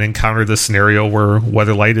might even encounter the scenario where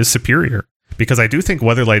Weatherlight is superior. Because I do think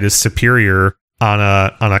Weatherlight is superior on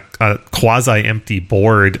a quasi-empty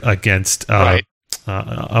board against a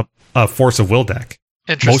Force of Will deck.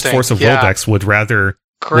 Most Force of Will decks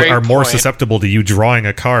are more susceptible to you drawing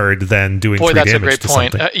a card than doing 3 damage to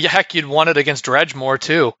something. That's a great point. Heck, you'd want it against Dredgemore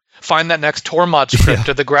too. Find that next Tormod script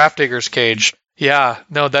or the Grafdigger's Cage. Yeah,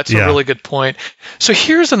 no, that's a really good point. So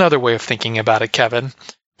here's another way of thinking about it, Kevin.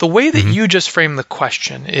 The way that you just framed the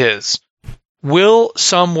question is, will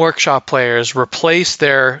some Workshop players replace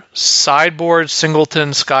their sideboard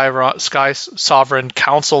Singleton Sky Sovereign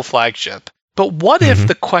Council flagship? But what if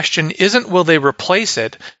the question isn't will they replace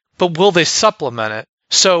it, but will they supplement it?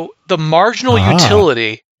 So the marginal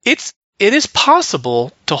utility, it is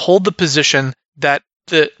possible to hold the position that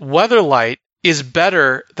the Weatherlight is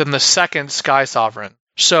better than the second Sky Sovereign.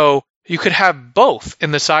 So you could have both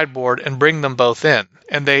in the sideboard and bring them both in.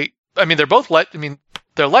 And they're both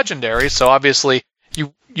they're legendary, so obviously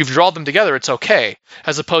you've drawn them together, it's okay,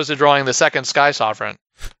 as opposed to drawing the second Sky Sovereign.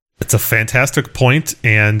 It's a fantastic point,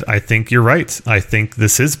 and I think you're right. I think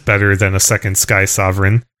this is better than a second Sky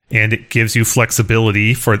Sovereign, and it gives you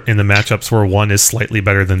flexibility in the matchups where one is slightly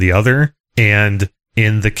better than the other. And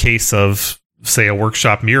in the case of, say, a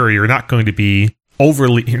Workshop Mirror, you're not going to be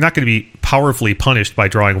powerfully punished by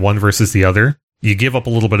drawing one versus the other. You give up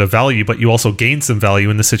a little bit of value, but you also gain some value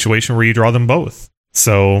in the situation where you draw them both.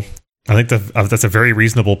 So I think that's a very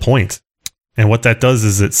reasonable point. And what that does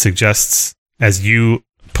is it suggests, as you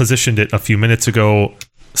positioned it a few minutes ago,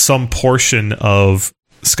 some portion of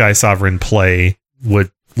Sky Sovereign play would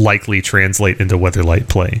likely translate into Weatherlight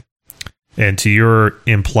play. And to your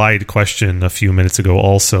implied question a few minutes ago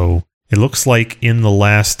also, it looks like in the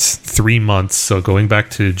last 3 months, so going back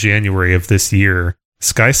to January of this year,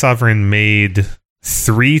 Sky Sovereign made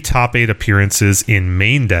 3 top 8 appearances in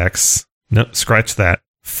main decks. No, scratch that.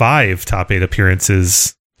 5 top 8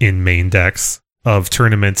 appearances in main decks of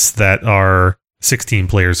tournaments that are 16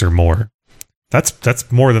 players or more. That's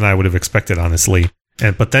more than I would have expected, honestly.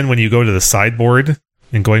 But then when you go to the sideboard,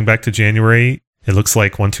 and going back to January, it looks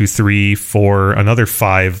like 1, 2, 3, 4, another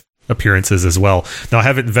 5 appearances as well. Now, I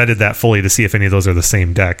haven't vetted that fully to see if any of those are the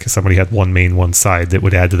same deck. Somebody had one main, one side that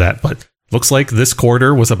would add to that, but looks like this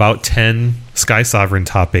quarter was about 10 Sky Sovereign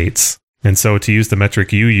top 8s. And so to use the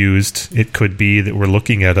metric you used, it could be that we're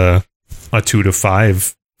looking at a 2 to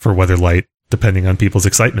 5 for Weatherlight, depending on people's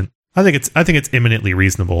excitement. I think it's imminently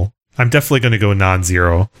reasonable. I'm definitely going to go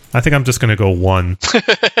non-zero. I think I'm just going to go 1.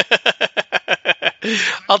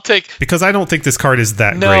 I'll take, because I don't think this card is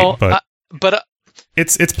that great, but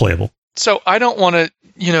it's playable. So I don't want to,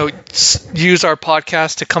 use our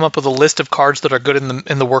podcast to come up with a list of cards that are good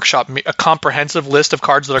in the Workshop, a comprehensive list of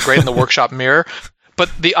cards that are great in the Workshop Mirror.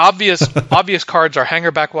 But the obvious cards are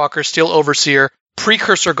Hangerback Walker, Steel Overseer,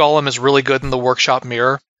 Precursor Golem is really good in the Workshop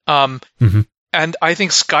Mirror. And I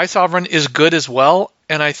think Sky Sovereign is good as well,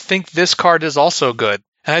 and I think this card is also good.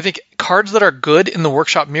 And I think cards that are good in the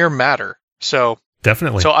Workshop Mirror matter. So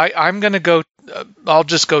definitely. So I'm going to go. I'll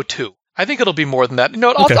just go 2. I think it'll be more than that.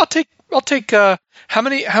 Okay. I'll take. How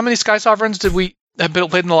many Sky Sovereigns did we have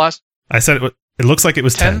played in the last? I said it looks like it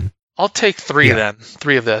was 10. I'll take 3 then.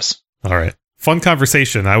 3 of this. All right. Fun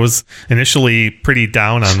conversation. I was initially pretty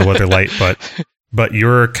down on the Weatherlight, but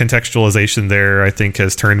your contextualization there, I think,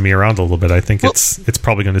 has turned me around a little bit. I think it's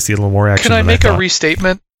probably going to see a little more action. Can I make a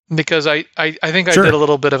restatement? Because I think I did a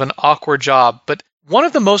little bit of an awkward job. But one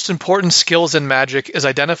of the most important skills in Magic is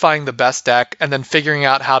identifying the best deck and then figuring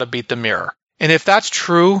out how to beat the mirror. And if that's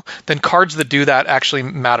true, then cards that do that actually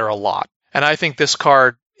matter a lot. And I think this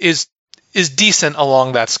card is decent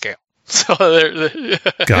along that scale. So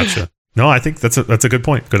Gotcha. No, I think that's a good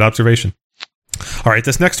point. Good observation. All right,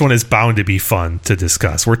 this next one is bound to be fun to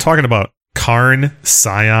discuss. We're talking about Karn,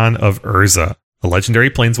 Scion of Urza, a legendary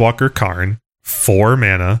planeswalker Karn, 4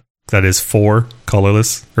 mana, that is 4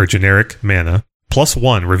 colorless or generic mana,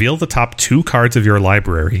 +1, reveal the top 2 cards of your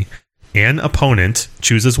library. An opponent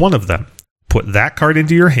chooses one of them. Put that card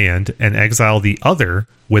into your hand and exile the other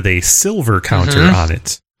with a silver counter on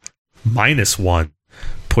it. -1,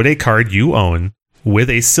 put a card you own with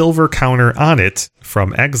a silver counter on it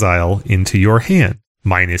from exile into your hand.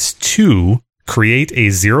 -2, create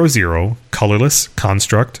a 0/0 colorless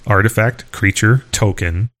construct, artifact, creature,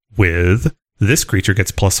 token with this creature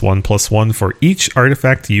gets +1/+1 for each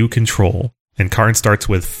artifact you control. And Karn starts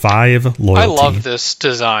with 5 loyalty. I love this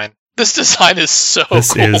design. This design is so cool.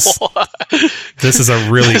 This is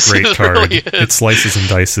a really great card. Really it slices and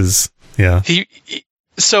dices. Yeah.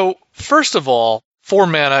 So, first of all, 4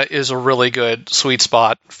 mana is a really good sweet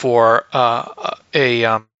spot for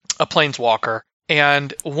a planeswalker.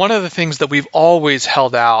 And one of the things that we've always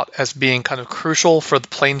held out as being kind of crucial for the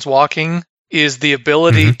planeswalking is the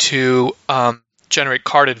ability to generate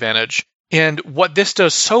card advantage. And what this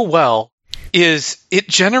does so well is it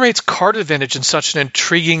generates card advantage in such an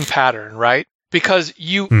intriguing pattern, right? Because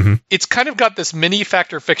it's kind of got this mini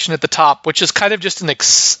Fact or Fiction at the top, which is kind of just an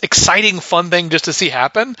exciting, fun thing just to see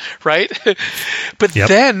happen, right? But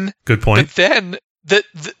then, good point. But then,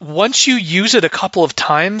 once you use it a couple of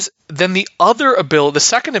times, then the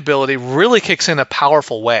second ability, really kicks in a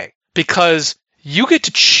powerful way because you get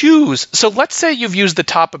to choose. So let's say you've used the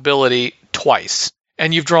top ability twice,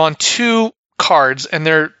 and you've drawn 2 cards, and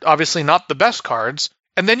they're obviously not the best cards.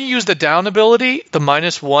 And then you use the down ability, the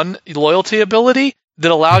 -1 loyalty ability,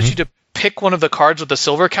 that allows you to pick one of the cards with the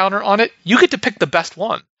silver counter on it. You get to pick the best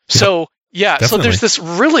one. So so there's this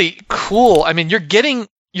really cool. I mean, you're getting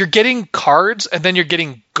cards, and then you're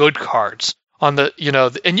getting good cards on the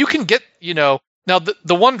and you can get now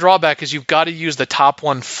the one drawback is you've got to use the top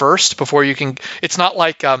one first before you can. It's not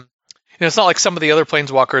like it's not like some of the other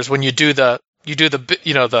planeswalkers when you do the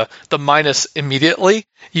minus immediately.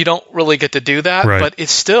 You don't really get to do that, but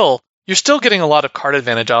you're still getting a lot of card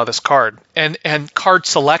advantage out of this card and card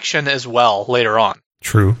selection as well later on.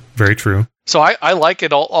 True. Very true. So I like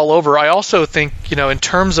it all over. I also think, in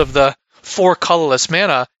terms of the 4 colorless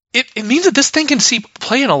mana, it means that this thing can see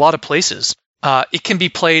play in a lot of places. It can be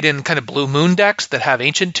played in kind of blue moon decks that have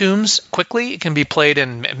ancient tombs quickly. It can be played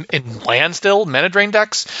in land still, mana drain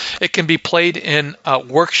decks. It can be played in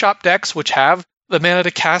workshop decks, which have the mana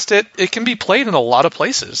to cast it. It can be played in a lot of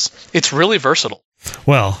places. It's really versatile.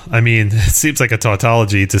 Well, I mean, it seems like a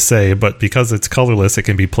tautology to say, but because it's colorless, it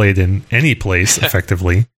can be played in any place,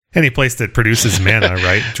 effectively. Any place that produces mana,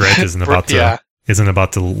 right? Dredge isn't about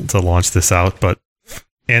to launch this out, but...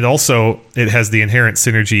 And also, it has the inherent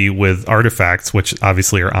synergy with artifacts, which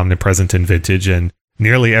obviously are omnipresent in Vintage, and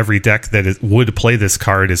nearly every deck that would play this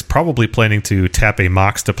card is probably planning to tap a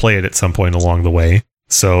Mox to play it at some point along the way.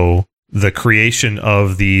 So the creation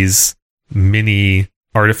of these mini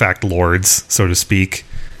artifact lords, so to speak,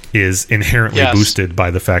 is inherently boosted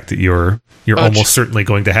by the fact that you're almost certainly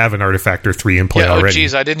going to have an artifact or 3 in play already. Oh,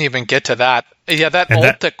 geez, I didn't even get to that. Yeah,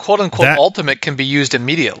 that quote-unquote ultimate can be used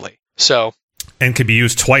immediately. So... And can be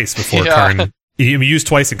used twice before Karn. You can be used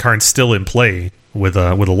twice, and Karn's still in play with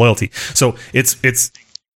a loyalty. So it's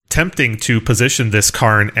tempting to position this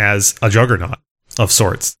Karn as a juggernaut of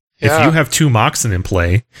sorts. Yeah. If you have 2 Moxen in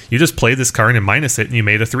play, you just play this Karn and minus it, and you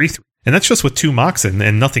made a 3/3. And that's just with 2 Moxen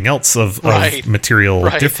and nothing else of material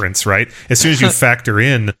difference, right? As soon as you factor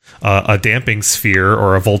in a Damping Sphere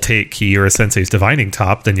or a Voltaic Key or a Sensei's Divining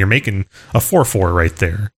Top, then you're making a 4/4 right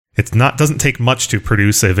there. Doesn't take much to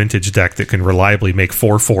produce a Vintage deck that can reliably make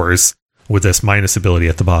 4/4s with this minus ability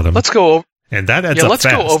at the bottom. Let's go. And that adds up let's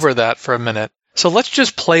fast. Go over that for a minute. So let's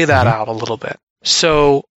just play that out a little bit.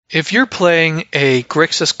 So if you're playing a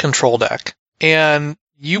Grixis control deck and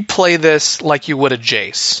you play this like you would a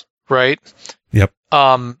Jace, right? Yep.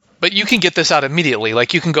 But you can get this out immediately.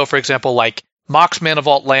 Like you can go, for example, like Mox Mana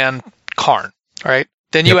Vault land Karn, right?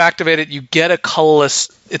 Then you activate it, you get a colorless.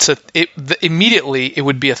 Immediately it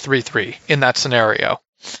would be a 3/3 in that scenario.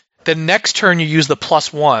 The next turn you use the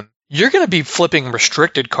 +1. You're going to be flipping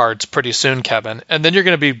restricted cards pretty soon, Kevin, and then you're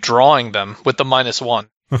going to be drawing them with the -1.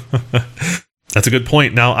 That's a good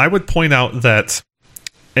point. Now, I would point out that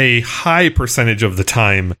a high percentage of the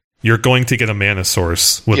time you're going to get a mana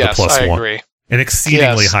source with the +1. Yes, I agree. An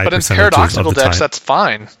exceedingly high percentage of the time. But in paradoxical decks, that's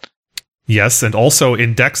fine. Yes, and also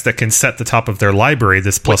in decks that can set the top of their library,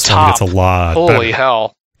 this +1 gets a lot better. Holy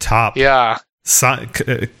hell. Top. Yeah.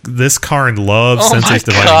 This Karn loves Sensei's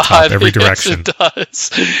Dividing Top every direction.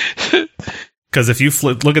 Yes, it does. Because if you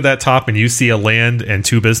look at that top and you see a land and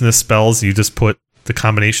 2 business spells, you just put the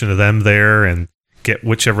combination of them there and get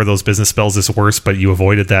whichever of those business spells is worse, but you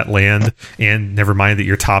avoided that land. And never mind that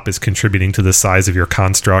your top is contributing to the size of your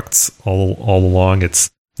constructs all along.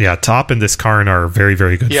 Top and this Karn are very,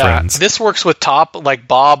 very good friends. This works with top like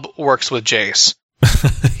Bob works with Jace.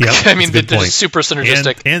 Yep, I mean, it's super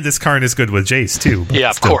synergistic. And this Karn is good with Jace, too.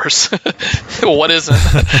 Yeah, of course. What isn't?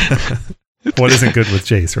 What isn't good with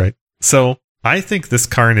Jace, right? So, I think this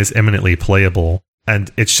Karn is eminently playable,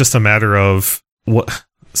 and it's just a matter of what.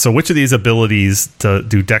 So which of these abilities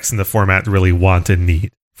do decks in the format really want and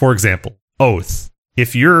need? For example, Oath.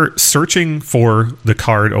 If you're searching for the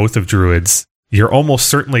card Oath of Druids, you're almost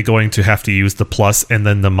certainly going to have to use the plus and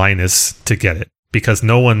then the minus to get it. Because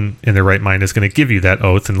no one in their right mind is going to give you that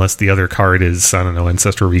Oath unless the other card is, I don't know,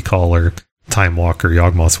 Ancestral Recall or Time Walk or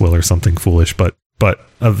Yawgmoth's Will or something foolish. But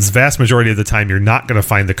a vast majority of the time, you're not going to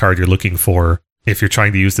find the card you're looking for if you're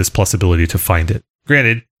trying to use this plus ability to find it.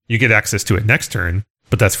 Granted, you get access to it next turn,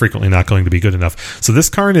 but that's frequently not going to be good enough. So this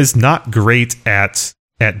Karn is not great at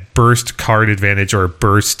burst card advantage or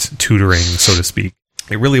burst tutoring, so to speak.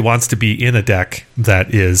 It really wants to be in a deck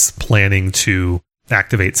that is planning to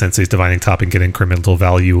activate Sensei's Divining Top and get incremental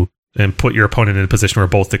value and put your opponent in a position where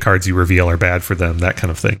both the cards you reveal are bad for them, that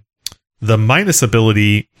kind of thing. The minus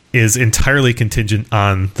ability is entirely contingent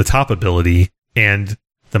on the top ability, and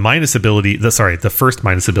the minus ability, the first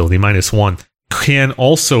minus ability, -1, can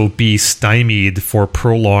also be stymied for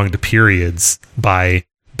prolonged periods by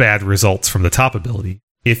bad results from the top ability.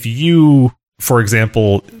 If you, for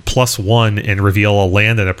example, +1 and reveal a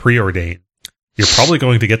land and a preordain, you're probably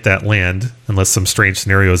going to get that land, unless some strange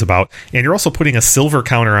scenario is about, and you're also putting a silver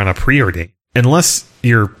counter on a preordain. Unless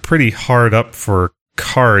you're pretty hard up for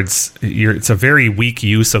cards, it's a very weak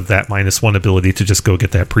use of that -1 ability to just go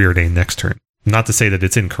get that preordain next turn. Not to say that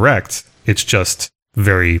it's incorrect, it's just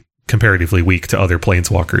very comparatively weak to other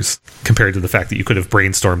planeswalkers, compared to the fact that you could have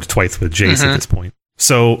brainstormed twice with Jace at this point.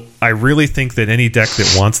 So I really think that any deck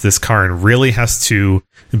that wants this Karn really has to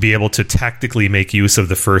be able to tactically make use of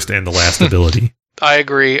the first and the last ability. I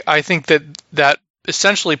agree. I think that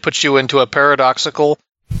essentially puts you into a paradoxical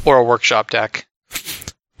or a workshop deck.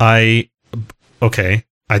 I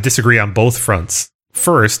disagree on both fronts.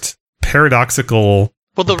 First, paradoxical.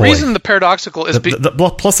 Well, the reason the paradoxical is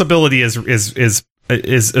the plus ability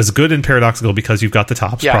is good in paradoxical because you've got the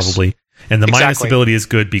tops, probably, and the minus ability is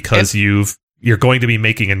good because you're going to be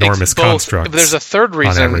making enormous constructs. But there's a third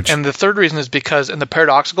reason, and the third reason is because in the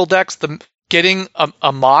paradoxical decks, getting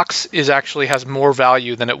a Mox has more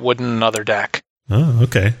value than it would in another deck. Oh,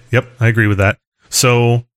 okay. Yep, I agree with that.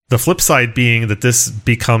 So the flip side being that this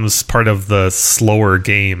becomes part of the slower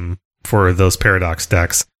game for those paradox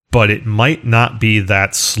decks, but it might not be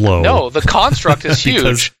that slow. No, the construct is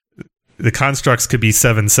huge. The constructs could be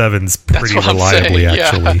 7/7s pretty reliably,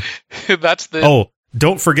 actually. Yeah. That's the... Oh,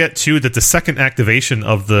 don't forget, too, that the second activation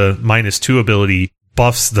of the -2 ability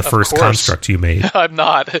buffs the first construct you made. I'm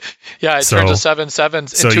not. Yeah, it turns to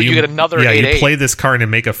 7/7s until you get another 8/8. Yeah, you play this card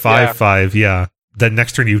and make a 5/5, Then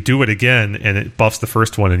next turn you do it again, and it buffs the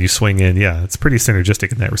first one, and you swing in. Yeah, it's pretty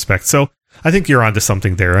synergistic in that respect. So I think you're onto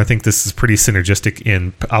something there. I think this is pretty synergistic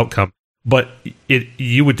in outcome. But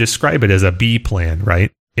you would describe it as a B plan,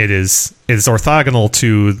 right? It's orthogonal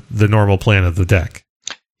to the normal plan of the deck.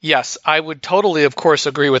 Yes, I would totally, of course,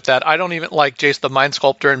 agree with that. I don't even like Jace the Mind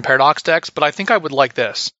Sculptor in Paradox decks, but I think I would like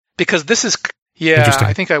this. Because this is... Yeah,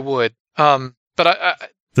 I think I would. But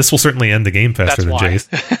this will certainly end the game faster than Jace.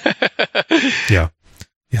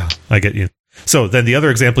 Yeah, I get you. So then the other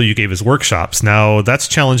example you gave is Workshops. Now, that's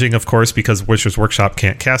challenging, of course, because Wish's Workshop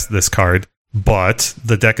can't cast this card, but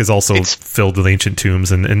the deck is also filled with Ancient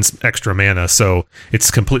Tombs and extra mana, so it's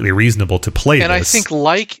completely reasonable to play this. And I think,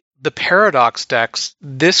 like the Paradox decks,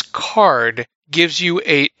 this card gives you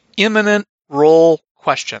a imminent role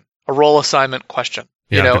assignment question.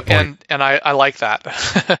 And I like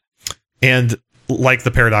that. And like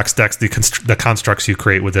the Paradox decks, the constructs you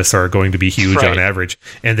create with this are going to be huge on average,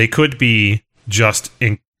 and they could be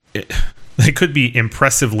they could be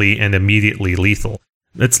impressively and immediately lethal.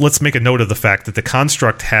 Let's make a note of the fact that the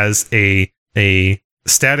construct has a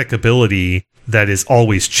static ability that is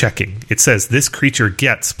always checking. It says this creature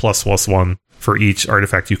gets +1/+1 for each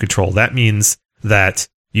artifact you control. That means that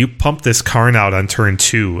you pump this Karn out on turn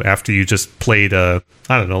 2 after you just played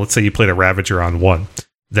let's say you played a Ravager on 1.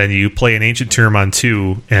 Then you play an Ancient Tomb on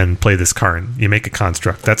 2 and play this Karn. You make a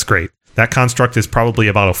construct. That's great. That construct is probably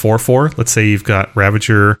about a 4/4. Let's say you've got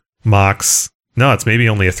Ravager, Mox. No, it's maybe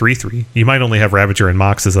only a 3/3. You might only have Ravager and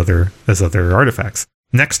Mox as other artifacts.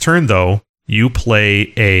 Next turn, though, you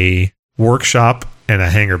play a Workshop and a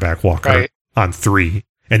Hangerback Walker on 3.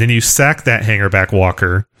 And then you sack that Hangerback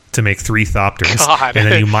Walker to make 3 Thopters. God. And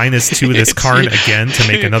then you -2 this Karn again to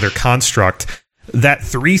make another construct. That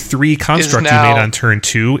 3/3 construct you made on turn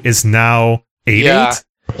 2 is now 8/8.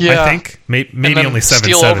 Yeah. I think maybe only 7/7.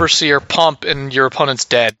 Steel Overseer pump and your opponent's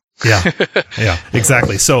dead. Yeah,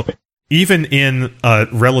 exactly. So even in a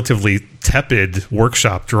relatively tepid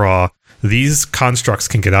Workshop draw, these constructs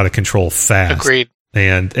can get out of control fast. Agreed.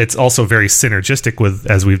 And it's also very synergistic with,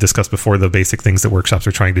 as we've discussed before, the basic things that Workshops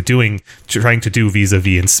are trying to do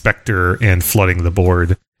vis-a-vis Inspector and flooding the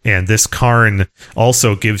board. And this Karn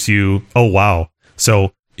also gives you, oh wow.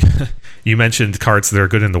 So you mentioned cards that are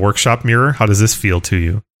good in the Workshop mirror. How does this feel to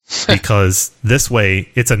you? Because this way,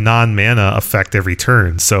 it's a non-mana effect every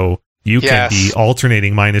turn. So you can be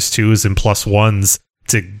alternating -2s and +1s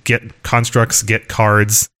to get constructs, get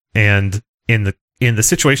cards. And in the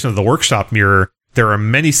situation of the Workshop mirror, there are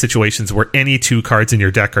many situations where any 2 cards in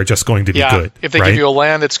your deck are just going to be good. If they give you a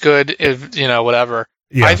land, it's good. If whatever.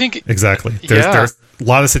 Yeah, I think exactly. There's a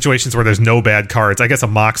lot of situations where there's no bad cards. I guess a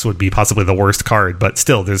Mox would be possibly the worst card, but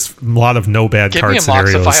still, there's a lot of no bad card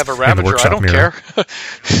scenarios. Give me a Mox if I have a Ravager. I don't care.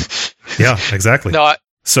 Yeah, exactly. No,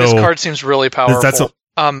 this card seems really powerful.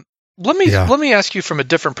 Let me ask you from a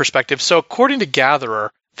different perspective. So according to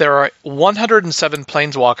Gatherer, there are 107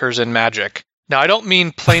 Planeswalkers in Magic. Now, I don't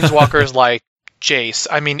mean Planeswalkers like Jace.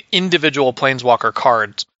 I mean individual Planeswalker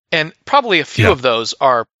cards. And probably a few of those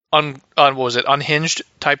are unhinged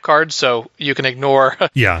type cards, so you can ignore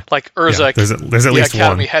like Urza, there's at least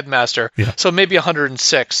Academy one. Headmaster. Yeah. So maybe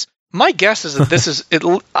 106. My guess is that this is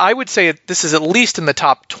I would say this is at least in the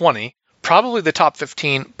top 20, probably the top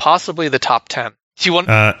 15, possibly the top 10. Do you want?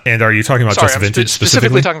 And are you talking about just Vintage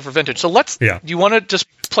specifically talking for Vintage? So let's. Do you want to just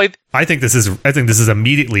play? I think this is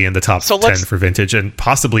immediately in the top 10 for Vintage, and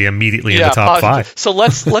possibly immediately in the top 5. So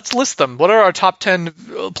let's list them. What are our top 10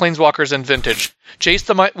 Planeswalkers in Vintage? Jace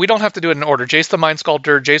the we don't have to do it in order. Jace the Mind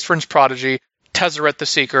Sculptor, Jace Vryn's Prodigy, Tezzeret the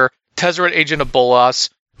Seeker, Tezzeret Agent of Bolas.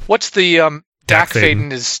 What's the Dack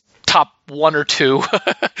Fayden is top 1 or 2.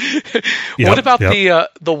 What about the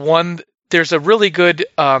one? There's a really good.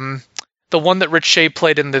 The one that Rich Shea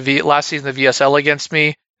played in the last season of VSL against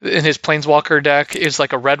me in his Planeswalker deck is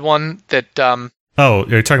like a red one that.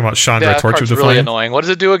 You're talking about Chandra Torch of Defiance? Really annoying. What does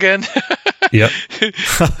it do again? Yep.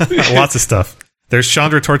 Lots of stuff. There's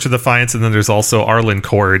Chandra Torch of Defiance, and then there's also Arlen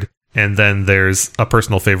Cord, and then there's a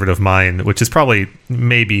personal favorite of mine, which is probably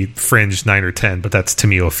maybe fringe 9 or 10, but that's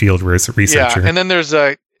Tamio Field Researcher. Yeah, and then there's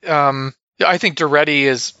I think Duretti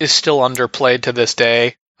is still underplayed to this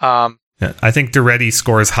day. I think Duretti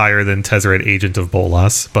scores higher than Tezzeret Agent of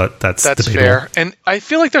Bolas, but that's debatable. Fair. And I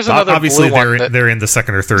feel like there's another obviously blue one. They're in the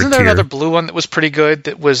second or third tier. Isn't there another blue one that was pretty good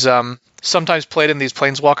that was sometimes played in these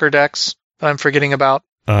Planeswalker decks that I'm forgetting about?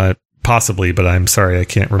 Possibly, but I'm sorry, I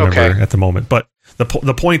can't remember at the moment. But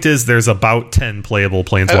the point is, there's about 10 playable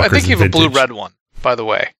Planeswalkers. I think you have a blue-red one, by the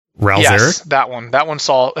way. Ralzeric? Yes, that one. That one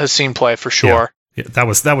has seen play for sure. Yeah,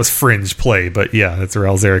 that was fringe play, but it's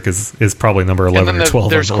Ralzeric is probably number 11 or 12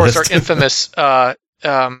 there's, on the list. list. Our infamous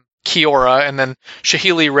Kiora, and then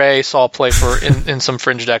Shahili Ray saw play in some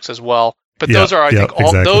fringe decks as well. But those are, I think,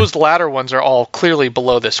 those latter ones are all clearly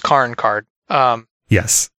below this Karn card.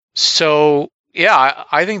 Yes. So,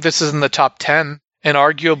 I think this is in the top 10 and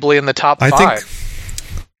arguably in the top 5.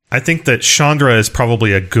 I think that Chandra is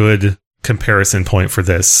probably a good comparison point for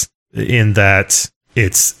this, in that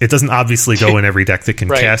it doesn't obviously go in every deck that can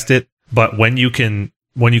cast it, but when you can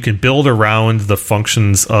build around the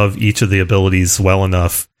functions of each of the abilities well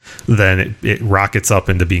enough, then it rockets up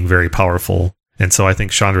into being very powerful. And so I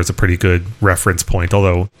think Chandra is a pretty good reference point,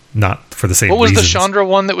 although not for the same reasons. What was the Chandra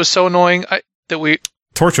one that was so annoying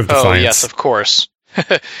Torch of Defiance. Oh, yes, of course.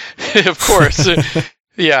 Of course.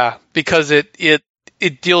 Yeah, because it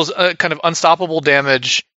deals kind of unstoppable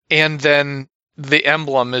damage, and then the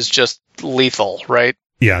emblem is just lethal, right?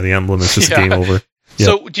 Yeah, the emblem is just game over. Yep.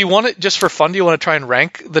 So do you want to, just for fun, do you want to try and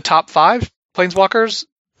rank the top 5? planeswalkers?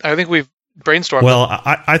 I think we've brainstormed. Well,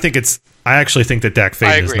 I actually think that Dack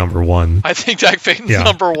Fayden is number one. I think Dack Fayden's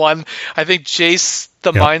number one. I think Jace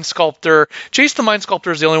the Mind Sculptor. Jace the Mind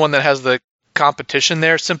Sculptor is the only one that has the competition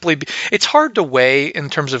there. It's hard to weigh in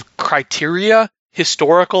terms of criteria,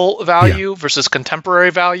 historical value versus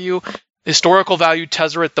contemporary value. Historical value,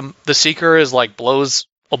 Tezzeret the Seeker is like blows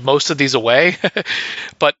most of these away,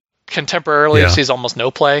 but contemporarily sees almost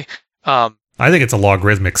no play. I think it's a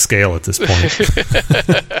logarithmic scale at this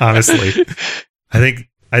point. Honestly, I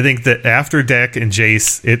think that after Dack and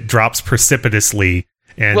Jace, it drops precipitously.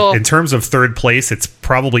 And in terms of third place, it's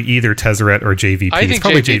probably either Tezzeret or JVP. I think it's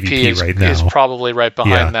probably JVP right now. is probably right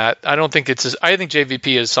behind that. I don't think I think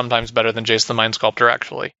JVP is sometimes better than Jace the Mind Sculptor,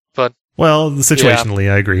 actually. But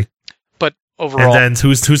situationally, I agree. But overall, and then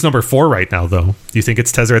who's number 4 right now, though? Do you think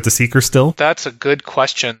it's Tezzeret the Seeker still? That's a good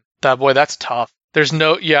question. That's tough. There's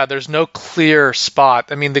no clear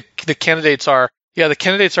spot. I mean, the candidates are I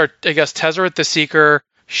guess Tezzeret the Seeker,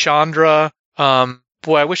 Chandra.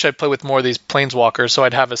 I wish I'd play with more of these planeswalkers so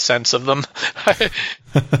I'd have a sense of them.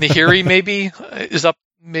 Nahiri maybe is up.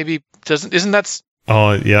 Maybe isn't that?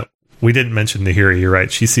 Oh yeah, we didn't mention Nahiri. You're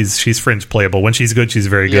right. She's fringe playable. When she's good, she's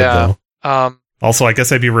very good though. Also, I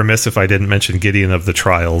guess I'd be remiss if I didn't mention Gideon of the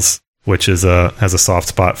Trials, which has a soft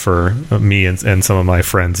spot for me and some of my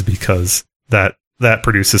friends because that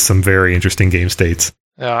produces some very interesting game states.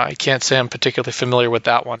 I can't say I'm particularly familiar with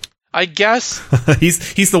that one. I guess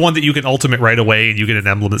he's the one that you can ultimate right away, and you get an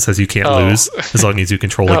emblem that says you can't lose as long as you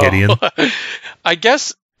control a Gideon. I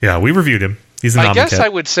guess. Yeah, we reviewed him. He's an I guess I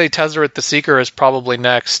would say Tezzeret the Seeker is probably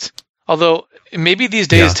next. Although maybe these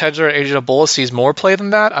days Tezzeret Agent of Bolas sees more play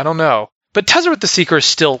than that. I don't know. But Tezzeret the Seeker is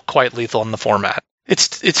still quite lethal in the format. It's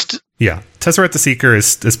Tezzeret the Seeker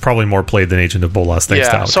is probably more played than Agent of Bolas. Thanks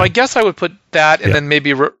to Alchem. So I guess I would put that, and then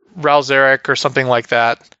maybe Ral Zarek or something like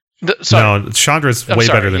that. No, Chandra's way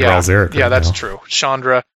better than Ral Zarek. Yeah, that's true.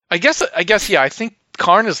 Chandra. I guess. I think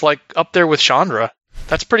Karn is like up there with Chandra.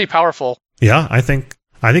 That's pretty powerful. Yeah, I think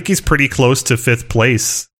he's pretty close to 5th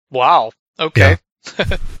place. Wow. Okay.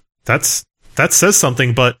 Yeah. that says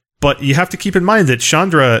something, but you have to keep in mind that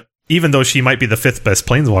Chandra, even though she might be the 5th best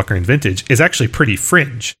planeswalker in Vintage, is actually pretty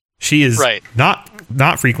fringe. She is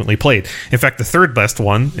not frequently played. In fact, the 3rd best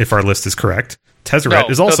one, if our list is correct,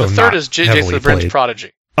 Tezzeret is also the 3rd not is Jace heavily the Fringe played.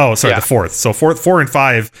 Prodigy. Oh, sorry, the 4th. So 4 and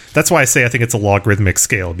 5, that's why I say I think it's a logarithmic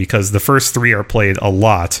scale, because the first 3 are played a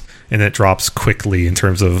lot, and it drops quickly in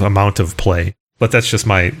terms of amount of play. But that's just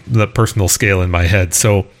the personal scale in my head.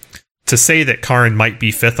 So to say that Karn might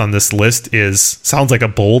be 5th on this list sounds like a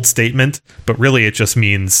bold statement, but really it just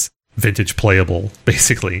means Vintage playable,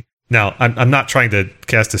 basically. Now, I'm not trying to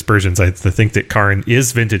cast aspersions. I think that Karn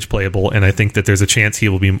is Vintage playable, and I think that there's a chance he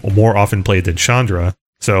will be more often played than Chandra.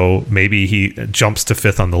 So maybe he jumps to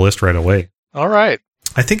 5th on the list right away. All right.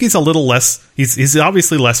 I think he's a little less. He's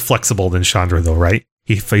obviously less flexible than Chandra, though, right?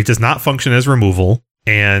 He does not function as removal,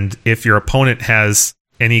 and if your opponent has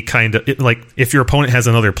any kind of if your opponent has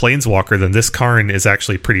another planeswalker, then this Karn is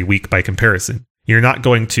actually pretty weak by comparison. You're not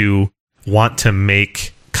going to want to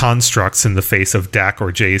make constructs in the face of Dack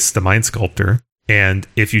or Jace, the Mind Sculptor, and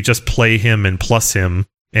if you just play him and plus him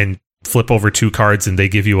and flip over 2 cards and they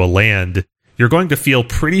give you a land, you're going to feel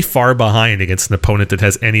pretty far behind against an opponent that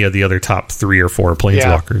has any of the other top 3 or 4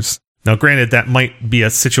 planeswalkers. Now, granted, that might be a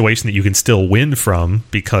situation that you can still win from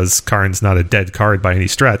because Karn's not a dead card by any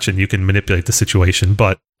stretch, and you can manipulate the situation.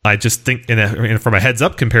 But I just think, from a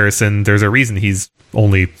heads-up comparison, there's a reason he's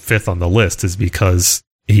only 5th on the list, is because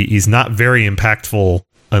he's not very impactful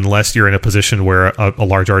unless you're in a position where a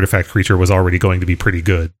large artifact creature was already going to be pretty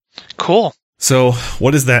good. Cool. So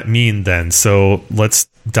what does that mean then? So let's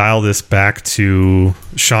dial this back to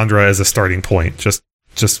Chandra as a starting point, just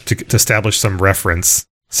to establish some reference.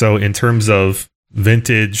 So in terms of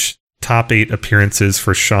Vintage top 8 appearances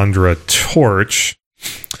for Chandra Torch,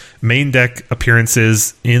 main deck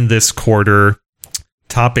appearances in this quarter,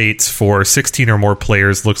 top 8s for 16 or more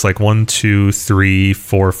players looks like 1, 2, 3,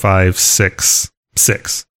 4, 5, 6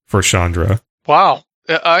 for Chandra. Wow.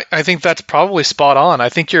 I think that's probably spot on. I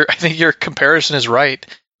think your comparison is right.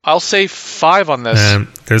 I'll say 5 on this. And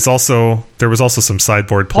there was also some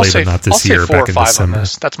sideboard play, but not this year. Back in December. On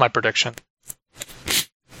this. That's my prediction.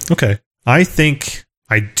 Okay, I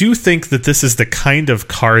do think that this is the kind of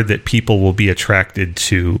card that people will be attracted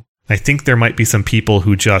to. I think there might be some people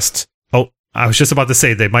who I was just about to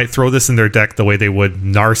say they might throw this in their deck the way they would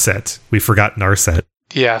Narset. We forgot Narset.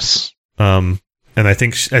 Yes. And I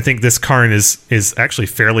think this Karn is actually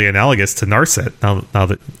fairly analogous to Narset, now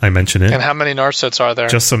that I mention it. And how many Narsets are there?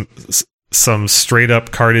 Just some straight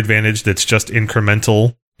up card advantage that's just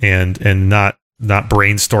incremental and not not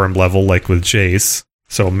brainstorm level like with Jace.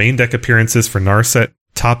 So main deck appearances for Narset,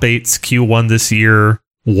 top 8's Q1 this year,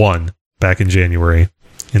 1 back in January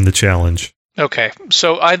in the challenge. Okay,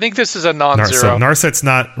 so I think this is a non-zero. Narset's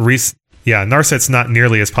not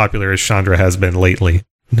nearly as popular as Chandra has been lately.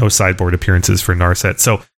 No sideboard appearances for Narset.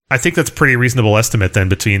 So I think that's a pretty reasonable estimate then,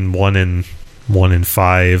 between 1 and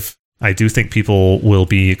 5. I do think people will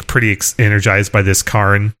be pretty energized by this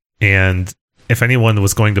Karn, and if anyone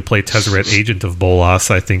was going to play Tezzeret, Agent of Bolas,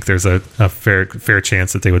 I think there's a fair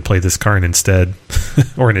chance that they would play this Karn instead,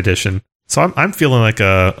 or in addition. So I'm feeling like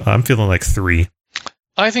 3.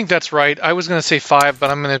 I think that's right. I was going to say 5, but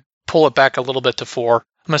I'm going to pull it back a little bit to 4. I'm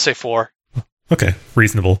going to say 4. Okay,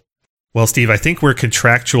 reasonable. Well, Steve, I think we're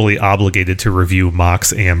contractually obligated to review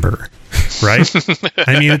Mox Amber, right?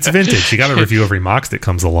 I mean, it's vintage. You got to review every Mox that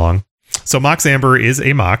comes along. So Mox Amber is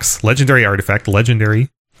a Mox, legendary artifact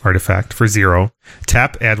for 0.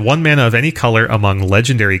 Tap, add 1 mana of any color among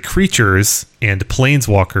legendary creatures and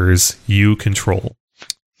planeswalkers you control.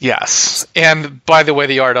 Yes. And by the way,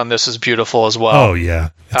 the art on this is beautiful as well. Oh, yeah.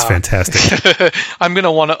 It's fantastic. I'm going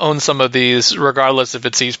to want to own some of these regardless if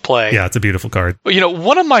it sees play. Yeah, it's a beautiful card. You know,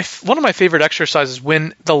 one of my favorite exercises,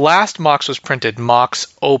 when the last Mox was printed,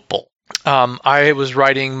 Mox Opal, I was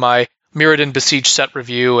writing my Mirrodin Besiege set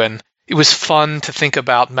review, and it was fun to think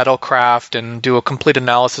about Metalcraft and do a complete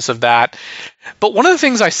analysis of that. But one of the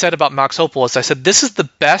things I said about Mox Opal is I said, this is the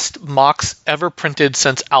best Mox ever printed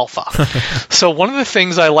since Alpha. So one of the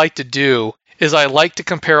things I like to do is I like to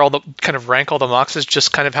compare rank all the Moxes,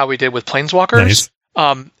 just kind of how we did with Planeswalkers.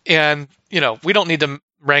 Nice. And, you know, we don't need to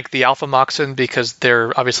rank the Alpha Moxen because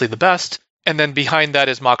they're obviously the best. And then behind that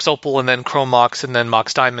is Mox Opal, and then Chrome Mox, and then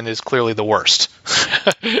Mox Diamond is clearly the worst.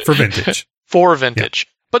 For vintage. For vintage.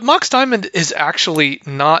 Yeah. But Mox Diamond is actually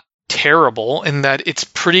not terrible in that it's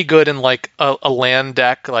pretty good in like a land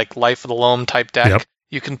deck, like Life of the Loam type deck. Yep.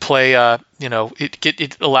 You can play,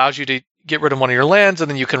 it allows you to get rid of one of your lands, and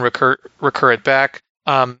then you can recur it back.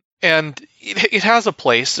 And it has a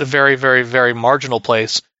place, a very, very, very marginal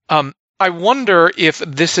place. I wonder if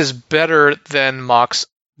this is better than Mox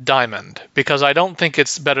Diamond, because I don't think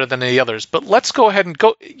it's better than any others. But let's go ahead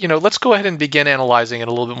and begin analyzing it in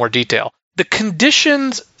a little bit more detail. The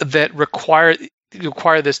conditions that require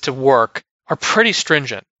this to work are pretty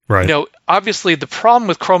stringent. Right. You know, obviously the problem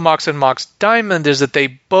with Chrome Mox and Mox Diamond is that they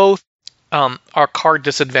both are card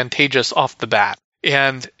disadvantageous off the bat.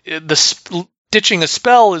 And ditching a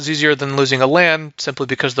spell is easier than losing a land, simply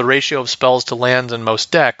because the ratio of spells to lands in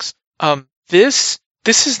most decks. This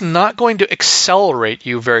is not going to accelerate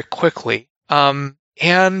you very quickly.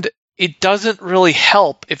 And it doesn't really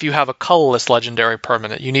help if you have a colorless legendary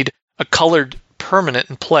permanent. You need a colored permanent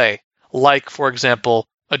in play, like, for example,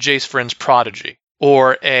 a Jace Vryn's Prodigy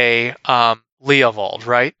or a Leovold,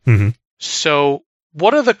 right? Mm-hmm. So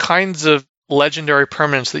what are the kinds of legendary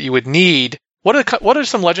permanents that you would need? What are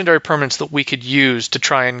some legendary permanents that we could use to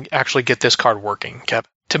try and actually get this card working, Kevin?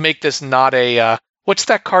 To make this not a... what's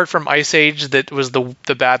that card from Ice Age that was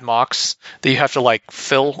the bad Mox that you have to, like,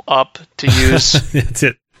 fill up to use? That's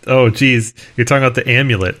it. Oh, geez. You're talking about the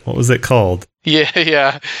amulet. What was it called?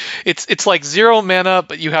 Yeah. It's like 0 mana,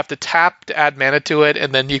 but you have to tap to add mana to it,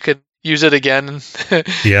 and then you can use it again.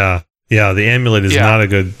 Yeah. The amulet is not a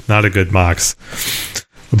good Mox.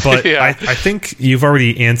 But yeah. I think you've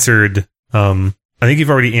already answered. I think you've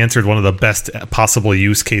already answered one of the best possible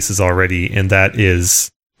use cases already, and that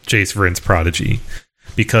is Jace Vryn's Prodigy.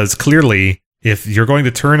 Because clearly, if you're going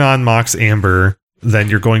to turn on Mox Amber, then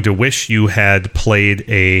you're going to wish you had played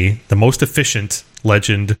the most efficient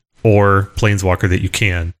legend or planeswalker that you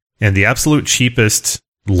can. And the absolute cheapest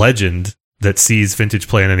legend that sees vintage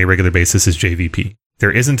play on any regular basis is JVP.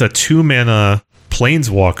 There isn't a 2-mana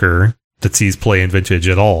planeswalker that sees play in vintage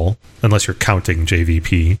at all, unless you're counting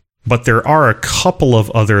JVP. But there are a couple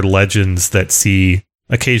of other legends that see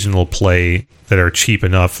occasional play that are cheap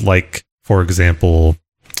enough, like, for example,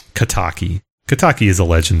 Kataki. Kataki is a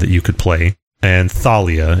legend that you could play, and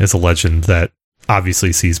Thalia is a legend that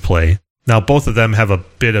obviously sees play. Now, both of them have a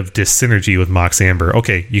bit of dissynergy with Mox Amber.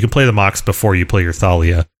 Okay, you can play the Mox before you play your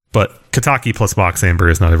Thalia, but Kataki plus Mox Amber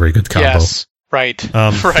is not a very good combo. Yes, right.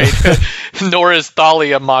 Right. Nor is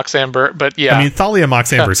Thalia Mox Amber, but yeah. I mean, Thalia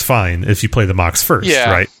Mox Amber is fine if you play the Mox first,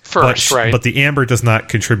 right? Right. But the Amber does not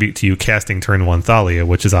contribute to you casting turn 1 Thalia,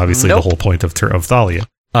 which is obviously the whole point of Thalia.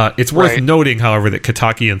 It's worth noting, however, that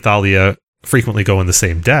Kataki and Thalia frequently go in the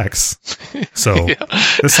same decks. So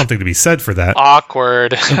there's something to be said for that.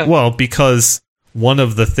 Awkward. Well, because one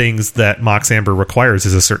of the things that Mox Amber requires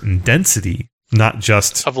is a certain density, not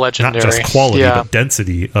just of legendary, not just quality, but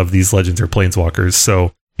density of these legends or planeswalkers.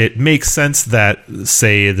 So it makes sense that,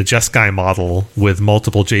 say, the Jeskai model with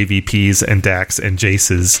multiple JVPs and Dax and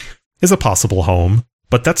Jaces is a possible home,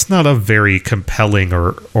 but that's not a very compelling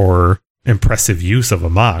or impressive use of a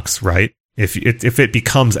Mox, right? If it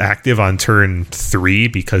becomes active on turn 3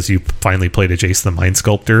 because you finally played a Jace the Mind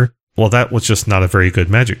Sculptor, well, that was just not a very good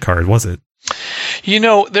Magic card, was it?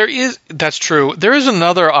 That's true. There is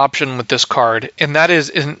another option with this card, and that is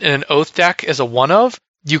in an Oath deck as a one-of.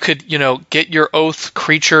 You could, get your Oath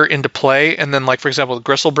creature into play, and then, like, for example,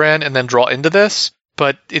 Gristlebrand, and then draw into this.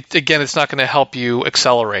 But, it's not going to help you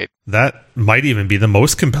accelerate. That might even be the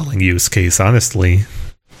most compelling use case, honestly.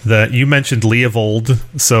 You mentioned Leovold,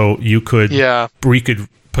 so we could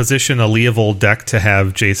position a Leovold deck to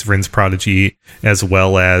have Jace Vryn's Prodigy, as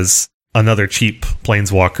well as another cheap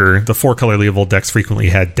Planeswalker. The 4-color Leovold decks frequently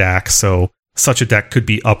had Dax, so such a deck could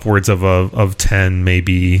be upwards of 10,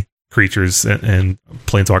 maybe, creatures and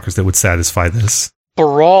Planeswalkers that would satisfy this.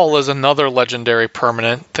 Baral is another legendary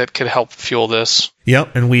permanent that could help fuel this.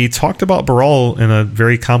 Yep, and we talked about Baral in a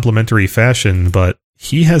very complimentary fashion, but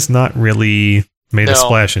he has not really made a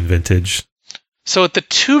splash in Vintage. So at the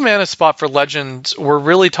 2-mana spot for Legends,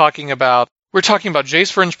 we're talking about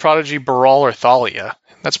Jace Vryn's Prodigy, Baral, or Thalia.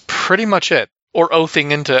 That's pretty much it. Or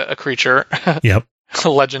oathing into a creature. Yep. A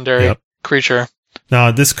legendary creature.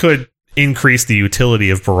 Now, this could increase the utility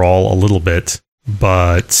of Baral a little bit,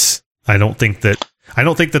 but I don't think that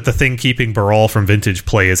the thing keeping Baral from Vintage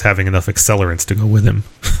play is having enough accelerants to go with him.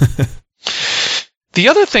 The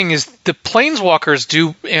other thing is the Planeswalkers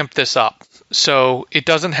do amp this up, so it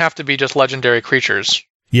doesn't have to be just legendary creatures.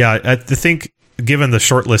 Yeah, I think given the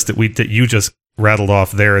short list that you just rattled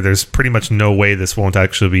off there's pretty much no way this won't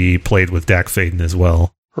actually be played with Dack Fayden as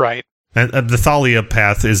well. Right. And the Thalia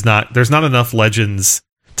path there's not enough legends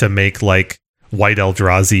to make, like, White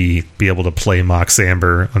Eldrazi be able to play Mox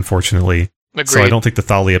Amber, unfortunately. Agreed. So I don't think the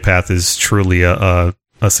Thalia path is truly a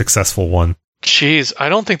successful one. Jeez, I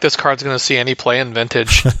don't think this card's going to see any play in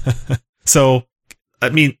Vintage. So, I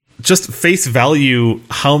mean, just face value,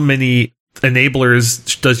 how many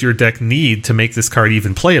enablers does your deck need to make this card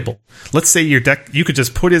even playable? Let's say your deck, you could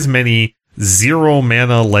just put as many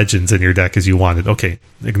 0-mana legends in your deck as you wanted. Okay,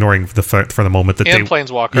 ignoring the fact for the moment that and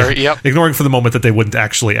Planeswalker, yep. Ignoring for the moment that they wouldn't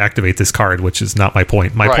actually activate this card, which is not my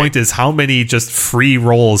point. My point is, how many just free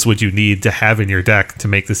rolls would you need to have in your deck to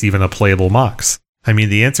make this even a playable Mox? I mean,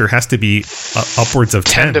 the answer has to be upwards of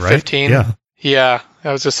 10 to right? 15. Yeah,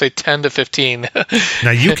 I was just say 10 to 15.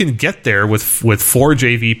 Now, you can get there with 4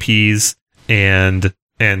 JVPs and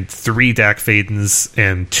 3 Dack Faydens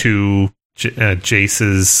and 2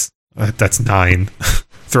 Jaces. That's 9.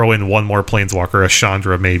 Throw in 1 more Planeswalker, a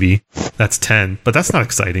Chandra maybe. That's 10, but that's not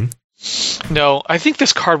exciting. No, I think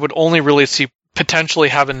this card would only really potentially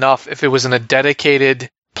have enough if it was in a dedicated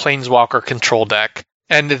Planeswalker control deck.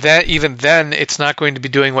 And that even then, it's not going to be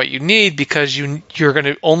doing what you need because you're going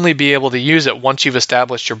to only be able to use it once you've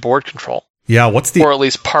established your board control. Yeah, or at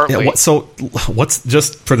least partly. Yeah, what's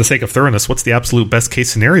just for the sake of thoroughness, what's the absolute best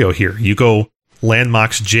case scenario here? You go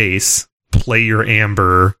Landmox Jace, play your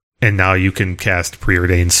Amber, and now you can cast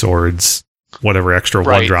Preordained Swords, whatever extra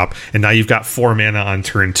 1-drop, and now you've got 4 mana on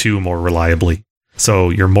turn 2 more reliably. So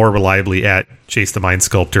you're more reliably at Jace the Mind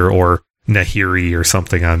Sculptor or Nahiri or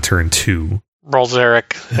something on turn 2.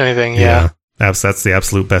 Rolzeric, anything, yeah. That's the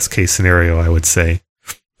absolute best case scenario, I would say.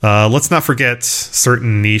 Let's not forget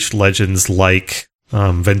certain niche legends like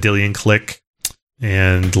Vendilion Click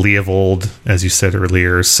and Leovold, as you said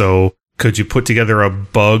earlier. So could you put together a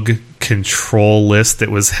bug control list that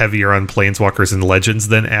was heavier on Planeswalkers and Legends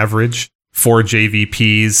than average? 4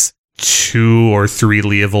 JVPs, 2 or 3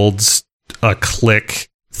 Leovolds, a Click,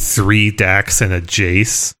 3 Dax and a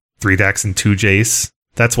Jace. 3 Dax and 2 Jace.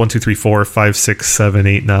 That's 1, 2, 3, 4, 5, 6, 7,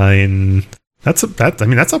 8, 9.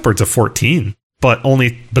 That's upwards of 14. But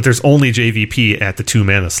there's only JVP at the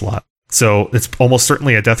 2-mana slot. So it's almost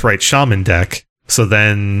certainly a Deathrite Shaman deck. So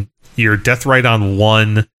then your Deathrite on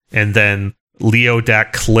 1 and then Leo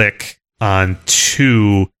Dack Click on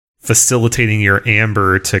 2, facilitating your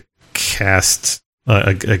Amber to cast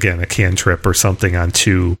again a cantrip or something on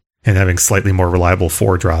 2 and having slightly more reliable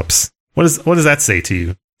 4-drops. What does that say to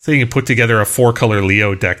you? So you can put together a 4-color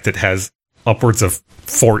Leo deck that has upwards of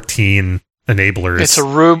 14 enablers.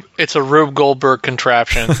 It's a Rube Goldberg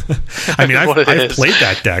contraption. I mean, I've played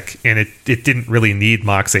that deck, and it didn't really need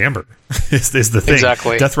Mox Amber. is the thing.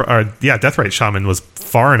 Exactly. Deathrite Shaman was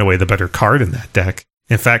far and away the better card in that deck.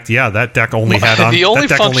 In fact, that deck only had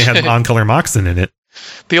only had on-color Moxen in it.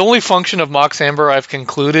 The only function of Mox Amber I've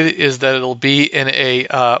concluded is that it'll be in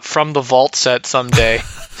a From the Vault set someday.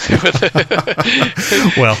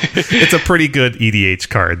 Well, it's a pretty good EDH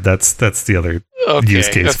card. That's the other use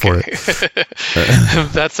case for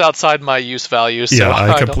it. That's outside my use value. So yeah,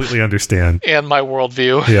 I completely understand. And my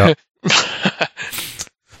worldview. Yeah.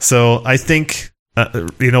 So I think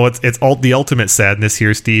it's all the ultimate sadness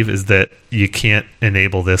here, Steve, is that you can't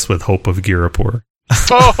enable this with Hope of Ghirapur.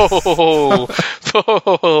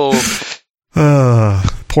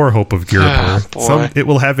 Poor Hope of Ghirapur. It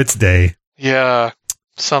will have its day. Yeah,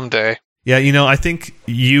 someday. Yeah, I think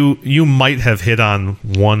you might have hit on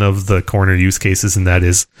one of the corner use cases, and that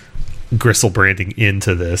is Gristle branding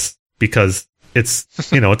into this, because it's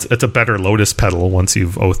it's a better Lotus Petal once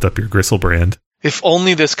you've oathed up your Gristle brand. If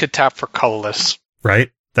only this could tap for colorless. Right?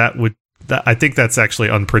 I think that's actually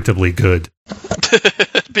unprintably good.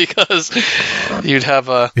 Because you'd have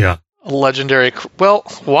a legendary... Well,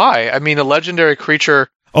 why? I mean, a legendary creature...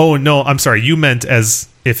 Oh, no, I'm sorry. You meant as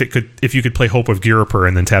if you could play Hope of Ghirapur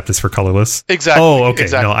and then tap this for colorless? Exactly. Oh, okay.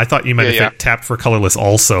 Exactly. No, I thought you meant it tapped for colorless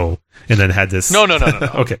also and then had this... No.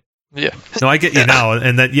 Okay. Yeah. No, I get you now.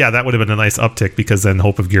 And that would have been a nice uptick, because then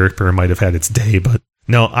Hope of Ghirapur might have had its day. But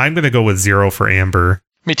no, I'm going to go with 0 for Amber.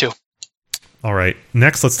 Me too. All right.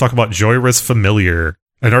 Next, let's talk about Joyra's Familiar.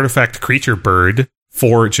 An artifact creature bird,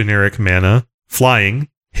 4 generic mana, flying.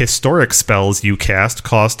 Historic spells you cast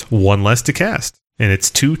cost 1 less to cast, and it's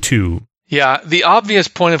 2/2. Yeah, the obvious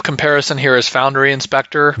point of comparison here is Foundry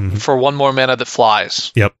Inspector for 1 more mana that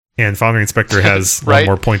flies. Yep, and Foundry Inspector has right?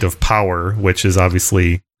 1 more point of power, which is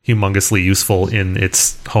obviously humongously useful in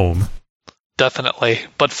its home. Definitely,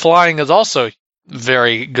 but flying is also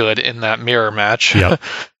very good in that mirror match. Yep.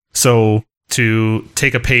 So, to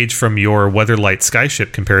take a page from your Weatherlight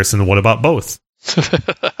Skyship comparison, what about both?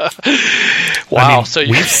 Wow.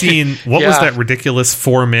 We've seen what was that ridiculous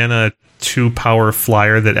 4 mana 2 power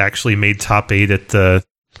flyer that actually made top 8 at the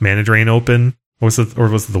Mana Drain Open? Was it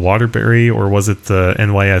the Waterbury, or was it the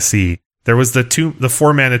NYSE? There was the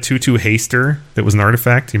 4 mana 2/2 haster that was an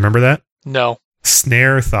artifact. Do you remember that? No.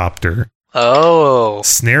 Snarethopter. Oh.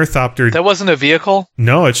 Snarethopter. That wasn't a vehicle?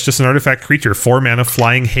 No, it's just an artifact creature. 4 mana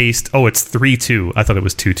flying haste. Oh, it's 3/2. I thought it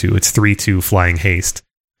was 2/2. It's 3/2 flying haste.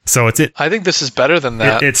 So I think this is better than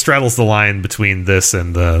that. It straddles the line between this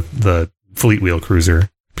and the Fleet Wheel Cruiser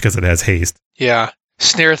because it has haste. Yeah.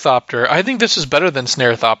 Snarethopter. I think this is better than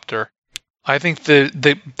Snarethopter. I think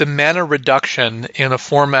the mana reduction in a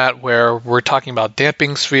format where we're talking about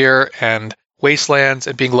Damping Sphere and Wastelands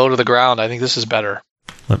and being low to the ground, I think this is better.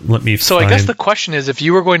 Let me So I guess the question is, if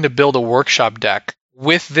you were going to build a workshop deck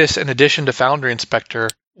with this in addition to Foundry Inspector,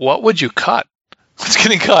 what would you cut? What's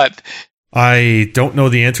getting cut? I don't know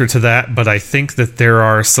the answer to that, but I think that there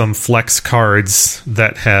are some flex cards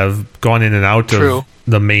that have gone in and out of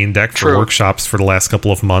the main deck for workshops for the last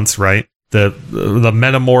couple of months, right? The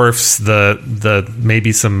Metamorphs, the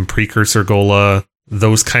maybe some Precursor Gola,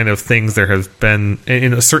 those kind of things. There have been,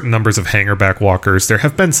 in a certain numbers of Hangerback Walkers, there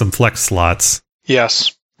have been some flex slots.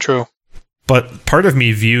 Yes, true. But part of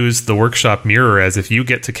me views the Workshop Mirror as, if you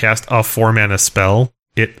get to cast a 4 mana spell,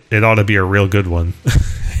 it ought to be a real good one.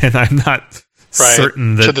 And I'm not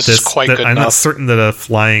certain that this is quite good I'm enough. not certain that a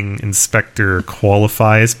Flying Inspector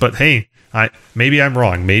qualifies, but hey, maybe I'm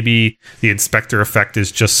wrong. Maybe the Inspector effect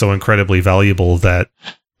is just so incredibly valuable that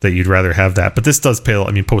you'd rather have that. But this does pale.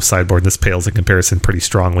 I mean, post sideboard, this pales in comparison pretty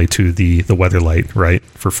strongly to the Weatherlight, right?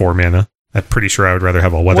 For 4 mana, I'm pretty sure I would rather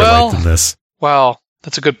have a Weatherlight than this. Wow,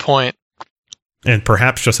 that's a good point. And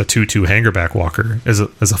perhaps just a 2/2 Hangerback Walker is a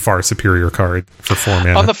far superior card for 4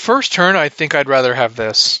 mana. On the first turn, I think I'd rather have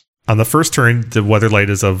this. On the first turn, the Weatherlight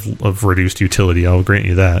is of reduced utility. I'll grant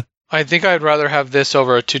you that. I think I'd rather have this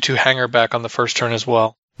over a 2/2 Hangerback on the first turn as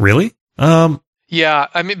well. Really? Yeah,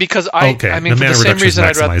 I mean, because for the same reason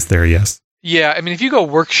I'd rather... there, yes. Yeah, I mean, if you go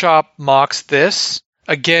Workshop Mox this,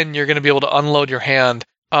 again, you're going to be able to unload your hand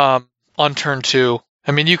on turn 2.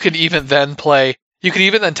 I mean, you could even then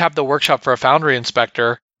tap the Workshop for a Foundry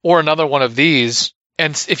Inspector or another one of these.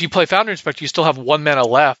 And if you play Foundry Inspector, you still have 1 mana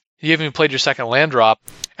left. You haven't even played your second land drop.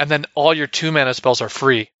 And then all your 2 mana spells are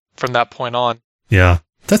free from that point on. Yeah,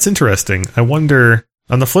 that's interesting. I wonder,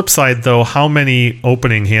 on the flip side, though, how many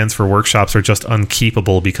opening hands for Workshops are just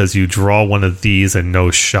unkeepable because you draw one of these and no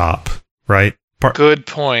shop, right? Good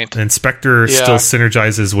point. Inspector still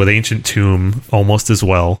synergizes with Ancient Tomb almost as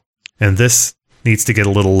well. And this needs to get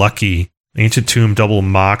a little lucky. Ancient Tomb double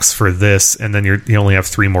Mox for this, and then you only have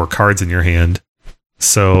 3 more cards in your hand.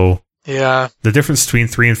 So yeah, the difference between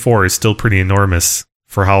 3 and 4 is still pretty enormous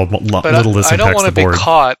for how little this impacts the board. I don't want to be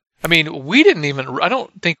caught. I mean, I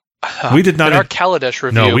don't think We did not in our Kaladesh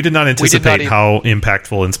review. No, we did not anticipate how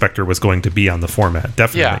impactful Inspector was going to be on the format.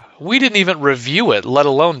 Definitely. Yeah, we didn't even review it, let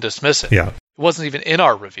alone dismiss it. Yeah. It wasn't even in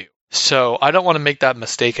our review. So I don't want to make that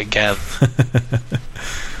mistake again.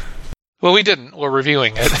 Well, we didn't. We're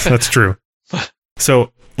reviewing it. That's true.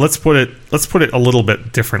 So let's put it a little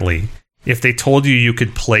bit differently. If they told you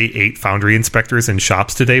could play 8 Foundry Inspectors in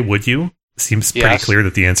shops today, would you? Seems pretty clear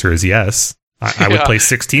that the answer is yes. I would play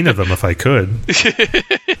 16 of them if I could.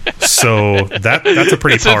 So that's a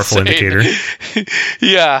pretty powerful indicator.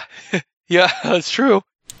 Yeah, that's true.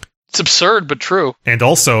 It's absurd, but true. And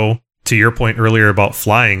also, to your point earlier about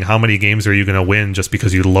flying, how many games are you going to win just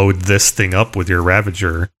because you load this thing up with your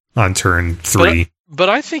Ravager on turn 3? But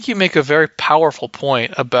I think you make a very powerful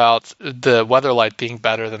point about the Weatherlight being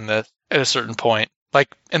better than this at a certain point.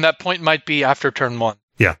 And that point might be after turn 1.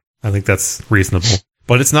 Yeah, I think that's reasonable.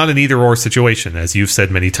 But it's not an either-or situation, as you've said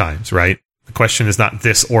many times, right? The question is not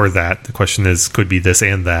this or that. The question is, could be this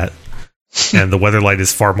and that. And the Weatherlight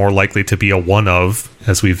is far more likely to be a 1 of,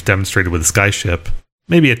 as we've demonstrated with the Skyship.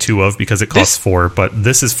 Maybe a 2 of, because it costs 4, but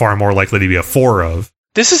this is far more likely to be a 4 of.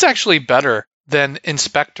 This is actually better than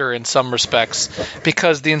Inspector in some respects,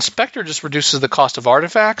 because the Inspector just reduces the cost of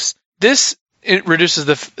artifacts. It reduces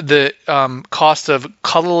the cost of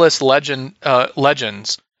colorless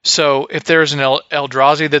legends. So if there's an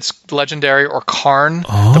Eldrazi that's legendary or Karn,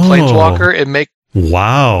 the Planeswalker, it make...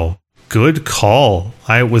 Wow. Good call.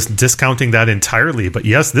 I was discounting that entirely, but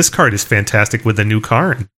yes, this card is fantastic with the new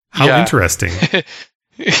Karn. How interesting.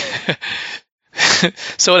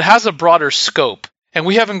 So it has a broader scope. And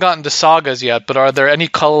we haven't gotten to sagas yet, but are there any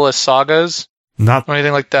colorless sagas? Or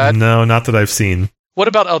anything like that? No, not that I've seen. What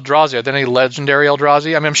about Eldrazi? Are there any legendary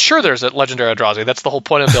Eldrazi? I mean, I'm sure there's a legendary Eldrazi. That's the whole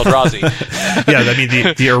point of the Eldrazi. Yeah, I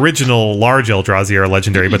mean, the original large Eldrazi are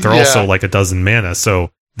legendary, but they're also like a dozen mana, so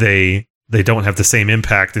they don't have the same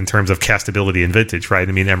impact in terms of castability in Vintage, right?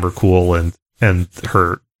 I mean, Emrakul and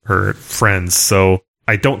her friends. So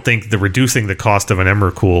I don't think the reducing the cost of an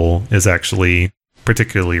Emrakul is actually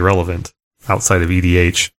particularly relevant outside of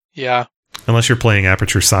EDH. Yeah. Unless you're playing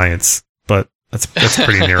Aperture Science, but that's a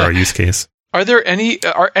pretty narrow use case. Are any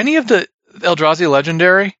of the Eldrazi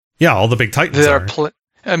legendary? Yeah, all the big Titans are.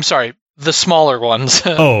 I'm sorry, the smaller ones.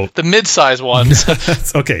 Oh. The mid-size ones.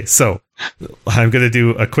 Okay, so I'm going to do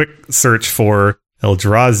a quick search for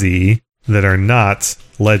Eldrazi that are not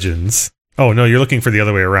legends. Oh, no, you're looking for the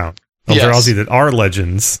other way around. Eldrazi that are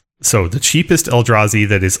legends. So the cheapest Eldrazi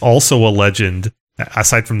that is also a legend,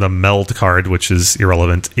 aside from the Meld card, which is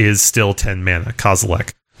irrelevant, is still 10 mana,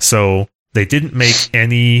 Kozilek. So they didn't make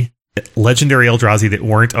any legendary Eldrazi that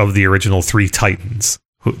weren't of the original 3 Titans.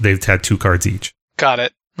 They've had 2 cards each. Got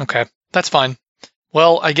it. Okay, that's fine.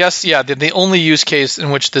 Well, I guess, the only use case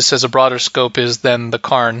in which this has a broader scope is then the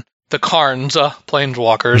Karns,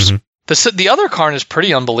 Planeswalkers. Mm-hmm. The other Karn is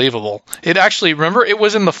pretty unbelievable. It actually, remember, it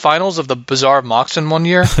was in the finals of the Bazaar of Moxen one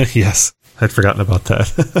year? Yes, I'd forgotten about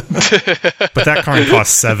that. But that Karn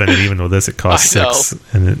costs 7, and even with this, it costs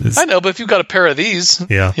 6. And I know, but if you've got a pair of these,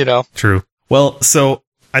 True. Well, so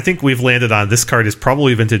I think we've landed on this card is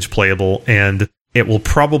probably Vintage playable, and it will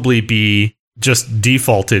probably be just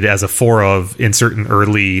defaulted as a 4 of in certain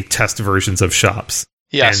early test versions of shops.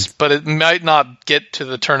 Yes, but it might not get to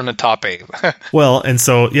the tournament top 8. Well, and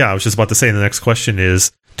so, I was just about to say, the next question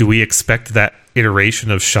is, do we expect that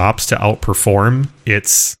iteration of shops to outperform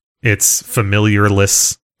its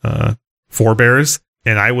familiarless forebears?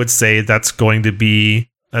 And I would say that's going to be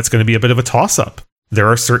a bit of a toss-up. There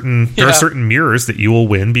are certain mirrors that you will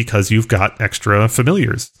win because you've got extra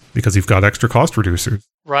familiars, because you've got extra cost reducers.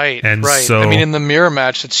 Right. So, I mean, in the mirror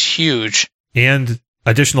match, it's huge. And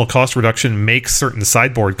additional cost reduction makes certain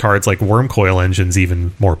sideboard cards like Wormcoil Engines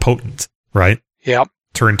even more potent, right? Yep.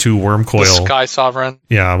 Turn 2 Wormcoil. The Sky Sovereign.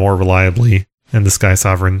 Yeah, more reliably. And the Sky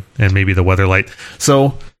Sovereign, and maybe the Weatherlight.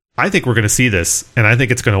 So I think we're going to see this, and I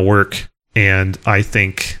think it's going to work. And I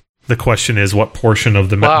think the question is what portion of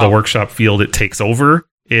the workshop field it takes over.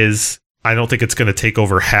 I don't think it's going to take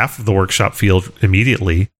over half of the workshop field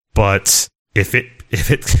immediately, but if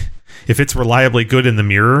it's reliably good in the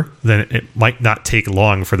mirror, then it might not take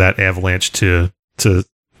long for that avalanche to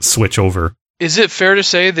switch over. Is it fair to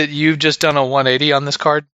say that you've just done a 180 on this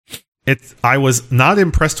card? I was not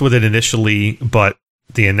impressed with it initially, but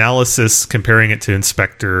the analysis comparing it to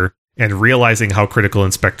Inspector and realizing how critical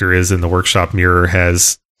Inspector is in the workshop mirror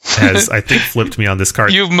has I think flipped me on this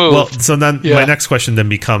card. You've moved. Well, so then my next question then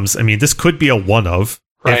becomes, I mean, this could be a 1 of.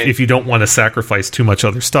 Right. If you don't want to sacrifice too much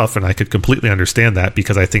other stuff, and I could completely understand that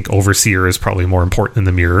because I think Overseer is probably more important in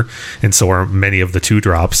the mirror, and so are many of the 2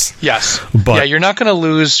 drops. Yes, but you're not going to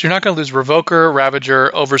lose. You're not going to lose Revoker,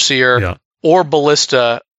 Ravager, Overseer, or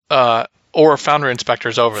Ballista or Foundry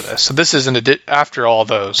inspectors over this. So this isn't after all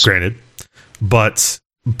those. Granted, but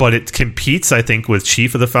it competes, I think, with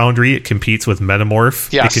Chief of the Foundry. It competes with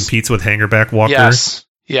Metamorph. Yes. It competes with Hangerback Walker.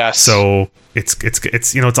 Yes. So it's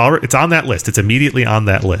it's on that list. It's immediately on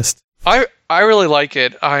that list. I really like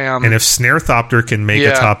it. And if Snarethopter can make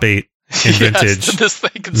a top 8 in Vintage, then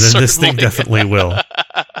this thing definitely will.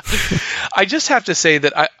 I just have to say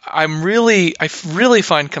that I really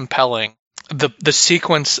find compelling the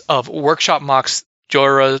sequence of Workshop Mox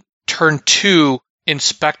Jora turn 2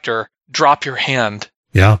 Inspector drop your hand.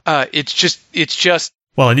 Yeah. It's just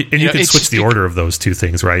well, and you can switch the order of those two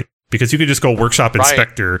things, right? Because you could just go Workshop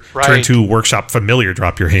Inspector, turn 2 Workshop Familiar,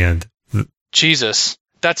 drop your hand. Jesus.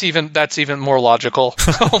 That's even more logical.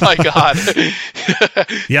 Oh my god.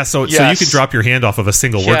 Yeah, so you can drop your hand off of a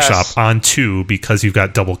single workshop on 2 because you've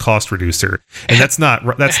got double cost reducer. And that's not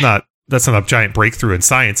a giant breakthrough in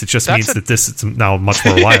science. It just means that this is now much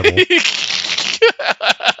more reliable.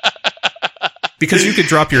 Because you could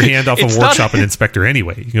drop your hand off of Workshop and Inspector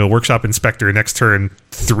anyway. Workshop Inspector next turn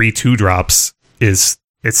 3 2-drops it's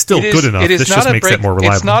still good enough. This just makes it more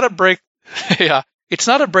reliable. It's not a yeah. It's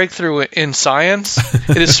not a breakthrough in science.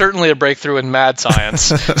 It is certainly a breakthrough in mad science.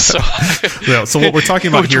 So what we're talking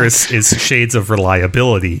about here is shades of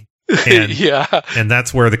reliability. And, and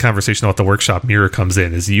that's where the conversation about the Workshop Mirror comes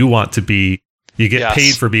in, is you get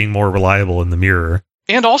paid for being more reliable in the mirror.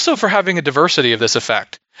 And also for having a diversity of this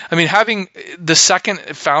effect. I mean, having the second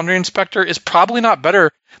Foundry Inspector is probably not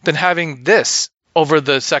better than having this over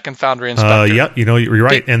the second Foundry Inspector. Yeah, you're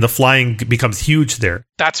right. And the flying becomes huge there.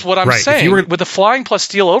 That's what I'm saying. With the flying plus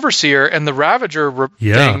Steel Overseer and the Ravager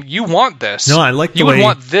thing, you want this. No, I like the way you would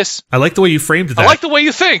want this. I like the way you framed that. I like the way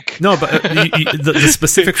you think. No, but the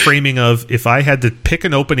specific framing of, if I had to pick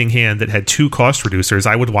an opening hand that had 2 cost reducers,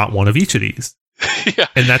 I would want one of each of these. Yeah.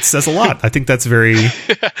 And that says a lot. I think that's very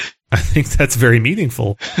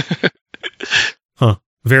meaningful. Huh.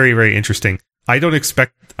 Very, very interesting. I don't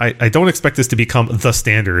expect this to become the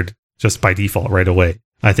standard just by default right away.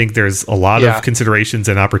 I think there's a lot of considerations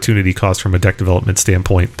and opportunity cost from a deck development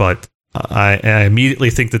standpoint, but I immediately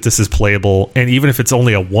think that this is playable. And even if it's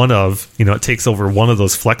only a one of, it takes over one of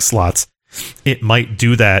those flex slots, it might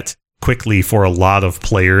do that quickly for a lot of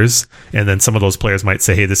players. And then some of those players might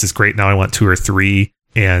say, hey, this is great. Now I want 2 or 3.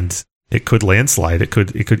 And it could landslide. It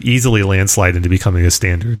could easily landslide into becoming a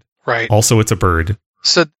standard. Right. Also, it's a bird.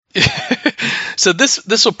 So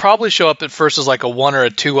this will probably show up at first as like a 1 or a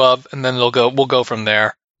 2 of, and then we'll go from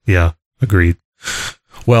there. Yeah, agreed.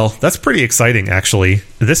 Well, that's pretty exciting, actually.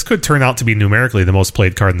 This could turn out to be numerically the most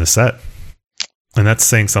played card in the set, and that's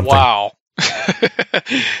saying something. Wow.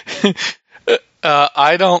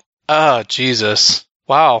 Jesus.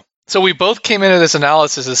 Wow. So we both came into this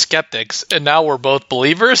analysis as skeptics, and now we're both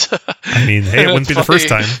believers? I mean, hey, it wouldn't be the first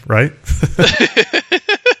time, right?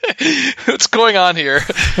 What's going on here?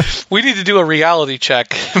 We need to do a reality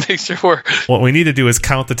check. Make sure we're... What we need to do is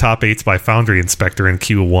count the top 8s by Foundry Inspector in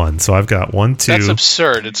Q1. So I've got 1, 2... That's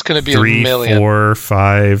absurd. It's going to be 3, a million. 4,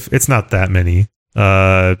 5... It's not that many.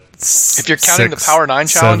 If you're counting 6, the Power 9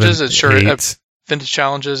 challenges, 7, it sure... 8, Vintage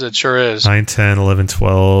challenges, it sure is. 9, 10, 11,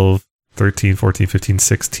 12... 13, 14, 15,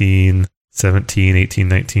 16, 17, 18,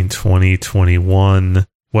 19, 20, 21.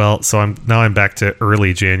 Well, so I'm back to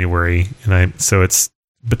early January, and so it's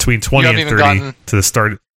between 20 and 30 to the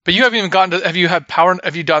start. But you haven't even gotten to, have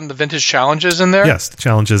you done the vintage challenges in there? Yes, the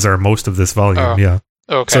challenges are most of this volume, yeah.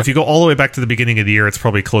 Okay. So if you go all the way back to the beginning of the year, it's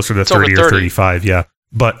probably closer to 30 or 35, yeah.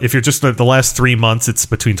 But if you're just the last 3 months, it's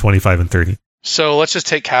between 25 and 30. So let's just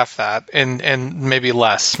take half that and maybe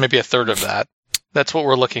less, maybe a third of that. That's what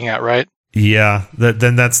we're looking at, right? Yeah,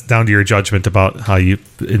 then that's down to your judgment about how you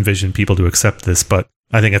envision people to accept this, but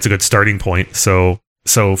I think that's a good starting point. So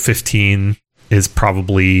 15 is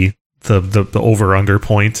probably the over-under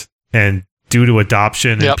point, and due to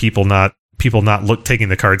adoption and people not taking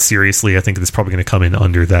the card seriously, I think it's probably going to come in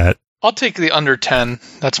under that. I'll take the under 10.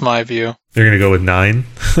 That's my view. You're going to go with 9?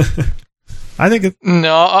 I think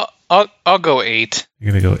no, I'll go 8.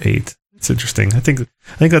 You're going to go 8. It's interesting. I think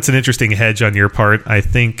that's an interesting hedge on your part. I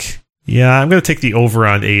think, I'm going to take the over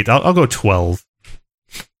on 8. I'll go 12.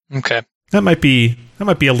 Okay. That might be a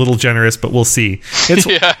little generous, but we'll see.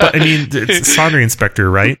 But I mean, it's Foundry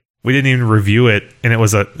Inspector, right? We didn't even review it, and it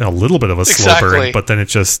was a little bit of a slow burn, but then it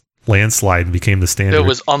just landslide and became the standard. It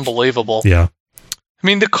was unbelievable. Yeah. I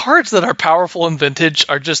mean, the cards that are powerful in Vintage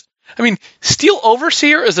are just... I mean, Steel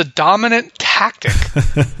Overseer is a dominant tactic.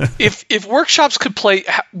 If workshops could play...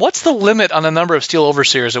 What's the limit on the number of Steel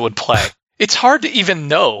Overseers it would play? It's hard to even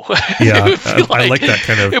know. Yeah, I like that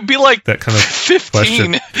kind of... It would be like that kind of 15.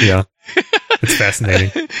 Question. Yeah, it's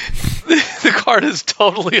fascinating. The card is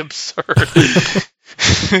totally absurd.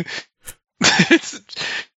 It's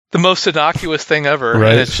the most innocuous thing ever,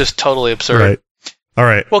 Right. and it's just totally absurd. Right. All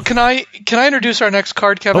right. Well, can I introduce our next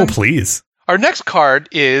card, Kevin? Oh, please. Our next card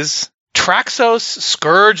is Traxos,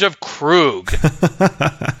 Scourge of Krug.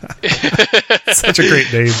 Such a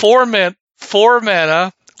great name. 4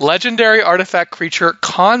 mana, legendary artifact creature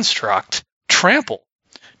construct, trample.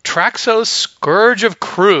 Traxos, Scourge of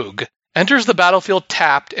Krug enters the battlefield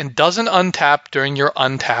tapped and doesn't untap during your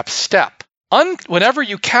untap step. Whenever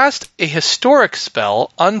you cast a historic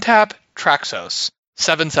spell, untap Traxos.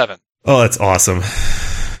 7/7. Oh, that's awesome.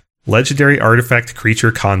 Legendary artifact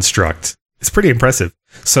creature construct. It's pretty impressive.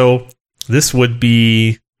 So this would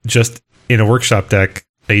be just in a workshop deck,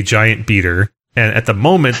 a giant beater. And at the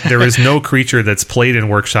moment, there is no creature that's played in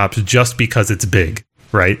workshops just because it's big,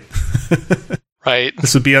 right? Right.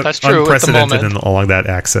 This would be That's true unprecedented along that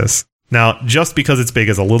axis. Now, just because it's big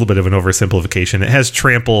is a little bit of an oversimplification. It has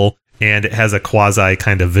trample and it has a quasi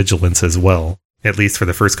kind of vigilance as well. At least for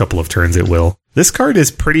the first couple of turns, it will. This card is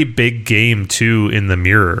pretty big game too in the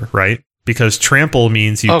mirror, right? Because trample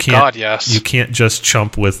means you can't just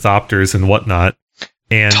chump with Thopters and whatnot.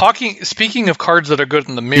 And speaking of cards that are good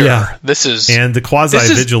in the mirror, this is and the quasi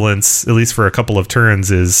vigilance, at least for a couple of turns,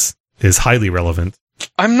 is highly relevant.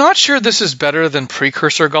 I'm not sure this is better than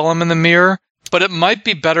Precursor Golem in the mirror, but it might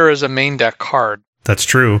be better as a main deck card. That's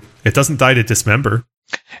true. It doesn't die to dismember.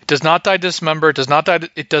 It does not die to dismember. It does not die.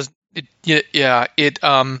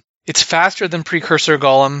 It's faster than Precursor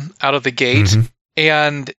Golem out of the gate,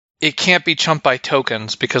 and it can't be chumped by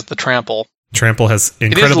tokens because the trample. Trample has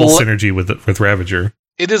incredible synergy with Ravager.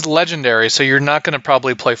 It is legendary, so you're not going to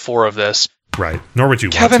probably play 4 of this. Right. Nor would you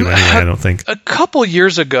Kevin, want to anyway, I don't think. A couple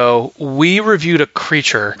years ago, we reviewed a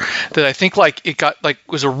creature that I think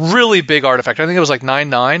was a really big artifact. I think it was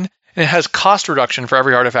 9/9, and it has cost reduction for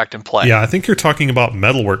every artifact in play. Yeah, I think you're talking about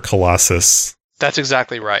Metalwork Colossus. That's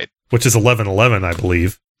exactly right. Which is 11/11, I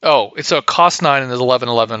believe. Oh, it's a cost 9 and is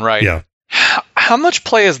 11/11, right? Yeah. How much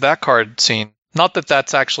play has that card seen? Not that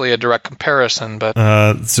that's actually a direct comparison, but...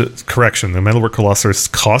 correction, the Metalwork Colossus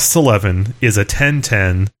costs 11, is a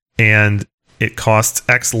 10/10, and it costs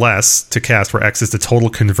X less to cast, where X is the total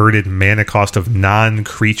converted mana cost of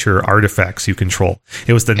non-creature artifacts you control.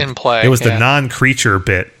 It was the the non-creature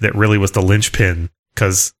bit that really was the linchpin,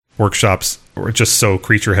 because workshops were just so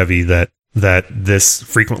creature-heavy that this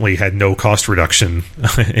frequently had no cost reduction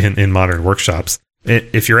in modern workshops.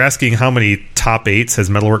 If you're asking how many top 8s has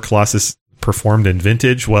Metalwork Colossus performed in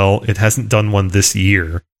Vintage, well, it hasn't done one this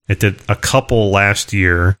year. It did a couple last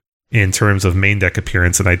year in terms of main deck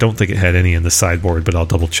appearance, and I don't think it had any in the sideboard, but I'll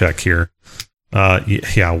double check here.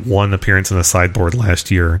 One appearance in the sideboard last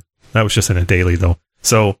year. That was just in a daily, though.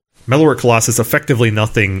 So, Metalwork Colossus, effectively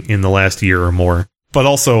nothing in the last year or more. But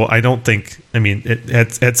also, I don't think... I mean,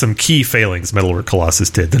 it had some key failings, Metalwork Colossus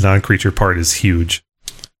did. The non-creature part is huge.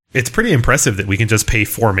 It's pretty impressive that we can just pay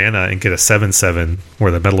 4 mana and get a 7/7,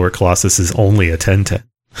 where the Metalwork Colossus is only a 10/10.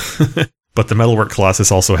 But the Metalwork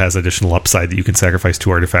Colossus also has additional upside that you can sacrifice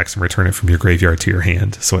 2 artifacts and return it from your graveyard to your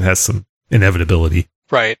hand, so it has some inevitability.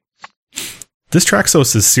 Right. This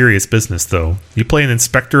Traxos is serious business, though. You play an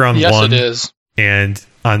Inspector on 1. Yes, it is. And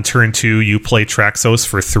on turn 2, you play Traxos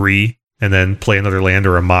for 3, and then play another land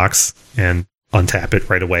or a Mox, and untap it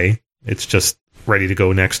right away. It's just ready to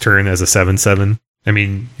go next turn as a 7/7. I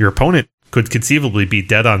mean, your opponent could conceivably be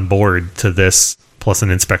dead on board to this, plus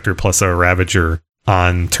an Inspector, plus a Ravager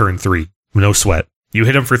on turn 3. No sweat. You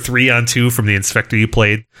hit him for 3 on 2 from the Inspector you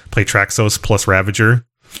played, play Traxos plus Ravager.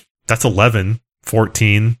 That's 11,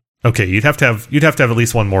 14. Okay, you'd have to have at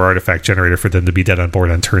least one more artifact generator for them to be dead on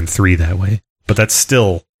board on turn 3 that way. But that's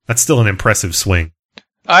still an impressive swing.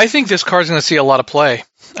 I think this card's going to see a lot of play.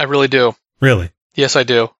 I really do. Really? Yes, I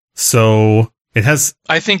do. So it has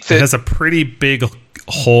a pretty big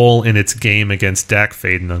hole in its game against Dak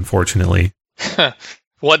Faden, unfortunately.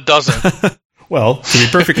 What doesn't? Well, to be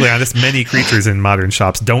perfectly honest, many creatures in modern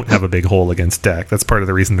shops don't have a big hole against Dak. That's part of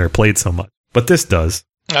the reason they're played so much. But this does.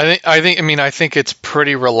 I think it's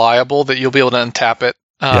pretty reliable that you'll be able to untap it.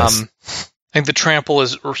 Yes. I think the trample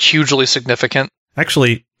is hugely significant.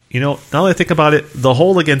 Actually, now that I think about it, the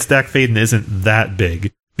hole against Dak Faden isn't that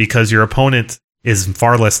big, because your opponent is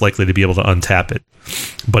far less likely to be able to untap it.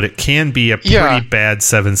 But it can be a pretty bad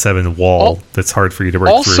 7/7 wall that's hard for you to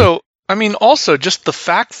break through. Also, just the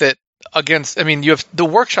fact that you have the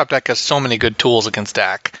workshop deck has so many good tools against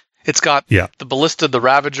Dak. It's got the Ballista, the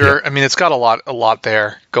Ravager. Yeah. It's got a lot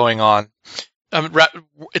there going on.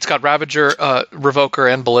 It's got Ravager,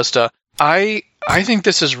 Revoker, and Ballista. I think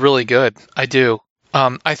this is really good. I do.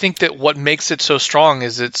 I think that what makes it so strong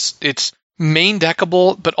is it's main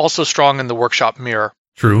deckable, but also strong in the Workshop Mirror.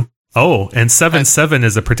 True. Oh, and 7/7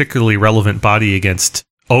 is a particularly relevant body against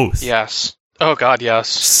Oath. Yes. Oh God, yes.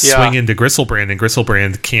 Swing into Gristlebrand, and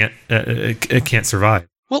Gristlebrand can't survive.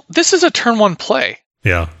 Well, this is a turn 1 play.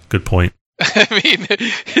 Yeah, good point. I mean,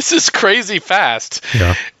 this is crazy fast.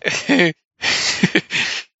 Yeah.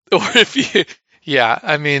 Or if you, yeah,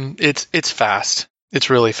 I mean, it's fast. It's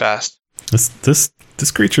really fast. This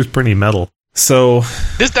creature's pretty metal. So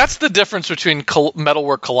that's the difference between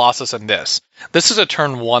Metalwork Colossus and this. This is a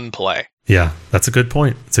turn 1 play. Yeah, that's a good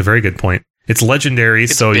point. It's a very good point. It's legendary,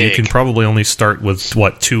 so big. You can probably only start with,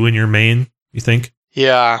 2 in your main, you think?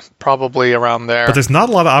 Yeah, probably around there. But there's not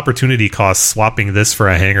a lot of opportunity costs swapping this for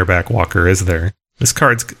a Hangerback Walker, is there? This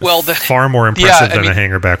card's far more impressive than a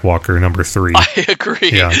Hangerback Walker number 3. I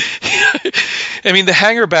agree. Yeah. I mean, the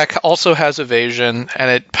Hangerback also has evasion,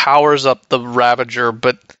 and it powers up the Ravager,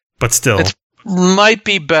 but still. It might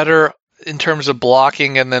be better in terms of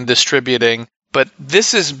blocking and then distributing, but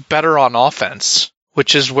this is better on offense,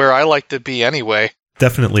 which is where I like to be anyway.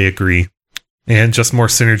 Definitely agree. And just more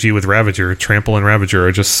synergy with Ravager. Trample and Ravager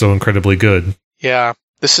are just so incredibly good. Yeah,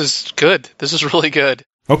 this is good. This is really good.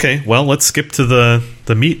 Okay, well, let's skip to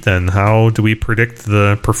the meat then. How do we predict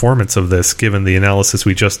the performance of this, given the analysis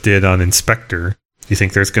we just did on Inspector? Do you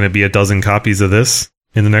think there's going to be a dozen copies of this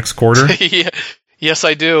in the next quarter? Yeah. Yes,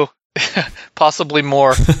 I do. Possibly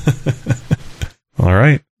more. All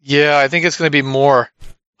right. Yeah, I think it's going to be more.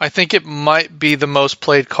 I think it might be the most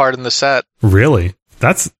played card in the set. Really?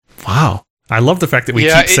 That's... Wow. I love the fact that we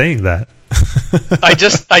keep saying that. I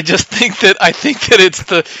just think that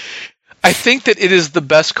it is the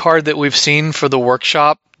best card that we've seen for the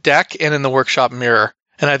Workshop deck and in the Workshop Mirror.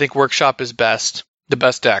 And I think Workshop is best. The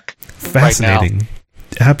best deck. Fascinating. Right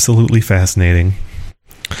now. Absolutely fascinating.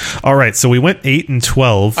 All right, so we went 8 and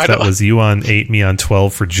 12. That was you on 8, me on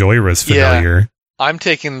 12 for Joyra's Familiar. Yeah, I'm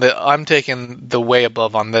taking the way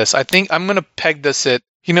above on this. I think I'm going to peg this at,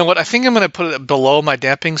 you know what? I think I'm going to put it below my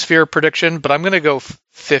Damping Sphere prediction, but I'm going to go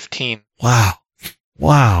 15. Wow.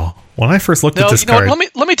 When I first looked at this card, I'm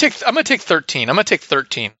going to take 13. I'm going to take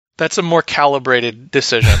 13. That's a more calibrated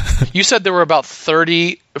decision. You said there were about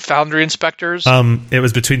 30 Foundry Inspectors. It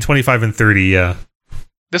was between 25 and 30. Yeah.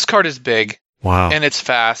 This card is big. Wow. And it's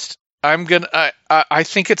fast. I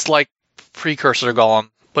think it's like Precursor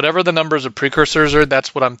Golem. Whatever the numbers of precursors are,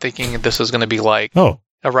 that's what I'm thinking this is going to be like. Oh.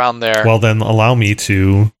 Around there. Well, then allow me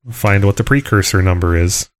to find what the precursor number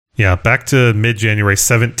is. Yeah, back to mid-January,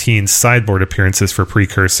 17 sideboard appearances for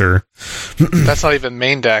Precursor. That's not even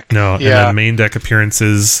main deck. No, yeah. And then main deck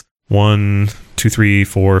appearances, 1, 2, 3,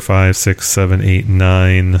 4, 5, 6, 7, 8,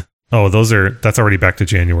 9. Oh, that's already back to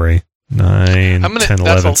January. 9, 10,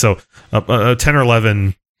 11. So 10 or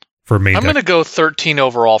 11 for main deck. I'm going to go 13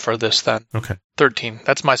 overall for this then. Okay. 13.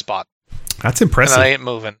 That's my spot. That's impressive. And I ain't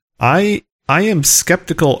moving. I am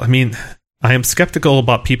skeptical. I am skeptical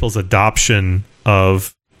about people's adoption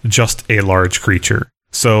of just a large creature.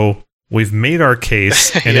 So we've made our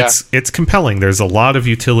case, and it's compelling. There's a lot of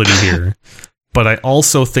utility here. But I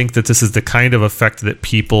also think that this is the kind of effect that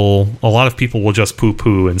a lot of people will just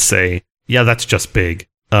poo-poo and say, yeah, that's just big.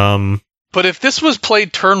 But if this was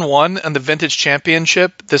played turn 1 and the Vintage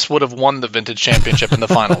Championship, this would have won the Vintage Championship in the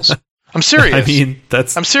finals. I'm serious.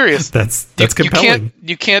 I'm serious. That's compelling.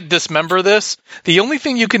 You can't dismember this. The only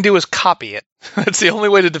thing you can do is copy it. That's the only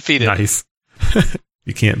way to defeat it. Nice.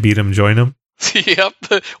 You can't beat him, join him. Yep,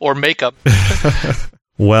 or make them.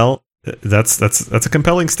 Well, that's a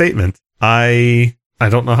compelling statement. I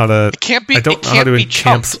don't know how to. It can't be. I don't know how to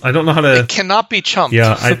chumped. I don't know how to. It cannot be chumped.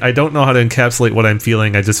 Yeah, I don't know how to encapsulate what I'm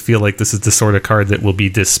feeling. I just feel like this is the sort of card that will be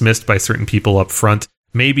dismissed by certain people up front,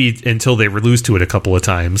 maybe until they lose to it a couple of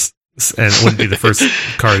times, and it wouldn't be the first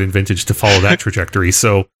card in Vintage to follow that trajectory.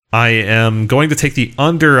 So I am going to take the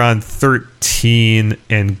under on 13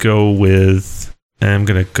 and go with. I'm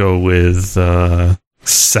going to go with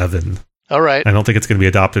 7. All right. I don't think it's going to be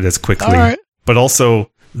adopted as quickly. All right. But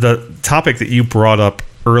also, the topic that you brought up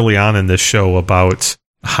early on in this show about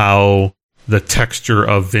how the texture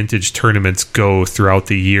of Vintage tournaments go throughout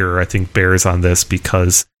the year, I think bears on this,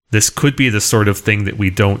 because this could be the sort of thing that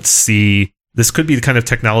we don't see. This could be the kind of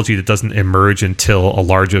technology that doesn't emerge until a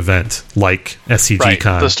large event like SCG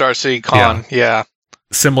Con. The Star City Con, yeah.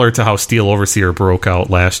 Similar to how Steel Overseer broke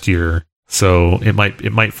out last year. So it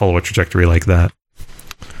might follow a trajectory like that.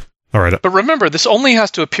 All right. But remember, this only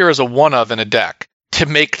has to appear as a one of in a deck to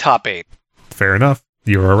make top 8. Fair enough.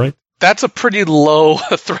 You are right. That's a pretty low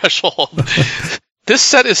threshold. This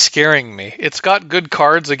set is scaring me. It's got good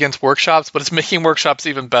cards against Workshops, but it's making Workshops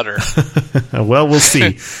even better. Well, we'll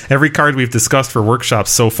see. Every card we've discussed for Workshops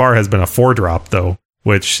so far has been a 4-drop, though.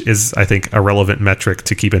 which is, I think, a relevant metric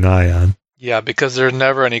to keep an eye on. Yeah, because there's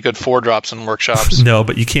never any good 4-drops in workshops. No,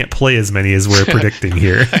 but you can't play as many as we're predicting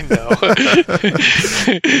here. I know.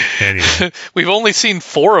 Anyway. We've only seen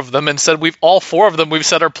 4 of them and said all 4 of them we've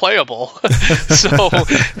said are playable. So,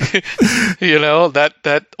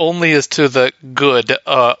 that only is to the good,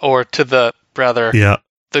 or to the, rather,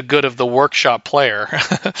 the good of the workshop player.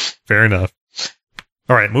 Fair enough.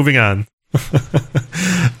 All right, moving on.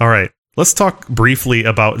 All right, let's talk briefly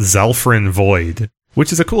about Zalfrin Void,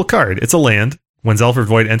 which is a cool card. It's a land. When Zalfrin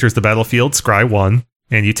Void enters the battlefield, scry 1,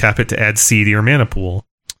 and you tap it to add C to your mana pool.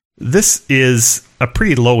 This is a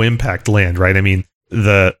pretty low impact land, right? I mean,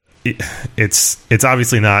 it's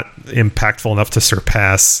obviously not impactful enough to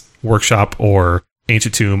surpass Workshop or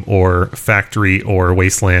Ancient Tomb or Factory or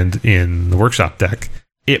Wasteland in the Workshop deck.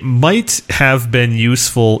 It might have been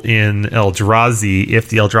useful in Eldrazi if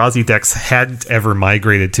the Eldrazi decks hadn't ever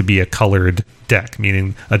migrated to be a colored deck,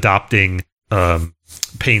 meaning adopting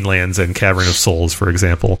Painlands and Cavern of Souls, for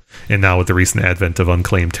example. And now with the recent advent of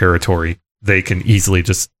Unclaimed Territory, they can easily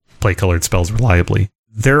just play colored spells reliably.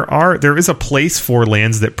 There is a place for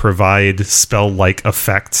lands that provide spell-like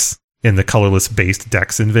effects in the colorless-based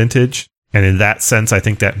decks in Vintage. And in that sense, I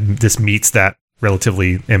think that this meets that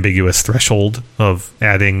relatively ambiguous threshold of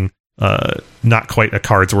adding not quite a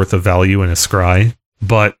card's worth of value in a scry,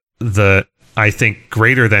 but I think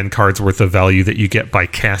greater than cards worth of value that you get by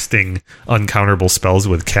casting uncounterable spells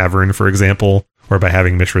with Cavern, for example, or by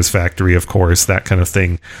having Mishra's Factory, of course, that kind of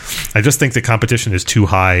thing. I just think the competition is too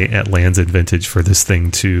high at lands in Vintage for this thing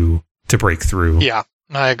to break through. Yeah,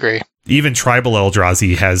 I agree. Even Tribal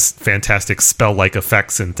Eldrazi has fantastic spell-like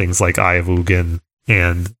effects in things like Eye of Ugin,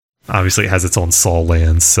 and obviously it has its own Sol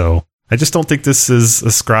lands, so I just don't think this is a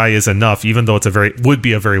scry is enough, even though would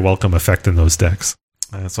be a very welcome effect in those decks.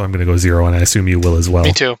 So I'm going to go 0, and I assume you will as well.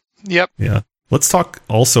 Me too. Yep. Yeah. Let's talk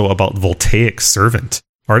also about Voltaic Servant.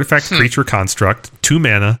 Artifact creature construct, 2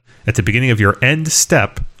 mana. At the beginning of your end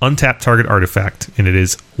step, untap target artifact, and it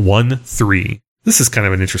is 1/3. This is kind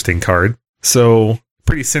of an interesting card. So,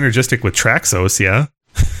 pretty synergistic with Traxos, yeah?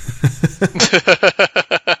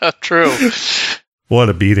 True. What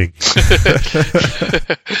a beating.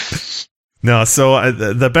 No, so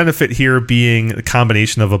the benefit here being a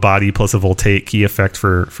combination of a body plus a Voltaic key effect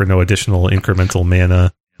for no additional incremental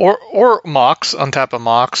mana. Or Mox, untap a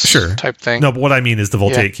Mox type thing. No, but what I mean is the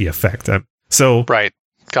Voltaic key effect. So right,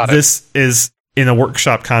 got it. This is, in a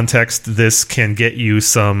workshop context, this can get you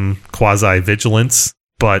some quasi-vigilance,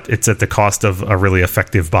 but it's at the cost of a really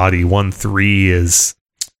effective body. 1/3 is...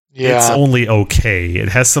 Yeah. It's only okay. It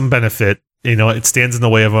has some benefit. It stands in the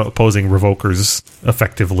way of opposing Revokers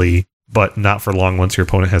effectively, but not for long once your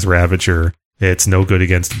opponent has Ravager. It's no good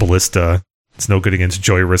against Ballista. It's no good against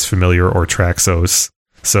Joyrus Familiar or Traxos.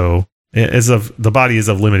 So, the body is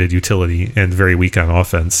of limited utility and very weak on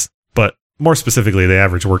offense. But more specifically, the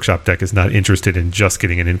average workshop deck is not interested in just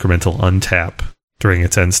getting an incremental untap during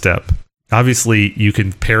its end step. Obviously, you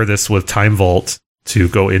can pair this with Time Vault to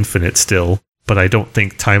go infinite still, but I don't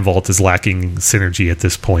think Time Vault is lacking synergy at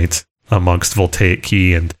this point amongst Voltaic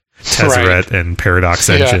Key and Tezzeret and Paradox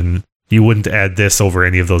Engine. You wouldn't add this over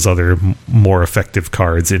any of those other more effective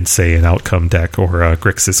cards in, say, an Outcome deck or a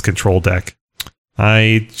Grixis control deck.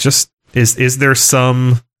 Is there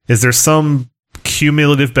some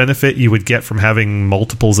cumulative benefit you would get from having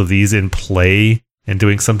multiples of these in play and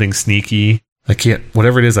doing something sneaky?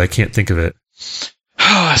 Whatever it is, I can't think of it.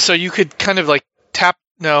 So you could kind of like tap.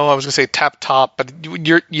 No, I was gonna say tap top, but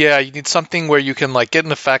you need something where you can like get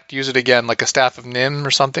an effect, use it again, like a Staff of Nim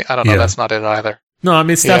or something. I don't know. Yeah. That's not it either. No, I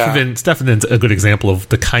mean Staff of Nim's a good example of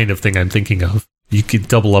the kind of thing I'm thinking of. You could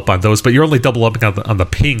double up on those, but you're only double upping on the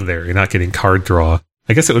ping there. You're not getting card draw.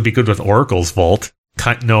 I guess it would be good with Oracle's Vault.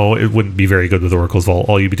 No, it wouldn't be very good with Oracle's Vault.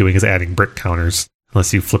 All you'd be doing is adding brick counters,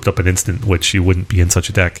 unless you flipped up an instant, which you wouldn't be in such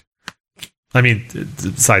a deck. I mean,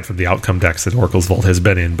 aside from the Outcome decks that Oracle's Vault has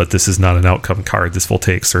been in, but this is not an Outcome card, this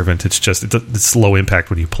Voltaic Servant. It's low impact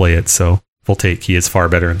when you play it, so Voltaic Key is far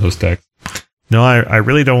better in those decks. No, I'm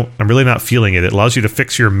really not feeling it. It allows you to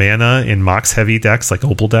fix your mana in Mox-heavy decks like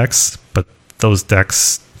Opal decks, but those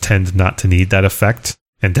decks tend not to need that effect,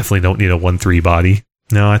 and definitely don't need a 1/3 body.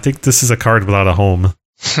 No, I think this is a card without a home.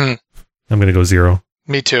 I'm going to go 0.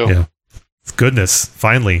 Me too. Yeah. Goodness,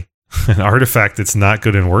 finally. An artifact that's not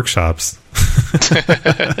good in workshops.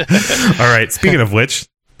 All right, speaking of which,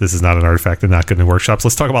 this is not an artifact that's not good in workshops.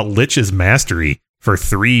 Let's talk about Lich's Mastery. For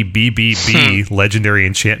 3 BBB legendary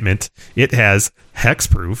enchantment, it has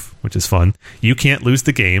Hexproof, which is fun. You can't lose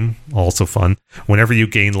the game, also fun. Whenever you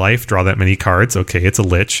gain life, draw that many cards. Okay, it's a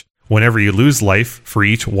Lich. Whenever you lose life, for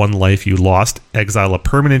each 1 life you lost, exile a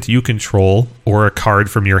permanent you control or a card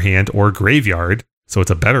from your hand or graveyard. So it's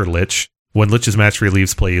a better Lich. When Lich's Mastery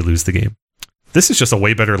leaves play, you lose the game. This is just a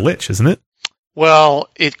way better Lich, isn't it? Well,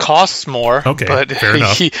 it costs more. Okay, but fair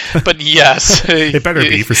enough. But yes. It better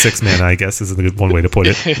be for 6 mana, I guess, is one way to put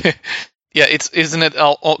it. Yeah, isn't it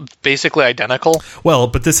all basically identical? Well,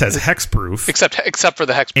 but this has hexproof. Except for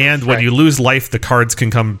the hexproof. And when you lose life, the cards can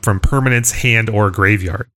come from permanent's hand or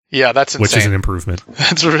graveyard. Yeah, that's insane. Which is an improvement.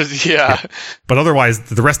 Yeah. But otherwise,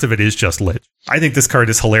 the rest of it is just Lich. I think this card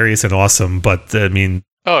is hilarious and awesome, but I mean...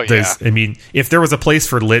 Oh, yeah. If there was a place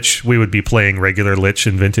for Lich, we would be playing regular Lich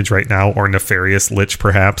in Vintage right now, or Nefarious Lich,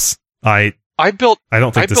 perhaps. I built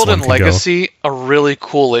in Legacy a really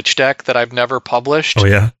cool Lich deck that I've never published. Oh,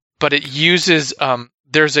 yeah? But it uses...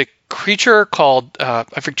 there's a creature called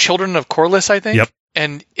Children of Corliss, I think. Yep.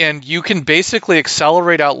 And you can basically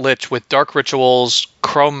accelerate out Lich with Dark Rituals,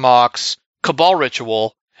 Chrome Mox, Cabal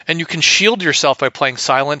Ritual, and you can shield yourself by playing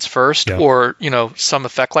Silence first, or some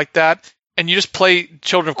effect like that. And you just play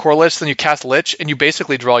Children of Corliss, then you cast Lich, and you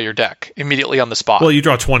basically draw your deck immediately on the spot. Well, you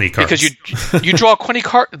draw 20 cards. Because you draw 20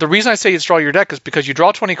 cards. The reason I say it's draw your deck is because you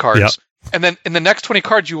draw 20 cards, and then in the next 20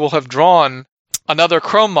 cards you will have drawn another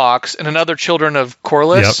Chrome Mox and another Children of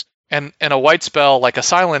Corliss, and a white spell like a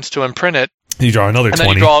Silence to imprint it. You draw another 20.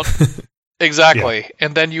 Then you draw, exactly. Yeah.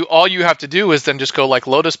 And then all you have to do is then just go like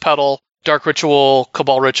Lotus Petal, Dark Ritual,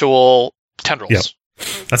 Cabal Ritual, Tendrils. Yep.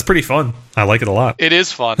 That's pretty fun. I like it a lot. It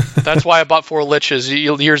is fun. That's why I bought 4 Liches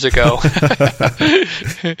years ago.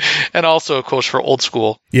 And also, of course, for old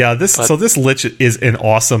school. Yeah, this Lich is an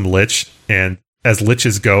awesome Lich, and as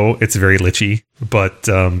Liches go, it's very Lichy, but...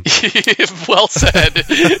 well said.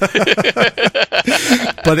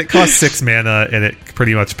 But it costs 6 mana, and it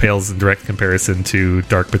pretty much pales in direct comparison to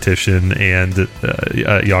Dark Petition and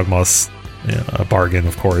Yawgmoth's Bargain,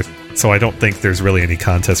 of course. So I don't think there's really any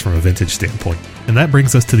contest from a Vintage standpoint. And that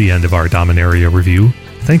brings us to the end of our Dominaria review.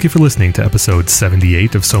 Thank you for listening to episode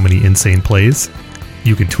 78 of So Many Insane Plays.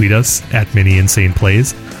 You can tweet us at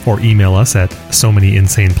ManyInsanePlays or email us at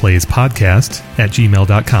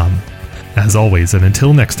SoManyInsanePlaysPodcast@gmail.com. As always, and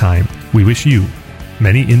until next time, we wish you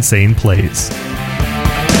many insane plays.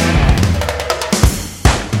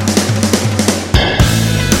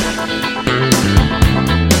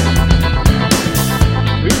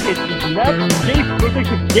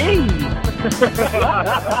 Game.